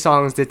Trey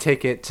Songz did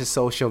take it to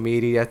social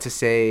media to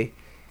say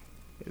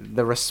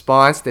the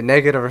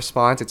negative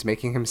response, it's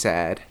making him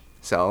sad.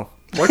 So,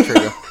 poor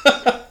Trigger.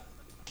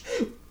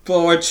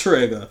 Poor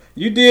Trigger.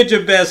 You did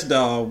your best,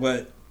 dog,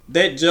 but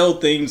that Joe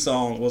theme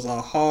song was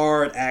a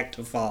hard act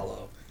to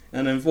follow.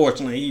 And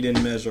unfortunately, he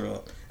didn't measure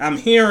up. I'm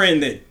hearing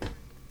that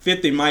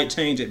 50 might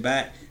change it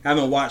back. I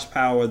haven't watched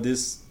Power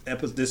this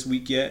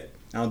week yet.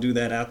 I'll do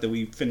that after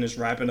we finish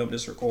wrapping up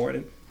this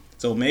recording.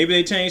 So maybe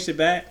they changed it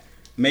back.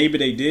 Maybe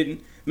they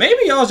didn't.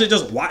 Maybe y'all should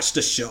just watch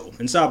the show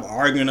and stop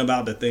arguing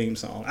about the theme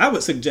song. I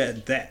would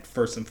suggest that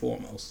first and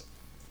foremost.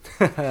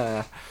 We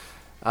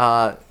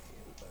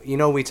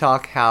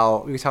talk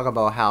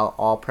about how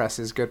all press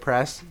is good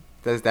press.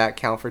 Does that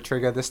count for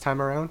Trigger this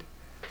time around?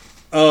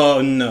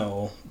 Oh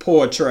no,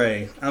 poor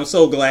Trey. I'm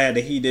so glad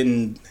that he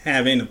didn't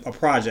have a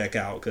project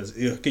out. Because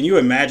can you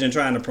imagine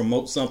trying to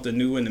promote something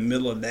new in the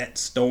middle of that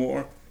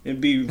storm? It'd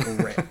be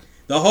wrecked.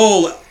 The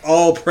whole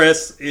all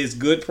press is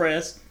good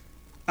press.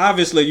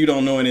 Obviously, you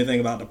don't know anything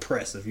about the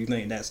press if you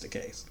think that's the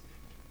case.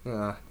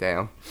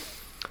 Damn.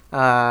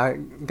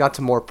 Got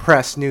some more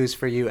press news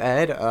for you,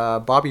 Ed.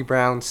 Bobby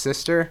Brown's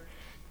sister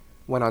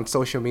went on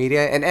social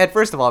media. And Ed,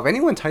 first of all, if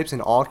anyone types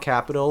in all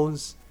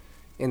capitals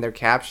in their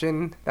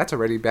caption, that's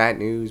already bad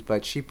news.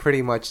 But she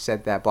pretty much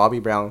said that Bobby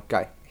Brown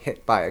got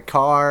hit by a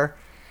car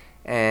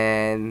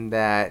and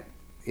that,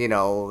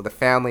 the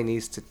family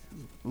needs to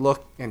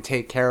look and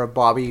take care of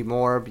Bobby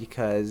more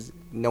because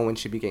no one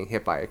should be getting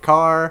hit by a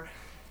car.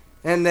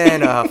 And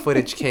then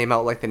footage came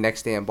out like the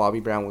next day, and Bobby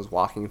Brown was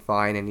walking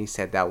fine, and he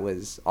said that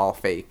was all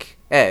fake.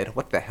 Ed,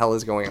 what the hell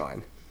is going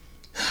on?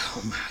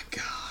 Oh my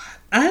God.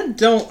 I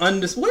don't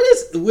understand. What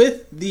is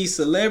with these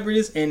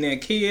celebrities and their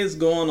kids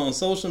going on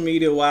social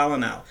media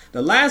wilding out?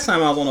 The last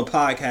time I was on a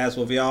podcast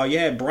with y'all, you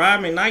had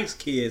Brian McKnight's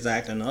kids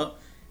acting up.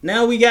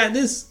 Now we got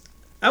this.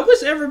 I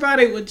wish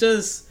everybody would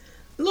just...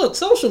 Look,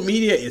 social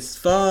media is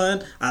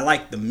fun. I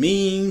like the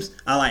memes.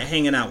 I like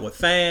hanging out with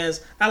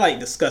fans. I like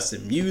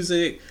discussing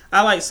music.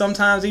 I like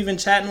sometimes even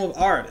chatting with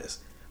artists.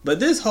 But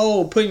this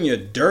whole putting your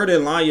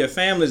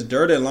family's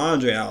dirty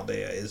laundry out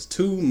there is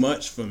too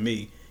much for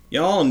me.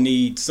 Y'all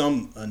need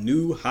a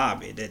new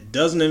hobby that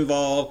doesn't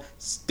involve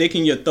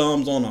sticking your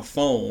thumbs on a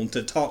phone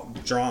to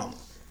talk drama.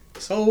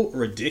 So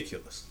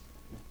ridiculous.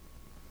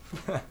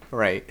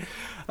 Right.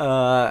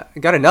 Got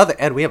another,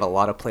 Ed, we have a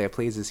lot of player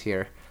pleases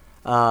here.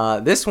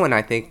 This one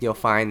I think you'll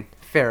find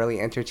fairly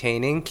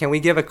entertaining. Can we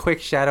give a quick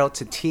shout out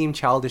to Team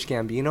Childish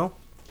Gambino?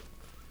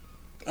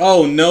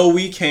 Oh, no,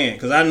 we can't,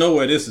 because I know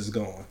where this is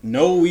going.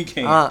 No, we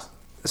can't.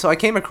 So I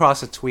came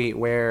across a tweet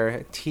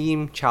where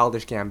Team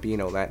Childish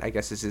Gambino, that I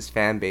guess is his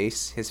fan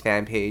base, his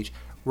fan page,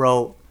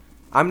 wrote,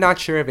 "I'm not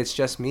sure if it's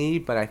just me,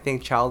 but I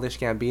think Childish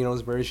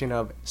Gambino's version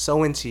of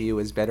So Into You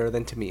is better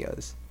than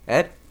Tamia's."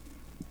 Ed?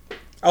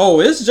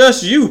 Oh, it's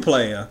just you,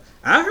 player.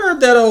 I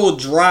heard that old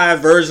dry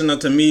version of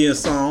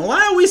Tamia's song.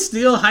 Why are we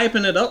still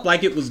hyping it up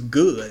like it was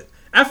good?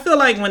 I feel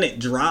like when it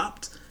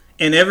dropped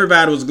and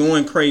everybody was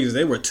going crazy,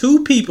 there were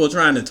two people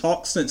trying to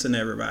talk sense in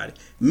everybody.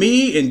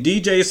 Me and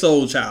DJ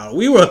Soulchild.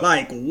 We were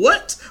like,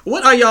 what?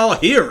 What are y'all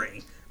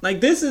hearing?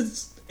 Like,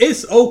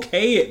 it's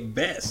okay at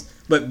best.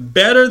 But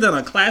better than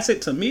a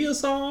classic Tamia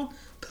song?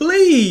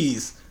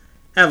 Please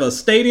have a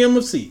stadium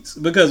of seats,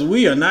 because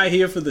we are not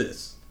here for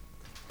this.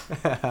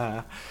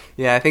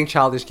 Yeah, I think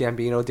Childish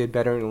Gambino did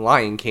better in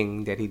Lion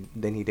King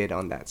than he did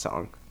on that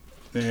song.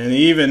 And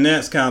even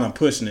that's kind of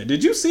pushing it.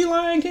 Did you see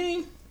Lion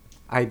King?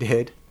 I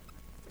did.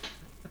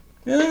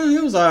 Yeah,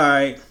 it was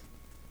alright.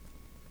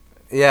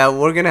 Yeah,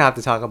 we're going to have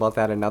to talk about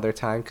that another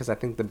time, because I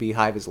think the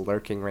Beehive is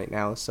lurking right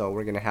now, so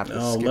we're going to have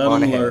to skip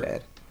on ahead,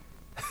 Ed.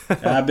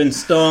 I've been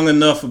stung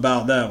enough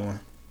about that one.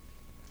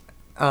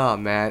 Oh,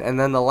 man. And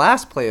then the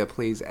last player,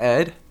 please,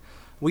 Ed.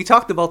 We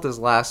talked about this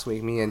last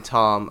week, me and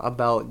Tom,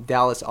 about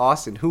Dallas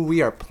Austin, who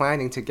we are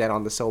planning to get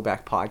on the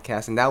SoBack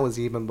podcast, and that was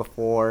even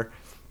before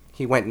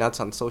he went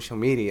nuts on social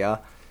media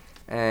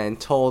and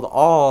told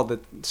all the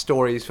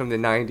stories from the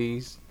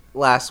 90s.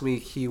 Last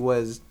week, he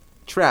was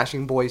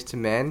trashing Boys to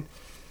Men,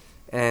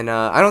 and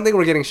I don't think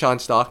we're getting Sean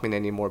Stockman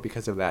anymore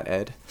because of that,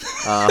 Ed.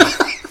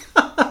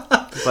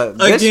 But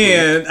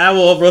again, I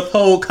will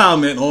withhold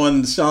comment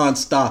on Sean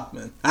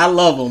Stockman. I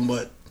love him,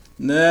 but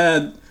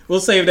nah. We'll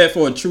save that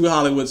for a true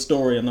Hollywood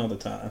story another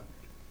time.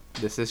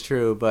 This is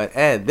true, but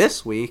Ed,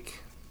 this week,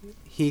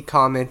 he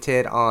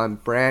commented on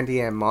Brandy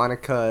and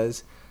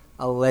Monica's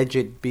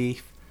alleged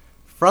beef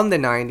from the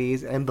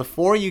 90s. And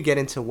before you get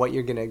into what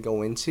you're going to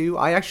go into,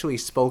 I actually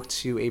spoke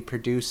to a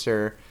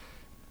producer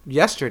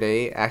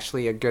yesterday,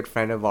 actually a good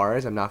friend of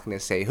ours. I'm not going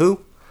to say who.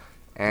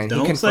 And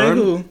he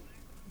confirmed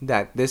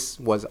that this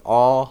was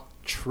all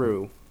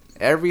true.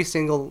 Every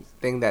single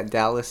thing that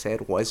Dallas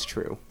said was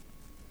true.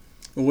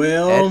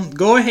 Well,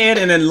 go ahead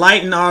and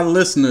enlighten our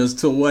listeners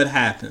to what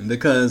happened,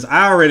 because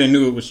I already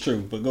knew it was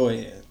true, but go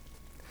ahead.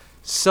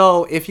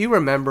 So, if you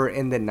remember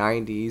in the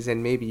 90s,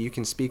 and maybe you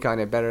can speak on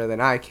it better than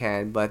I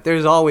can, but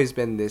there's always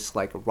been this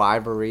like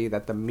rivalry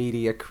that the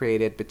media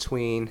created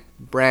between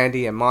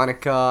Brandy and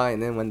Monica, and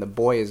then when The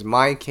Boy Is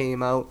Mine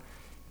came out,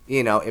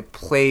 you know, it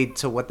played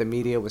to what the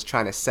media was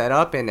trying to set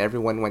up, and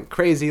everyone went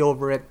crazy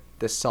over it.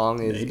 The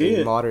song is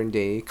a modern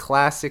day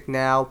classic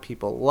now.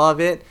 People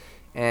love it.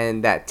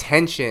 And that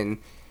tension,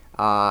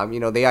 you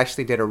know, they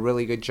actually did a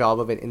really good job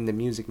of it in the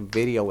music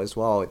video as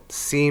well. It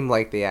seemed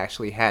like they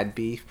actually had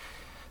beef.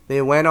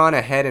 They went on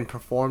ahead and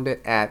performed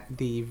it at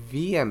the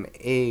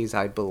VMAs,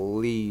 I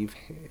believe.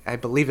 I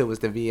believe it was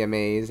the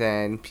VMAs,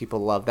 and people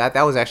loved that.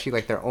 That was actually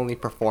like their only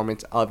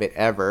performance of it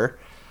ever,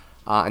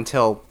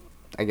 until,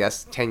 I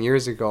guess, 10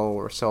 years ago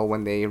or so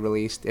when they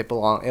released It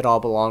All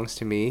Belongs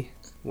to Me,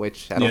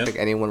 which I don't think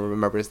anyone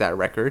remembers that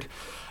record.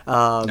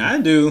 I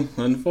do,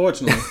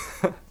 unfortunately.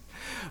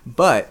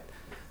 But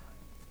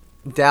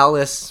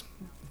Dallas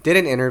did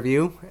an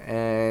interview,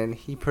 and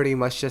he pretty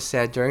much just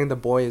said during the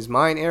Boy Is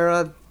Mine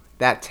era,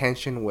 that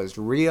tension was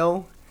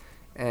real,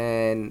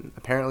 and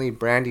apparently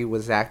Brandy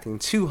was acting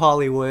too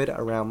Hollywood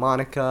around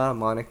Monica.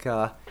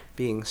 Monica,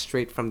 being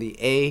straight from the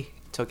A,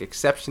 took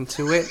exception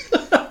to it,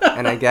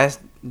 and I guess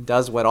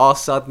does what all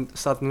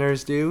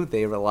Southerners do.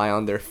 They rely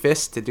on their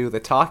fists to do the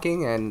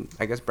talking, and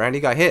I guess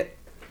Brandy got hit.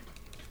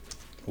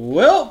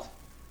 Well,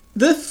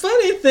 the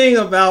funny thing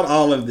about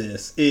all of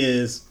this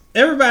is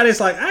everybody's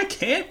like, I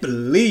can't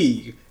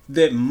believe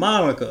that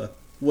Monica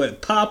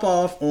would pop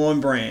off on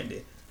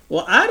Brandy.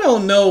 Well, I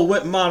don't know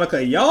what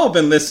Monica y'all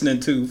been listening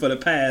to for the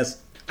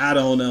past, I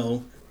don't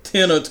know,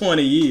 10 or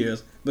 20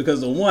 years.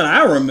 Because the one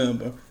I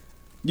remember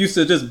used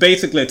to just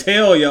basically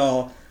tell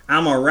y'all,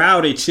 I'm a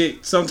rowdy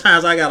chick.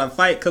 Sometimes I gotta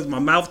fight because my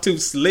mouth too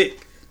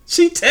slick.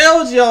 She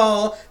tells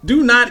y'all,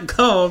 do not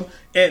come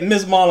at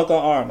Miss Monica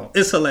Arnold.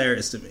 It's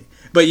hilarious to me.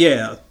 But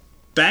yeah,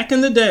 back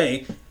in the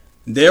day,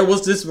 there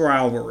was this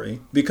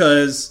rivalry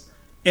because,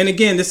 and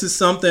again, this is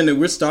something that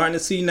we're starting to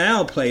see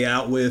now play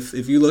out with,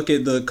 if you look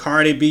at the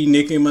Cardi B,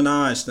 Nicki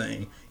Minaj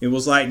thing. It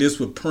was like this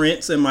with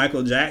Prince and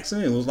Michael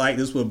Jackson. It was like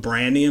this with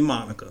Brandy and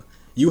Monica.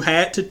 You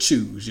had to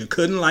choose. You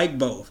couldn't like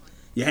both.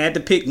 You had to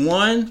pick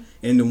one,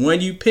 and the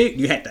one you picked,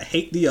 you had to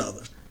hate the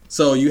other.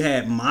 So you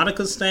had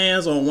Monica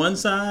stands on one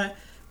side,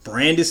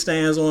 Brandy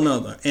stands on the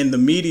other. And the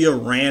media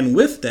ran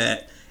with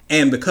that,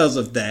 and because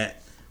of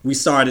that, we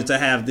started to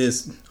have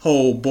this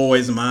whole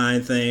boys'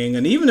 mind thing.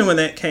 And even when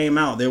that came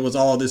out, there was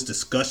all this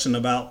discussion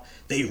about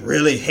they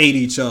really hate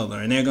each other,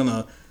 and they're going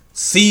to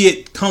see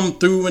it come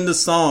through in the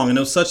song. And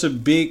it was such a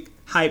big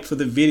hype for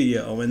the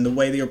video and the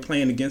way they were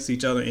playing against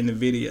each other in the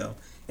video.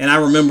 And I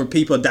remember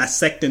people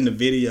dissecting the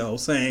video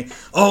saying,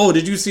 oh,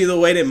 did you see the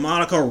way that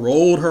Monica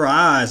rolled her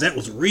eyes? That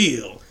was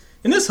real.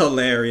 And it's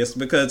hilarious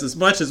because as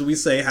much as we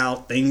say how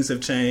things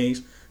have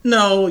changed,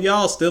 no,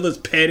 y'all still as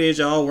petty as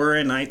y'all were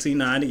in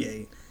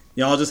 1998.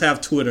 Y'all just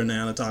have Twitter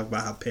now to talk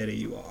about how petty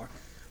you are.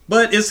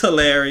 But it's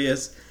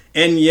hilarious.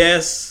 And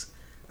yes,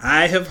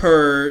 I have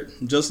heard,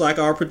 just like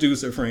our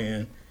producer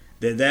friend,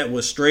 that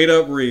was straight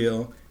up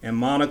real. And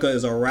Monica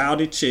is a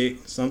rowdy chick.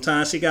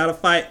 Sometimes she got to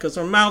fight because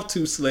her mouth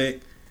too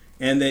slick.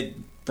 And that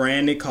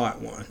Brandy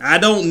caught one. I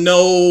don't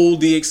know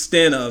the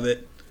extent of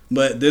it,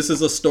 but this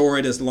is a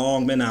story that's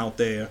long been out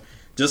there.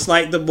 Just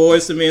like the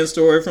Boyz II Men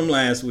story from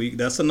last week.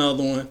 That's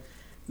another one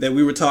that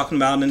we were talking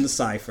about in the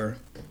Cypher.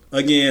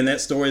 Again,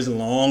 that story's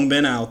long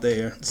been out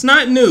there. It's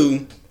not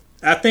new.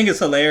 I think it's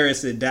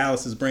hilarious that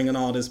Dallas is bringing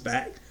all this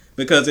back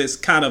because it's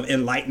kind of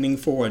enlightening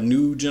for a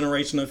new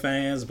generation of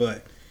fans.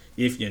 But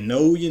if you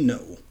know, you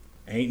know.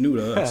 Ain't new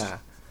to us.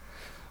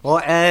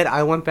 Well, Ed,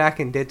 I went back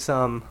and did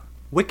some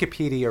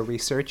Wikipedia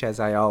research, as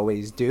I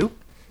always do.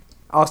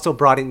 Also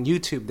brought in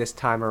YouTube this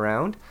time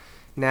around.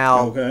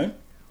 Now, okay.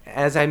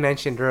 As I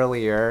mentioned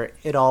earlier,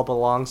 It All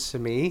Belongs to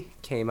Me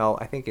came out,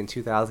 I think, in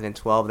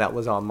 2012. That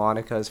was on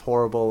Monica's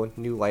horrible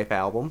New Life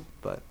album,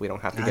 but we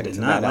don't have to get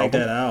into that album. I did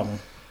not like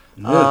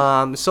that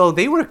album. So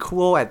they were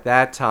cool at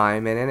that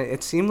time, and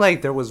it seemed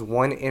like there was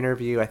one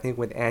interview, I think,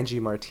 with Angie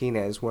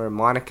Martinez, where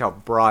Monica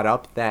brought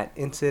up that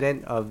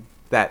incident of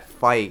that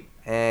fight.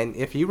 And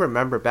if you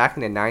remember, back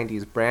in the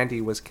 90s, Brandy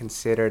was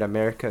considered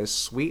America's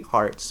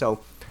sweetheart. So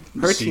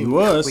her team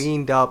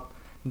cleaned up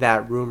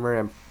that rumor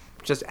and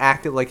just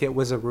acted like it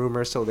was a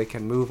rumor so they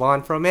can move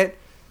on from it.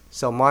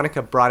 So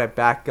Monica brought it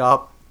back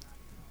up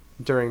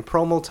during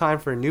promo time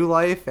for New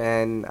Life,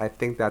 and I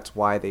think that's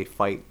why they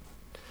fight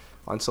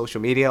on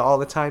social media all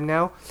the time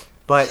now.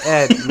 But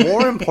Ed,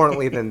 more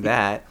importantly than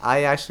that,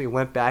 I actually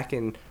went back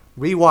and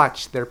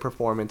rewatched their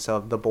performance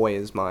of The Boy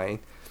Is Mine.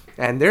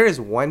 And there is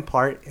one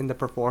part in the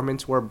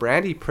performance where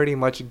Brandy pretty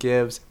much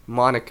gives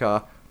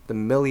Monica the $1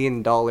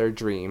 million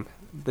dream,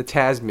 the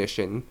Taz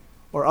mission,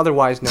 or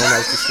otherwise known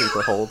as the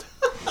sleeper hold.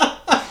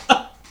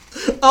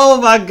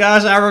 Oh my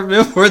gosh, I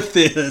remember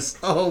this.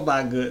 Oh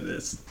my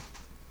goodness.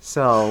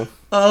 So.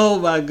 Oh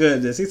my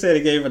goodness. He said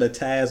he gave her the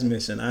Taz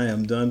mission. I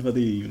am done for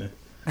the evening.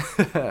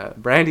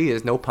 Brandy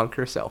is no punk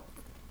herself.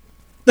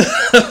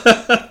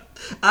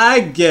 I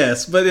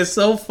guess, but it's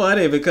so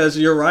funny because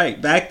you're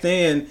right. Back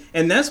then,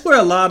 and that's where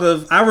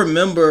I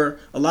remember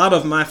a lot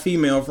of my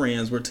female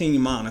friends were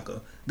Team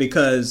Monica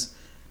because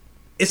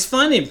it's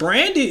funny.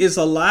 Brandy is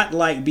a lot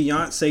like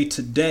Beyonce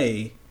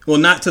today. Well,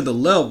 not to the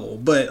level,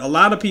 but a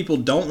lot of people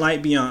don't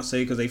like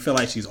Beyonce because they feel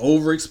like she's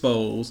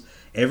overexposed.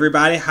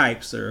 Everybody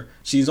hypes her.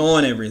 She's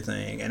on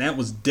everything. And that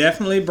was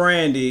definitely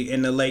Brandy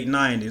in the late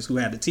 90s, who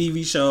had the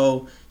TV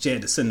show. She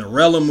had the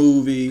Cinderella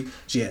movie.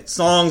 She had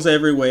songs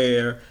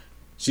everywhere.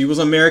 She was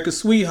America's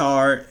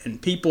sweetheart, and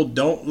people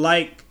don't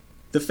like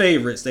the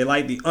favorites. They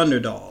like the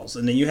underdogs.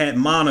 And then you had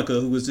Monica,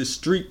 who was this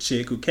street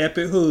chick who kept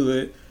it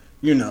hood,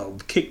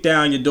 kick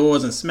down your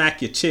doors and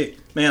smack your chick.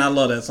 Man, I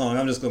love that song.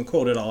 I'm just going to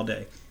quote it all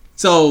day.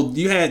 So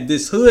you had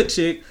this hood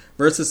chick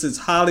versus this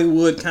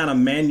Hollywood kind of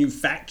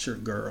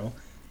manufactured girl.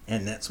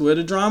 And that's where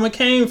the drama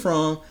came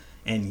from.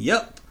 And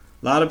yep,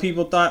 a lot of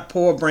people thought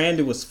poor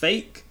Brandy was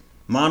fake.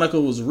 Monica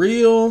was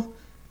real.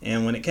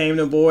 And when it came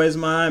to Boy's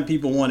Mind,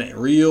 people wanted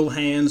real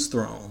hands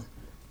thrown.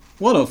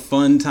 What a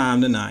fun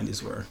time the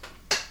 90s were.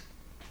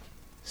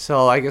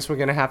 So I guess we're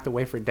going to have to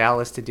wait for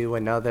Dallas to do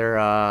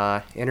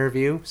another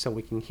interview so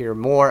we can hear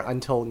more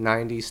Untold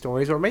 90s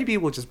stories. Or maybe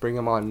we'll just bring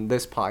them on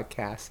this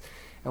podcast.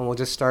 And we'll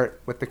just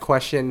start with the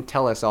question,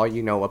 tell us all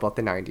you know about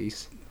the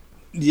 90s.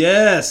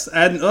 Yes.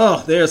 And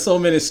there are so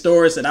many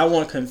stories that I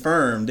want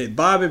confirmed. Did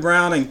Bobby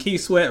Brown and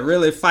Keith Sweat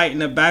really fight in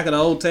the back of the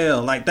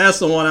hotel? Like, that's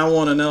the one I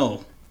want to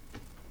know.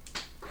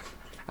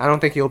 I don't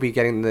think you'll be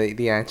getting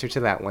the answer to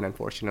that one,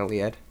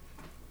 unfortunately, Ed.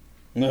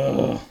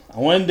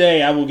 One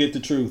day I will get the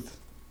truth.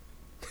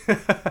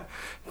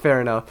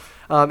 Fair enough.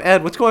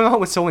 Ed, what's going on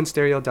with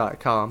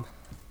SoulandStereo.com?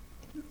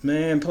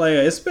 Man,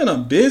 player, it's been a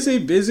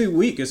busy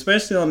week,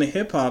 especially on the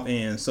hip-hop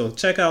end. So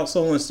check out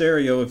Soul and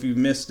Stereo if you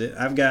missed it.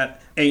 I've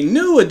got a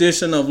new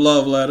edition of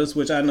Love Letters,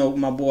 which I know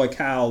my boy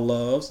Kyle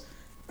loves.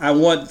 I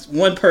want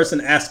one person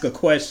to ask a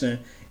question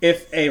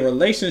if a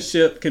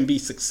relationship can be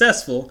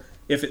successful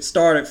if it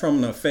started from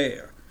an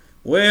affair.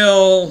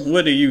 Well,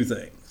 what do you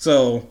think?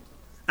 So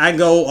I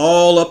go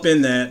all up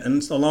in that,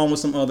 and along with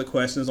some other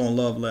questions on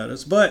love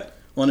letters. But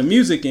on the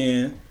music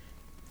end,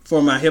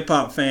 for my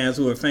hip-hop fans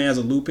who are fans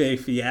of Lupe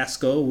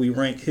Fiasco, we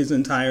rank his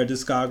entire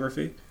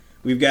discography.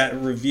 We've got a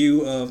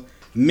review of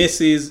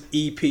Missy's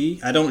EP.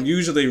 I don't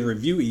usually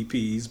review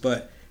EPs,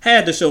 but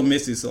had to show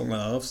Missy some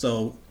love,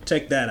 so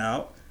check that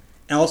out.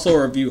 Also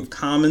a review of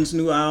Common's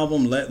new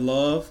album, Let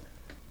Love.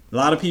 A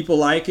lot of people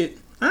like it.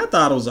 I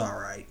thought it was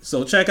alright.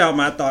 So check out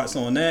my thoughts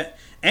on that.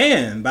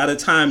 And by the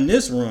time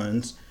this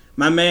runs,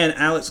 my man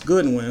Alex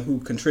Goodwin, who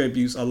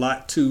contributes a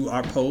lot to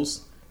our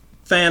posts,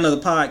 fan of the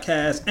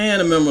podcast and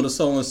a member of the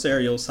Soul and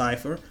Stereo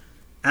Cypher,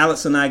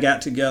 Alex and I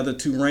got together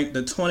to rank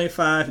the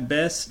 25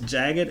 best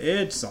Jagged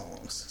Edge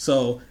songs.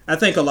 So I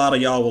think a lot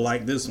of y'all will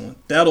like this one.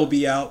 That'll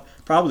be out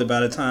probably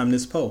by the time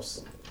this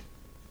posts.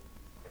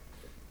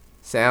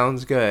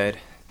 Sounds good.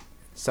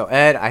 So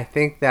Ed, I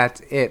think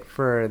that's it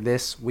for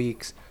this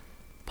week's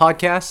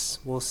podcast.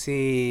 We'll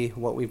see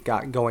what we've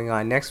got going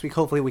on next week.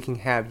 Hopefully we can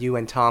have you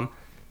and Tom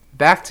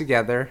back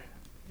together.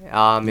 If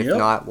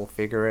not, we'll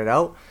figure it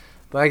out.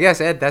 But I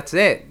guess, Ed, that's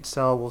it.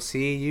 So we'll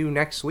see you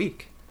next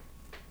week.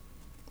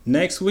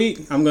 Next week,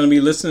 I'm going to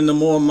be listening to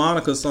more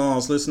Monica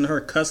songs, listening to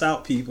her cuss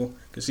out people,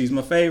 because she's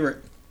my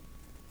favorite.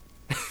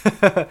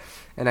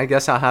 And I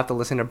guess I'll have to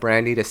listen to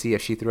Brandy to see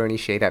if she threw any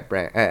shade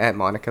at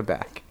Monica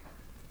back.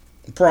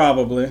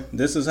 Probably.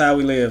 This is how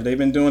we live. They've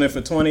been doing it for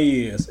 20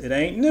 years. It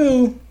ain't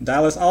new.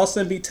 Dallas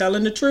Austin be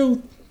telling the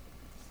truth.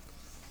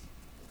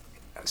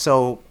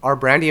 So, are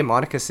Brandy and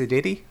Monica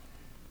Siditi?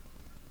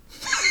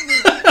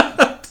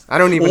 I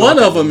don't even know. One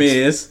of them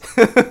is.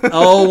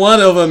 Oh, one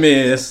of them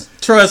is.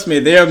 Trust me,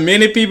 there are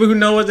many people who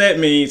know what that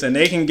means, and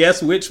they can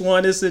guess which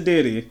one is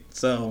Siditi.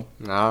 So,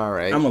 all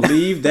right. I'm going to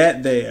leave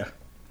that there.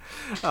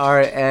 All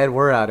right, Ed,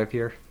 we're out of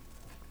here.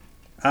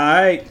 All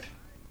right.